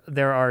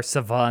are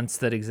savants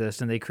that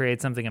exist and they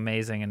create something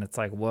amazing and it's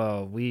like,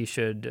 whoa, we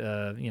should,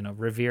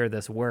 revere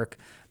this work.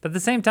 But at the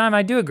same time,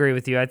 I do agree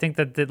with you. I think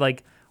that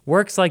like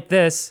works like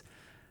this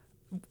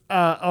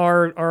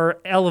are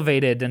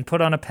elevated and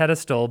put on a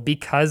pedestal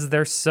because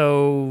they're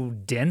so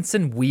dense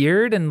and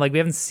weird and like we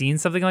haven't seen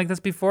something like this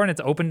before and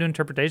it's open to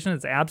interpretation,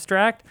 it's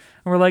abstract,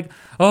 and we're like,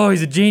 oh,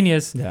 he's a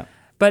genius. Yeah.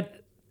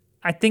 But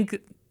I think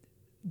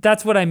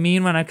that's what I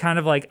mean when I kind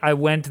of like I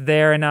went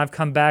there and now I've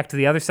come back to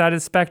the other side of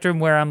the spectrum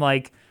where I'm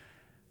like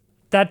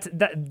that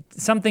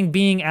something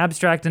being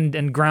abstract and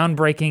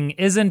groundbreaking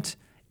isn't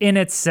in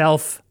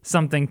itself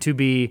something to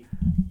be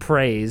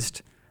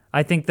praised.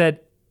 I think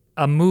that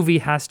a movie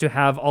has to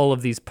have all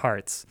of these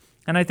parts.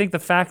 And I think the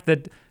fact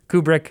that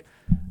Kubrick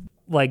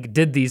like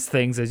did these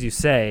things, as you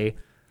say,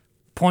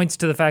 points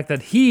to the fact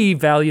that he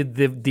valued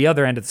the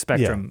other end of the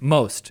spectrum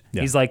most.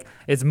 Yeah. He's like,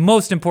 it's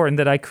most important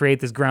that I create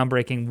this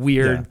groundbreaking,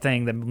 weird Yeah.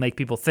 thing that will make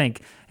people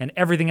think, and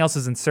everything else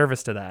is in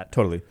service to that.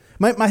 Totally.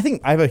 My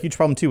thing, I have a huge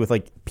problem too with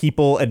like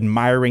people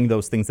admiring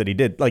those things that he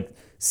did. Like,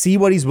 see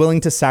what he's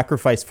willing to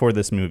sacrifice for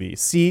this movie.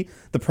 See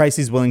the price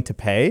he's willing to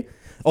pay.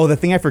 Oh, the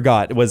thing I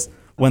forgot was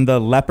when the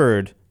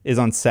leopard is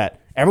on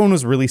set. Everyone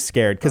was really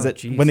scared because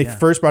when they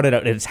first brought it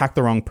out, it attacked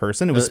the wrong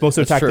person. It was supposed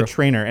to attack the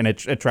trainer and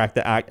it attack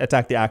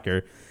the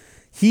actor.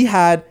 He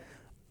had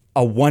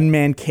a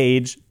one-man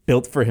cage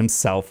built for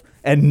himself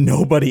and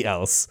nobody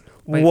else.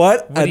 Wait,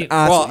 what what do an you-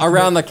 asshole. Well,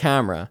 around the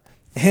camera.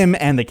 Him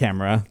and the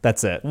camera.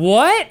 That's it.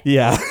 What?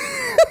 Yeah.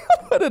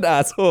 What an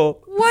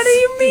asshole. What do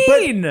you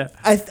mean?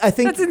 I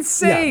think That's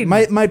insane.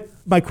 Yeah,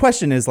 my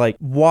question is like,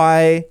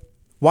 why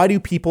do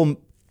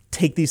people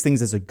take these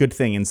things as a good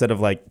thing instead of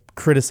like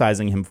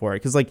criticizing him for it?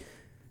 Because like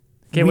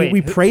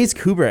we praise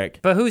Kubrick.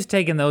 But who's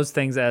taking those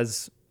things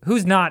as...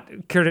 Who's not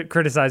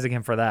criticizing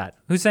him for that?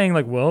 Who's saying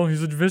like, well,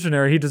 he's a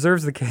visionary, he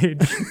deserves the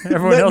cage.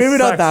 Everyone else Maybe sucks.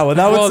 not that one.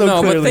 That Well, one's so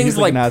no, clearly but things he's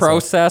like an asshole.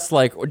 process,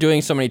 like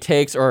doing so many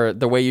takes, or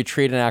the way you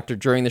treat an actor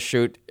during the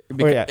shoot,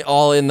 yeah.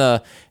 all in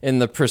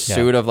the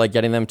pursuit of like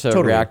getting them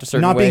to react a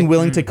certain not way. being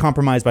willing to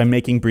compromise by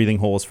making breathing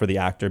holes for the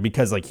actor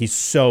because like he's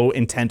so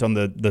intent on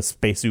the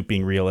spacesuit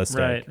being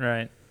realistic.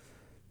 Right.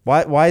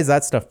 Why is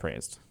that stuff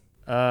praised?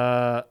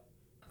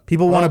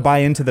 People want to buy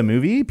into the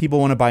movie. People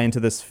want to buy into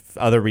this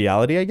other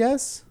reality, I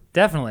guess.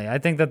 Definitely. I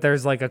think that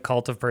there's like a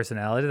cult of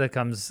personality that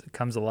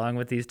comes along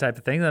with these type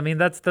of things. I mean,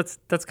 that's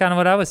kind of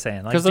what I was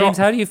saying. Like, 'Cause James,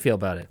 they're all- how do you feel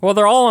about it? Well,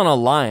 they're all on a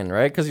line,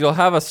 right? Because you'll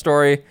have a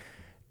story.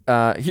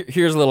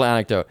 Here's a little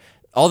anecdote.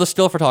 All the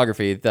still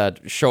photography that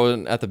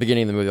shown at the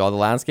beginning of the movie, all the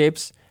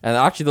landscapes, and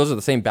actually those are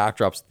the same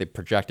backdrops that they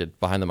projected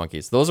behind the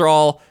monkeys. Those are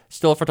all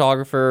still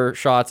photographer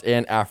shots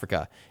in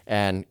Africa.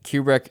 And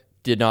Kubrick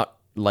did not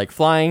like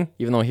flying,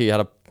 even though he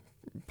had a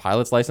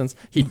pilot's license.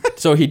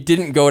 So he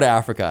didn't go to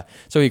Africa.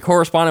 So he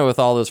corresponded with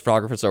all those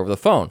photographers over the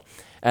phone,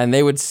 and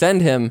they would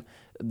send him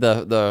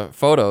the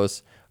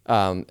photos.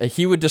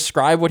 He would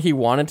describe what he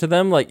wanted to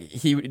them. Like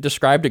he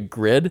described a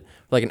grid,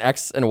 like an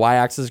X and Y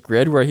axis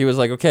grid, where he was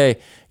like, okay,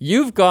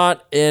 you've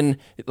got in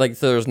like,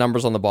 so there's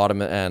numbers on the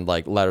bottom and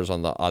like letters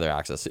on the other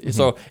axis. Mm-hmm.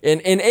 So in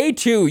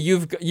A2,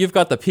 you've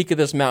got the peak of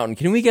this mountain.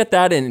 Can we get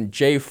that in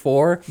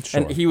J4?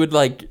 Sure. And he would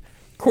like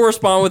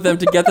correspond with them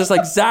to get this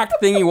exact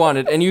thing he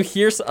wanted. And you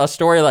hear a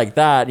story like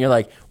that and you're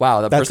like,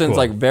 wow, that's person's cool.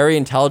 Like very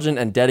intelligent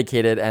and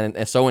dedicated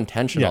and so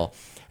intentional. Yeah.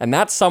 And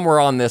that's somewhere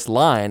on this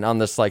line, on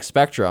this like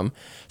spectrum.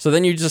 So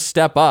then you just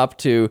step up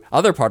to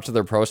other parts of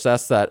their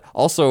process that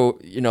also,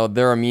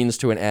 they're a means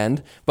to an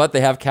end, but they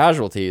have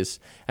casualties,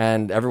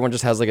 and everyone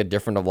just has like a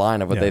different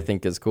line of what they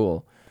think is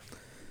cool.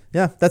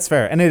 Yeah, that's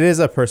fair. And it is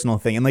a personal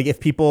thing. And like,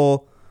 if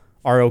people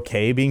are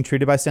okay being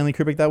treated by Stanley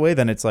Kubrick that way,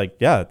 then it's like,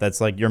 yeah, that's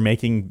like, you're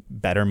making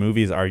better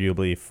movies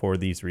arguably for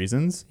these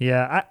reasons.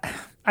 Yeah.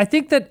 I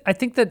think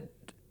that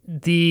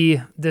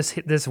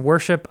this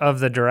worship of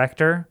the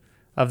director,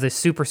 of the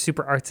super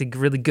artsy,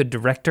 really good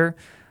director,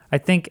 I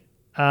think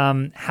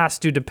has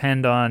to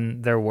depend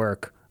on their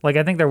work. Like,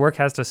 I think their work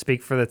has to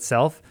speak for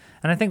itself,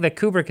 and I think that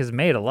Kubrick has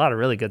made a lot of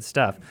really good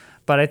stuff.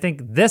 But I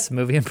think this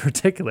movie in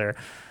particular,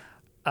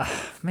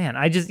 man,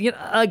 I just,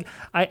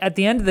 at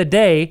the end of the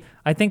day,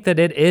 I think that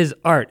it is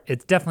art.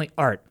 It's definitely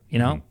art.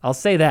 I'll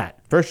say that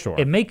For sure.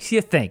 It makes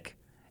you think,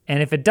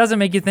 and if it doesn't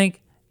make you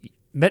think,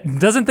 If it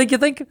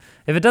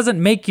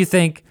doesn't make you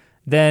think,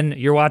 then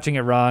you're watching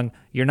it wrong.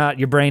 You're not.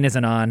 Your brain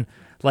isn't on.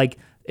 Like,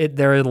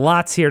 there are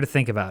lots here to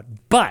think about.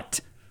 But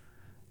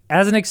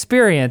as an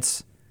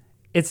experience,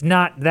 it's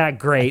not that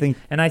great.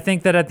 And I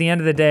think that at the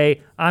end of the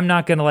day, I'm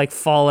not going to like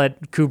fall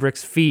at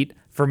Kubrick's feet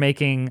for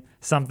making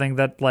something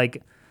that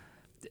like,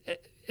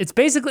 it's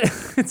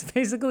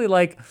basically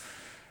like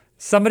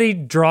somebody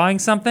drawing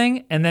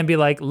something and then be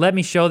like, let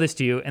me show this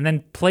to you, and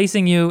then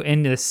placing you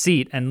in the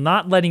seat and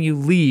not letting you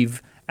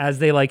leave as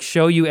they like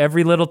show you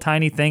every little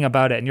tiny thing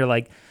about it. And you're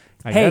like,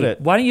 hey,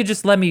 why don't you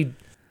just let me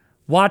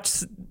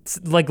watch,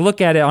 like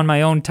look at it on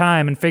my own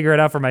time and figure it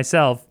out for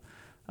myself?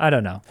 I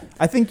don't know.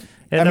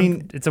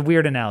 It's a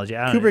weird analogy.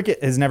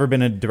 Kubrick has never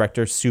been a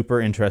director super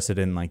interested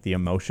in like the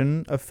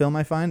emotion of film.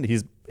 I find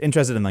he's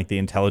interested in like the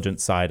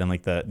intelligence side and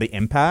like the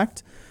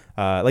impact.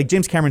 Like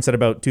James Cameron said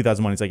about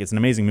 2001, he's like, it's an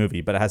amazing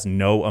movie, but it has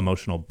no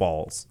emotional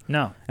balls.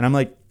 No. And I'm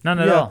like, none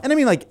at all. And I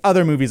mean, like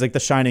other movies, like The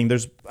Shining,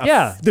 there's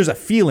a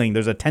feeling,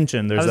 there's a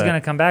tension. I was going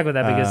to come back with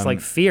that because like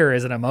fear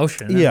is an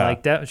emotion.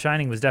 And, like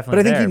Shining was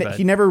definitely there. But I think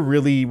he never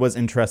really was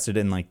interested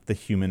in like the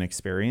human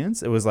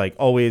experience. It was like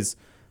always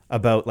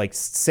about like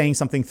saying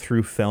something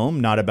through film,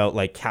 not about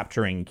like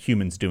capturing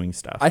humans doing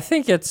stuff.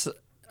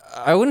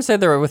 I wouldn't say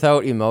they're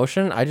without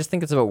emotion. I just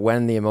think it's about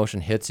when the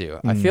emotion hits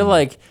you. I feel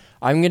like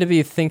I'm going to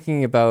be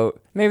thinking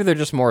about, maybe they're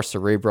just more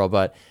cerebral,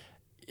 but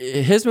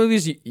his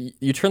movies,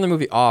 you turn the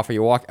movie off or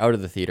you walk out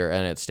of the theater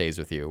and it stays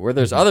with you. Where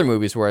there's other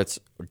movies where it's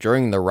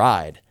during the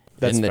ride,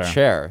 in the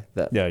chair.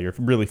 You're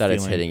really feeling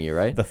it's hitting you,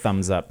 right? The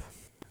thumbs up.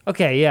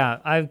 Okay,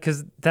 yeah,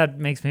 because that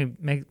makes me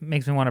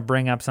want to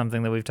bring up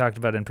something that we've talked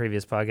about in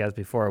previous podcasts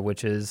before,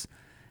 which is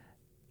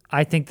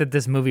I think that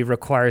this movie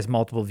requires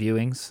multiple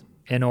viewings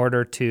in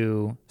order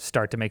to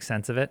start to make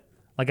sense of it.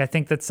 Like, I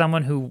think that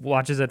someone who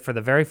watches it for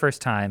the very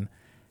first time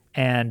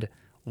and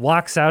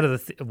walks out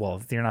of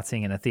the you're not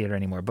seeing it in a theater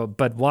anymore,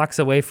 but walks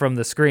away from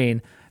the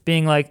screen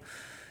being like,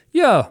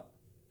 yeah,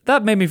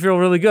 that made me feel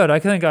really good. I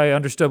think I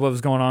understood what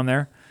was going on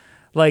there.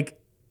 Like,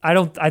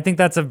 I think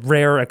that's a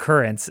rare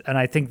occurrence, and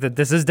I think that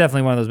this is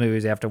definitely one of those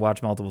movies you have to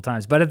watch multiple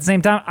times. But at the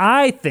same time,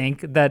 I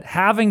think that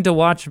having to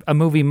watch a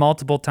movie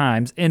multiple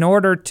times in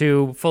order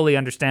to fully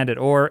understand it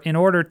or in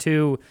order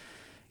to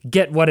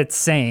get what it's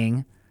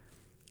saying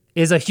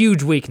is a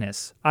huge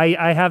weakness.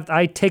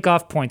 I take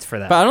off points for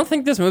that. But I don't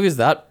think this movie is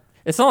that.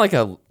 It's not like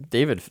a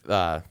David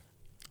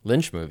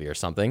Lynch movie or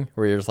something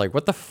where you're just like,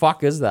 what the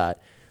fuck is that?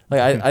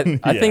 Like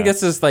I think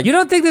this is like. You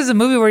don't think this is a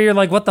movie where you're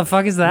like, what the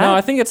fuck is that? No,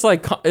 I think it's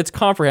like it's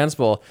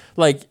comprehensible.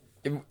 Like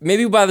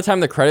maybe by the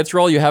time the credits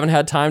roll, you haven't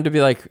had time to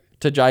be like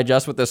to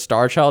digest what this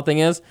Star Child thing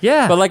is.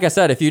 Yeah. But like I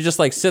said, if you just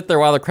like sit there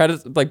while the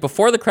credits, like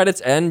before the credits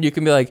end, you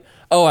can be like,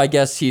 oh, I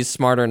guess he's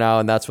smarter now,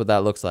 and that's what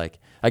that looks like.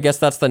 I guess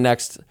that's the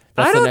next.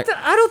 I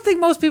don't think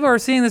most people are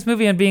seeing this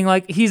movie and being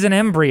like, he's an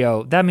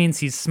embryo. That means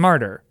he's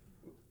smarter.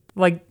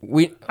 Like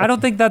I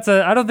don't think that's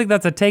a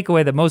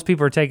takeaway that most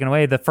people are taking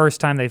away the first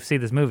time they see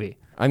this movie.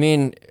 I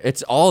mean,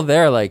 it's all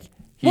there. Like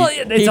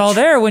it's all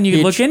there when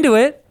you look into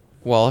it.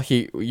 Well,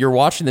 you're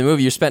watching the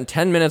movie. You spent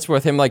 10 minutes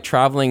with him, like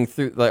traveling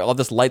through, like all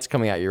this light's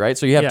coming at you, right?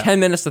 So you have 10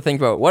 minutes to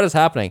think about what is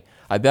happening.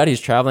 I bet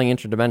he's traveling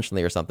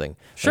interdimensionally or something.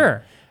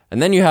 Sure.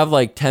 And then you have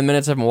like 10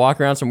 minutes of him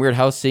walking around some weird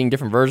house, seeing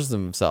different versions of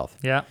himself.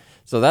 Yeah.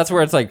 So that's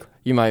where it's like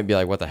you might be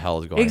like, what the hell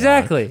is going on?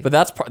 Exactly. But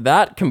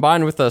that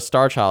combined with the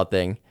Star Child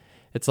thing,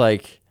 it's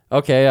like,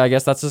 okay, I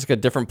guess that's just like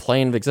a different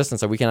plane of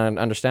existence that we can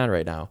understand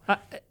right now.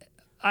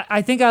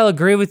 I think I'll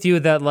agree with you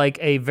that like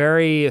a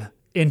very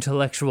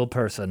intellectual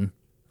person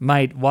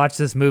might watch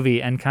this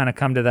movie and kind of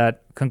come to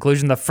that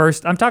conclusion. I'm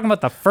talking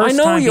about the first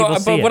time people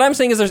see it. But what I'm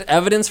saying is there's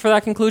evidence for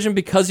that conclusion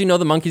because you know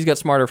the monkeys get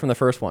smarter from the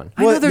first one.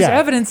 I know there's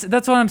evidence.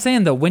 That's what I'm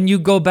saying, though. When you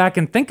go back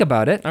and think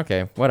about it.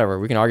 Okay, whatever.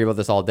 We can argue about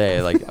this all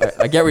day. Like,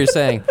 I get what you're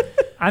saying.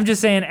 I'm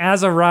just saying,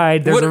 as a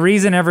ride, there's a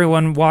reason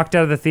everyone walked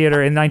out of the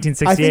theater in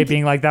 1968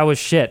 being like, that was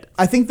shit.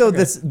 I think, though,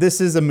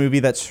 this is a movie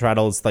that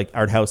straddles like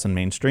art house and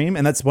mainstream,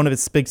 and that's one of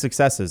its big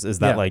successes is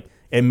that like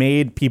it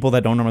made people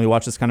that don't normally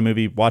watch this kind of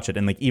movie watch it.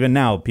 And like even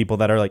now, people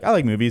that are like, I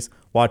like movies,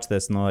 watch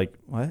this, and they're like,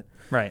 what?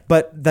 Right.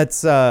 But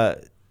that's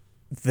not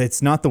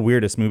the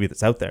weirdest movie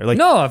that's out there. Like,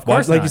 no, of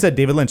course not. Like you said,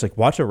 David Lynch, like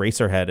watch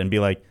Eraserhead and be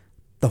like,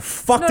 the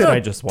fuck did I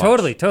just watch?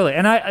 Totally.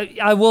 And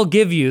I will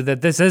give you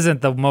that this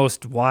isn't the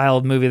most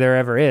wild movie there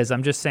ever is.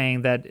 I'm just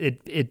saying that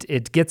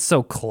it gets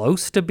so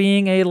close to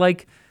being a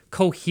like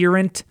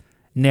coherent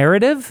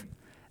narrative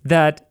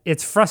that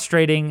it's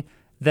frustrating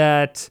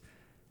that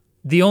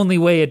the only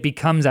way it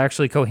becomes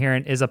actually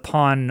coherent is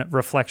upon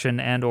reflection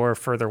and or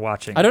further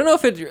watching. I don't know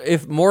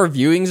if more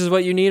viewings is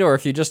what you need, or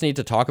if you just need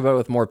to talk about it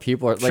with more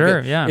people. Or,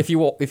 Sure, yeah. If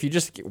you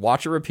just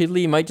watch it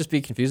repeatedly, you might just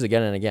be confused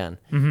again and again.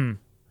 Mm-hmm.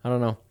 I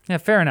don't know. Yeah,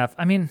 fair enough.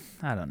 I mean,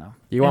 I don't know.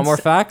 You want more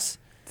facts?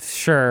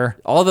 Sure.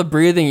 All the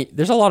breathing.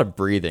 There's a lot of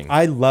breathing.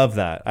 I love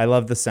that. I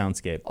love the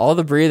soundscape. All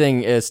the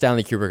breathing is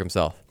Stanley Kubrick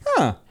himself.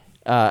 Huh.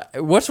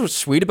 What's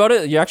sweet about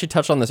it? You actually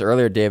touched on this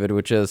earlier, David,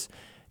 which is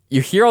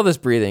you hear all this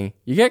breathing,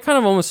 you get kind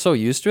of almost so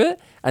used to it,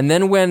 and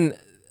then when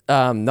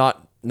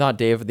not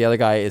Dave, the other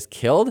guy is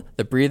killed,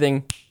 the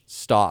breathing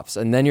stops,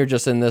 and then you're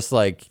just in this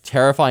like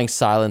terrifying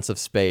silence of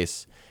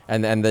space,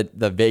 and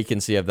the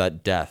vacancy of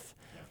that death.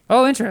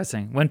 Oh,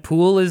 interesting. When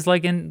Poole is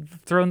like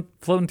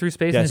floating through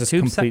space Yeah, and it's his just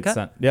tube's complete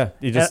cut. Yeah,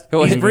 you just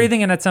He's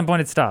breathing and at some point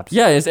it stops.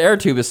 Yeah, his air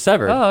tube is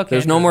severed. Oh, okay.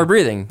 There's no more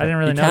breathing. I didn't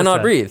really You notice cannot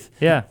that. breathe.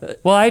 Yeah.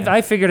 Well,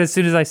 I figured as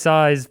soon as I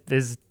saw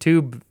his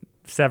tube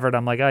severed,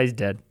 I'm like, oh, he's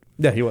dead.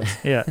 yeah, he was.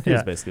 Yeah. He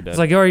was basically dead. It's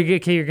like, oh, you're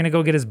going to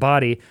go get his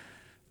body.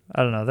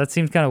 I don't know. That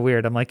seems kind of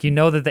weird. I'm like, you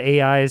know that the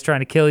AI is trying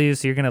to kill you,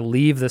 so you're going to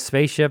leave the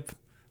spaceship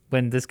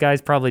when this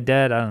guy's probably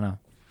dead? I don't know.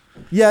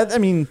 Yeah, I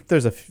mean,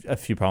 there's a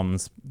few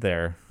problems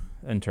there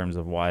in terms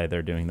of why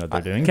they're doing what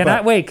they're doing.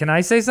 Can I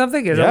say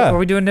something? Are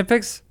we doing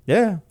nitpicks?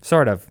 Yeah.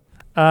 Sort of.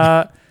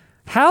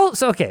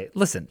 Okay,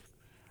 listen.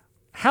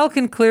 Hal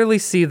can clearly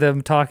see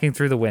them talking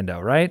through the window,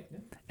 right?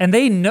 And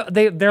they know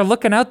they're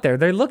looking out there.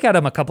 They look at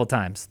him a couple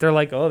times. They're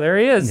like, "Oh, there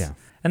he is." Yeah.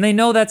 And they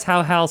know that's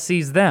how Hal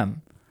sees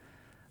them.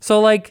 So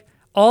like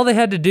all they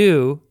had to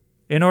do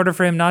in order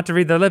for him not to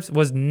read their lips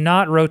was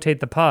not rotate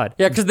the pod.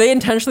 Yeah, because they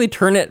intentionally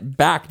turn it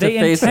back to They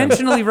face him.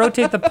 intentionally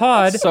rotate the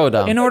pod So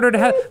dumb. in order to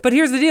have. But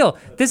here's the deal.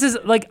 This is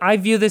like I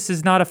view this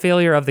as not a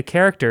failure of the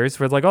characters.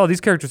 Where it's like, oh,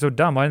 these characters are so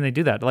dumb. Why didn't they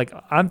do that? Like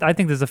I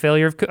think this is a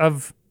failure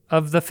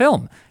of the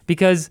film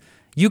because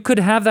you could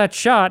have that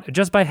shot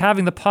just by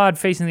having the pod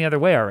facing the other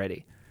way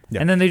already. Yeah.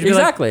 And then they just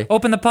Exactly. be like,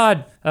 open the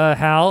pod,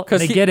 Hal. And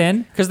they get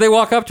in. Because they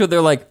walk up to it, they're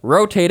like,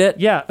 rotate it.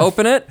 Yeah.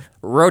 Open it.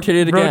 Rotate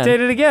it again.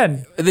 Rotate it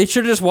again. They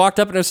should have just walked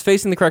up and it was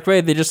facing the correct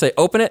way. They just say,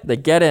 open it, they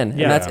get in.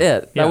 Yeah. And that's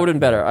it. Yeah. That would have been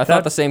better. I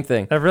thought the same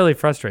thing. That really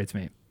frustrates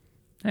me.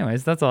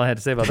 Anyways, that's all I had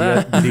to say about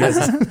that.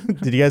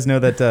 Did you guys know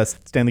that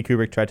Stanley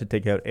Kubrick tried to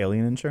take out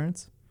alien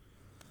insurance?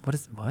 What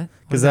does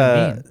Because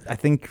that mean? I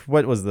think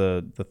what was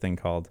the thing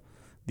called?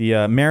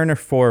 The Mariner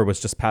 4 was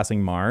just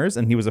passing Mars,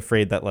 and he was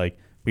afraid that like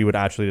we would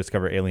actually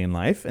discover alien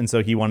life, and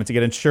so he wanted to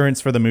get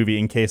insurance for the movie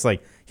in case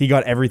like he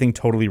got everything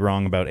totally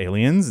wrong about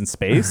aliens and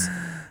space.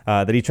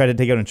 That he tried to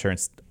take out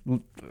insurance.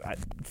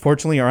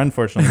 Fortunately or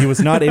unfortunately, he was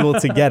not able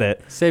to get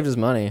it. Saved his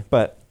money.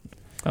 But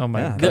Oh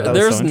my yeah, god. that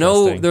was so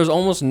interesting. There's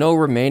almost no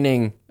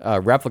remaining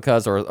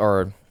replicas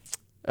or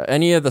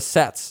any of the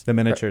sets. The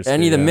miniatures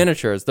Any too, of the yeah.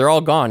 miniatures. They're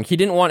all gone. He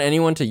didn't want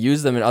anyone to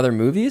use them in other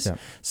movies. Yeah.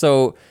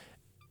 So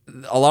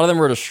a lot of them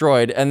were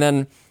destroyed. And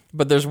then,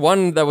 but there's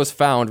one that was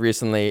found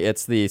recently.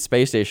 It's the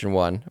space station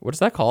one. What is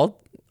that called?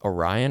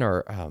 Orion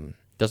or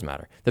doesn't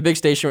matter. The big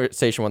station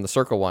one, the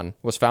circle one,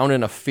 was found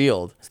in a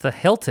field. It's the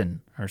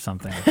Hilton or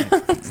something. I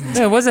think.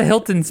 Yeah, it was a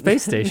Hilton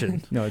space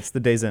station. no, it's the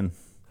Days Inn.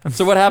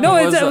 So what happened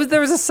No,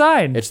 there was a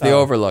sign. it's the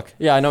Overlook.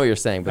 Yeah, I know what you're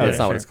saying, but Okay, that's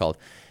not sure. what it's called.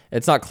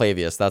 It's not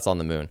Clavius. That's on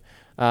the moon.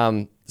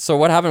 So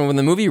what happened when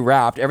the movie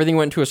wrapped? Everything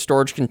went into a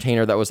storage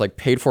container that was like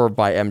paid for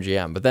by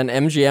MGM. But then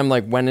MGM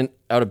like went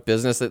out of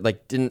business.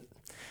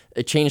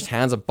 It changed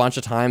hands a bunch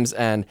of times.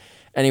 And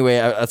anyway,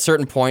 at a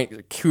certain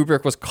point,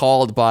 Kubrick was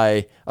called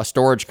by a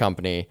storage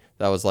company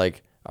that was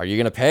like, "Are you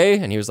gonna pay?"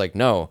 And he was like,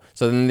 "No."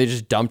 So then they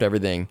just dumped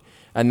everything.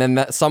 And then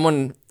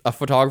a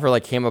photographer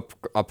like came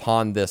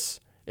upon this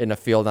in a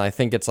field, and I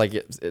think it's like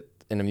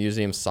in a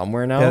museum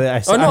somewhere now. Yeah,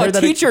 I a heard that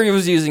teacher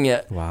was using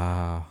it.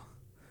 Wow.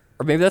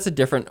 Or maybe that's a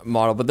different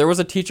model, but there was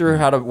a teacher who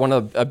had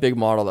a big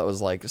model that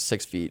was like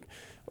 6 feet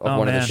of Oh,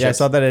 one of the man. ships. Yeah, I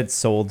saw that it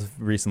sold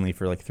recently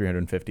for like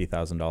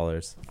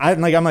 $350,000.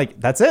 I'm like,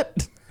 that's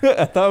it.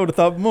 I would have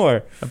thought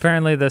more.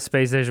 Apparently, the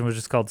space station was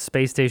just called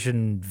Space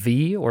Station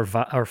V or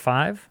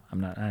 5. I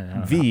don't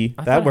know. V,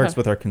 that works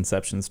with our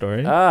conception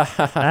story.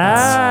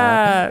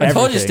 Ah, I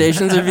told you everything.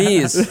 stations are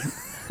V's.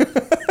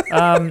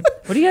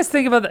 what do you guys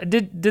think about that?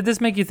 Did this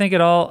make you think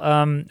at all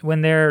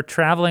when they're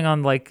traveling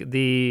on like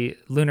the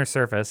lunar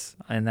surface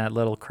in that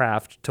little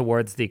craft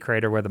towards the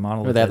crater where the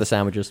monolith Where they have the is?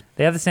 sandwiches.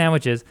 They have the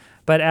sandwiches,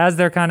 but as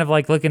they're kind of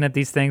like looking at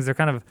these things, they're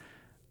kind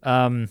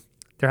of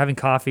they're having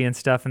coffee and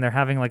stuff, and they're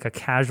having like a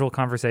casual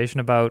conversation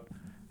about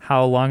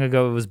how long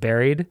ago it was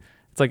buried.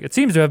 It's like, it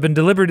seems to have been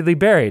deliberately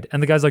buried,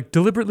 and the guy's like,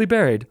 deliberately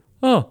buried?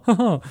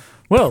 Oh,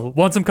 well,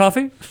 want some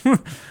coffee?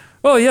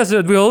 Oh yes,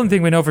 the only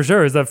thing we know for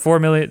sure is that 4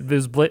 million it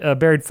was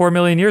buried 4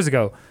 million years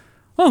ago.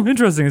 Oh,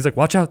 interesting. He's like,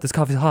 watch out, this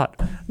coffee's hot.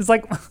 It's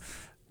like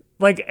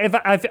if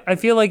I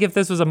feel like if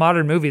this was a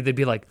modern movie, they'd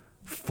be like,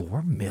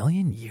 4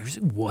 million years?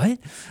 What?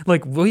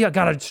 Like, we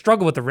gotta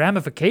struggle with the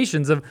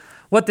ramifications of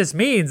what this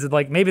means.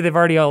 Like, maybe they've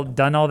already all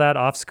done all that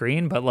off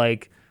screen, but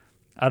like,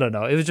 I don't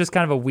know. It was just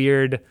kind of a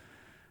weird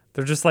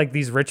They're just like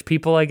these rich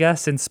people, I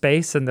guess, in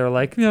space, and they're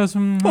like, yes,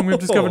 we've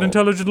discovered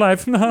intelligent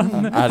life.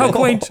 How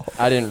quaint.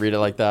 I didn't read it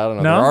like that. I don't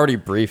know. No? They're already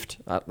briefed.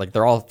 Like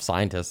they're all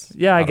scientists.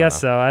 Yeah, I guess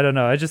don't know. so. I don't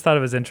know. I just thought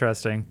it was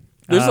interesting.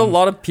 There's a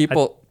lot of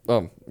people.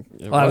 Well,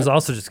 I was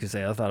also just gonna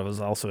say, I thought it was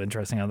also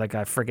interesting how that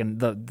guy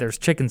there's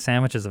chicken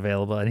sandwiches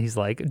available, and he's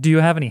like, "Do you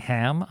have any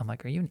ham?" I'm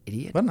like, "Are you an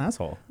idiot? What an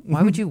asshole.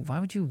 Why would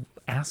you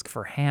ask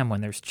for ham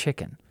when there's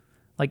chicken?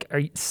 Like, are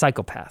you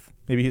psychopath?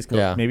 Maybe he's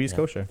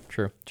kosher.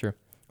 True.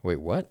 Wait,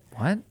 what?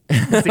 What?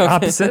 It's the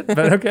opposite,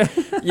 but okay.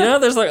 You know,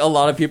 there's like a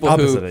lot of people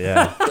Opposite, who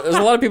yeah. there's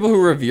a lot of people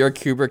who revere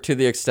Kubrick to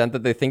the extent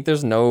that they think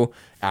there's no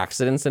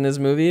accidents in his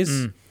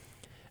movies.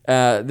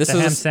 This The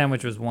is ham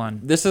sandwich was one.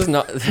 This is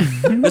not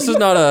this is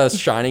not a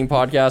Shining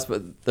podcast,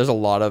 but there's a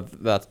lot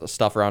of that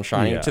stuff around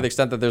Shining Yeah. to the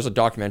extent that there's a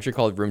documentary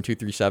called Room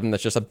 237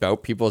 that's just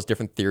about people's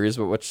different theories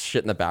about what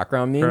shit in the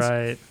background means.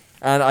 Right.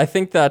 And I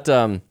think that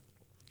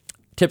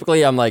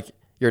typically I'm like,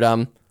 you're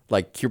dumb.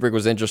 Like Kubrick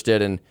was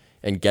interested in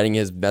getting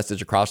his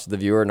message across to the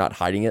viewer, not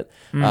hiding it.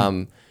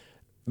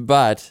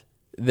 But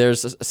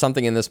there's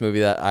something in this movie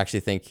that I actually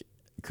think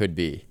could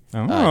be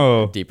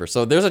deeper.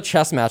 So there's a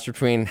chess match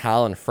between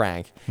Hal and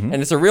Frank, and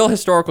it's a real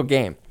historical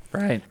game.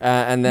 Right.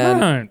 And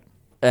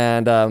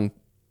then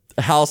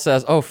Hal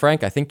says, "Oh,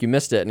 Frank, I think you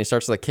missed it," and he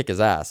starts to like kick his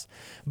ass.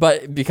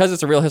 But because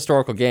it's a real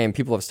historical game,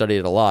 people have studied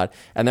it a lot,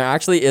 and there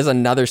actually is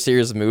another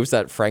series of moves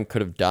that Frank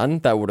could have done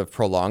that would have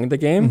prolonged the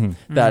game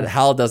that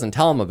Hal doesn't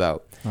tell him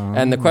about.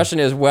 And the question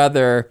is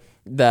whether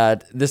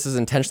that this is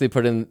intentionally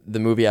put in the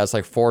movie as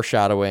like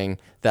foreshadowing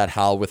that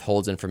Hal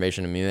withholds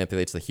information and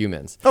manipulates the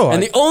humans.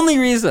 The only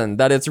reason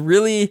that it's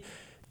really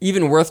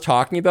even worth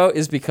talking about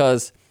is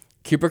because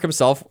Kubrick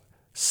himself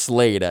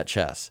slayed at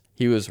chess.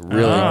 He was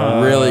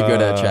really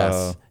good at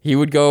chess. He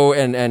would go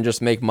and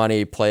just make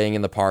money playing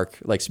in the park,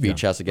 like speed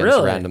chess against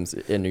randoms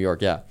in New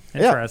York. Yeah.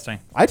 Interesting.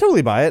 I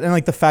totally buy it. And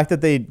like the fact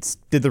that they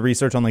did the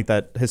research on like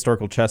that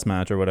historical chess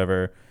match or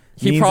whatever.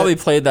 He probably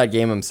played that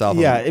game himself.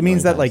 Yeah, it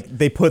means that like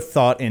they put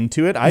thought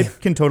into it. I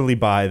can totally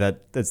buy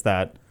that it's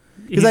that.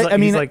 He's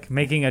like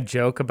making a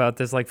joke about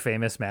this like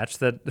famous match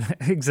that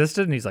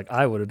existed, and he's like,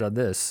 "I would have done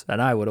this,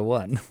 and I would have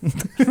won."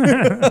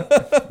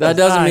 That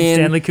doesn't mean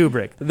Stanley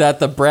Kubrick. that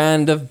the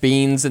brand of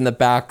beans in the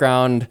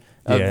background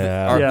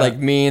like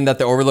mean that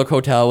the Overlook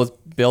Hotel was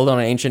built on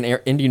an ancient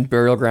Indian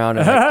burial ground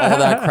and like, all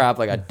that crap.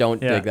 Like I don't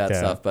dig that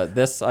stuff, but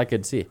this I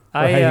could see.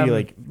 Or how he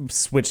like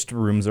switched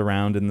rooms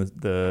around in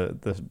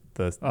the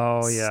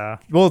Oh yeah.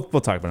 We'll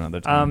talk about it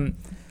another time.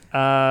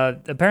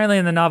 Apparently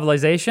in the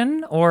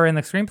novelization or in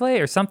the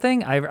screenplay or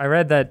something, I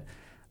read that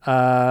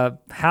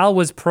Hal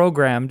was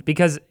programmed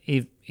because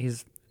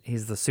he's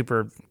the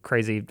super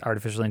crazy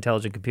artificially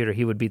intelligent computer.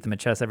 He would beat them at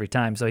chess every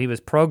time. So he was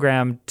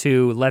programmed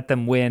to let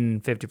them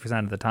win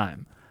 50% of the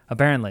time,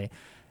 apparently.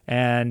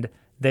 And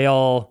they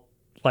all,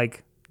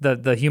 like,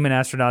 the human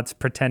astronauts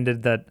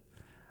pretended that,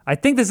 I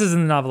think this is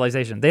in the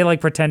novelization. They, like,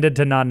 pretended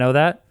to not know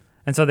that.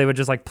 And so they would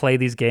just, like, play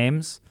these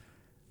games.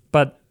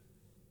 But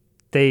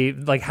they,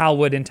 like, Hal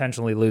would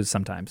intentionally lose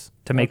sometimes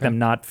to make them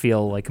not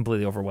feel, like,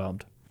 completely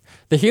overwhelmed.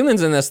 The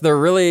humans in this, they're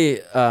really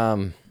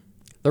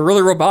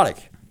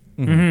robotic.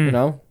 You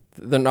know,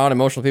 they're not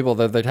emotional people.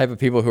 They're the type of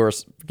people who are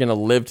going to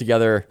live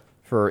together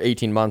for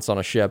 18 months on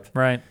a ship.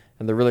 Right.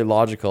 And they're really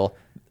logical.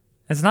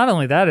 It's not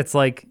only that, it's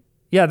like,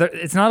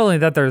 it's not only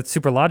that they're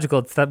super logical,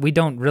 it's that we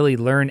don't really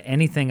learn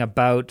anything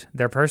about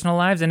their personal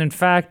lives. And in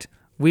fact,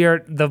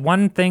 the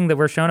one thing that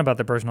we're shown about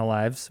their personal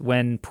lives,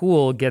 when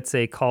Poole gets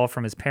a call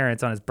from his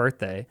parents on his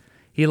birthday,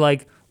 he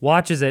like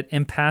watches it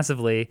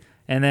impassively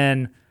and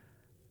then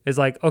is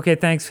like, okay,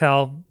 thanks,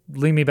 Hal,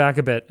 lean me back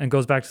a bit, and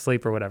goes back to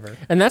sleep or whatever.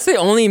 And that's the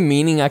only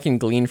meaning I can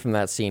glean from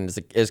that scene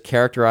is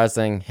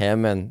characterizing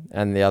him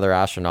and the other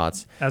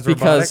astronauts. As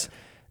robotic?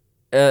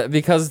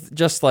 Because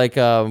just like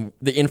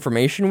the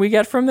information we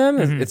get from them,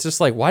 it's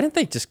just like, why didn't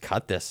they just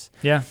cut this?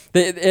 Yeah.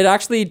 It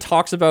actually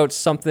talks about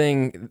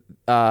something,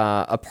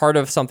 a part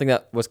of something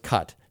that was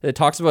cut. It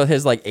talks about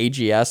his like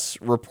AGS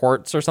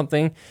reports or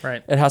something.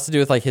 Right. It has to do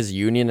with like his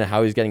union and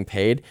how he's getting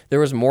paid. There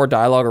was more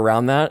dialogue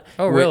around that.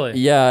 Oh, really?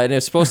 Yeah, and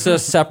it's supposed to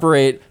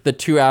separate the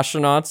two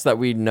astronauts that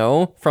we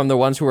know from the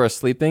ones who are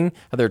sleeping,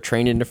 how they're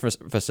trained in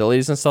different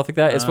facilities and stuff like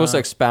that. It's supposed to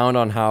expound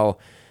on how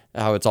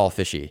it's all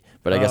fishy,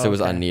 but I guess it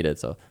was unneeded,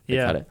 so they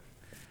cut it.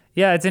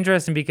 Yeah, it's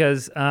interesting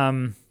because,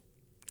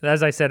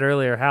 as I said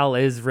earlier, Hal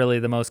is really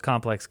the most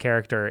complex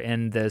character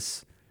in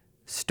this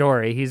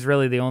story. He's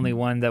really the only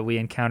one that we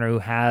encounter who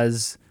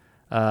has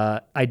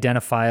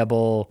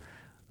identifiable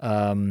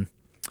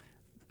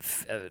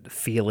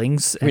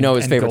feelings. We know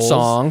his favorite goals.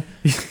 Song.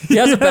 He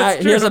has a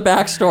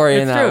backstory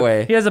in that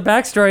way. He has a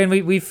backstory,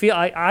 and we feel.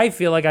 I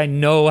feel like I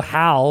know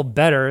Hal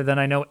better than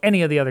I know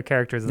any of the other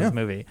characters in this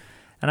movie.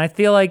 And I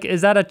feel like,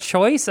 is that a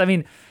choice? I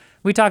mean,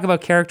 we talk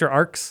about character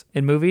arcs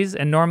in movies,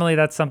 and normally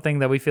that's something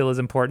that we feel is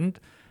important.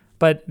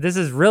 But this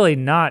is really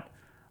not,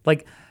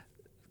 like,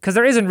 because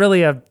there isn't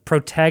really a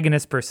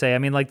protagonist per se. I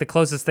mean, like, the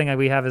closest thing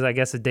we have is, I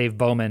guess, a Dave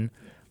Bowman.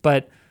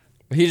 But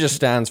he just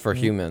stands for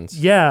humans.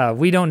 Yeah,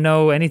 we don't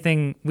know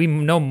anything. We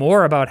know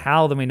more about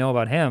Hal than we know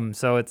about him.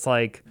 So it's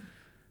like,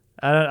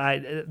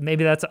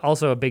 Maybe that's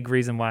also a big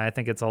reason why I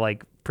think it's all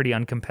like pretty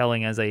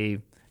uncompelling as a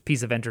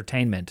piece of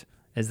entertainment.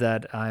 Is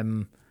that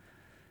I'm,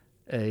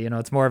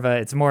 it's more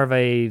of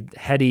a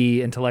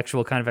heady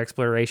intellectual kind of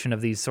exploration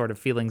of these sort of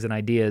feelings and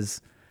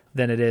ideas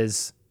than it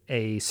is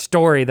a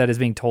story that is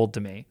being told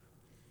to me.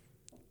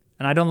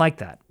 And I don't like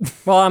that.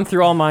 Well, I'm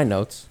through all my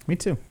notes. Me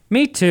too.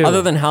 Me too.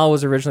 Other than Hal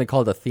was originally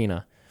called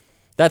Athena.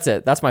 That's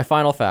it. That's my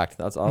final fact.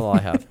 That's all I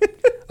have.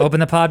 Open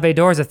the pod bay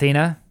doors,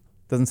 Athena.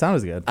 Doesn't sound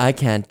as good. I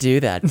can't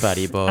do that,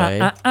 buddy boy.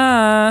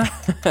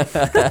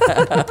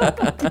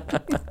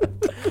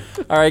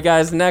 All right,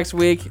 guys. Next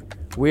week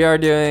we are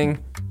doing.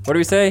 What do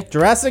we say?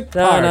 Jurassic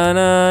Park.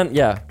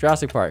 Yeah,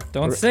 Jurassic Park.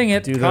 Don't sing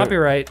it.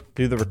 Copyright.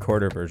 Do the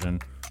recorder version.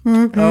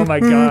 Oh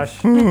my gosh.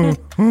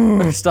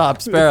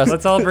 Stop. Spare us.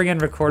 Let's all bring in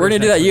recorders. We're gonna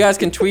do that. You guys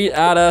can tweet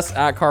at us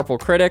at Carpool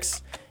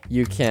Critics.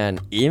 You can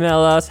email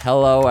us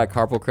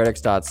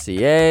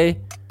hello@carpoolcritics.ca.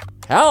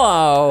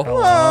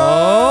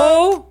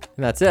 Hello.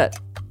 And that's it.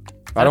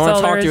 I don't want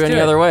to talk to you any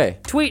other way.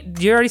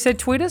 Tweet. You already said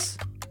tweet us?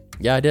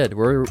 Yeah, I did.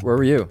 Where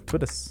were you?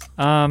 Tweet us.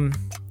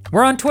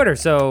 We're on Twitter,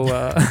 so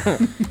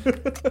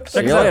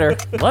See you later.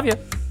 love you.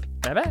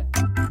 Bye bye.